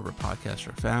 It's wherever podcasts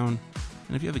are found.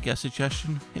 And if you have a guest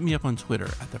suggestion, hit me up on Twitter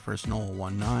at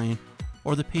TheFirstNoel19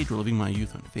 or the page Reliving My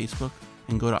Youth on Facebook,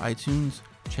 and go to iTunes,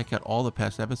 check out all the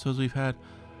past episodes we've had,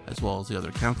 as well as the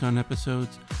other countdown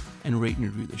episodes, and rate and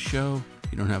review the show.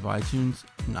 If you don't have iTunes,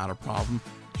 not a problem.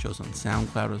 The show's on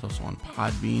SoundCloud, it's also on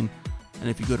Podbean. And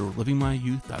if you go to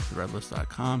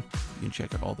relivingmyyouth.threadless.com, you can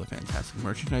check out all the fantastic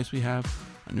merchandise we have.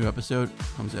 A new episode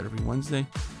comes out every Wednesday,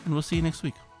 and we'll see you next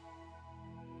week.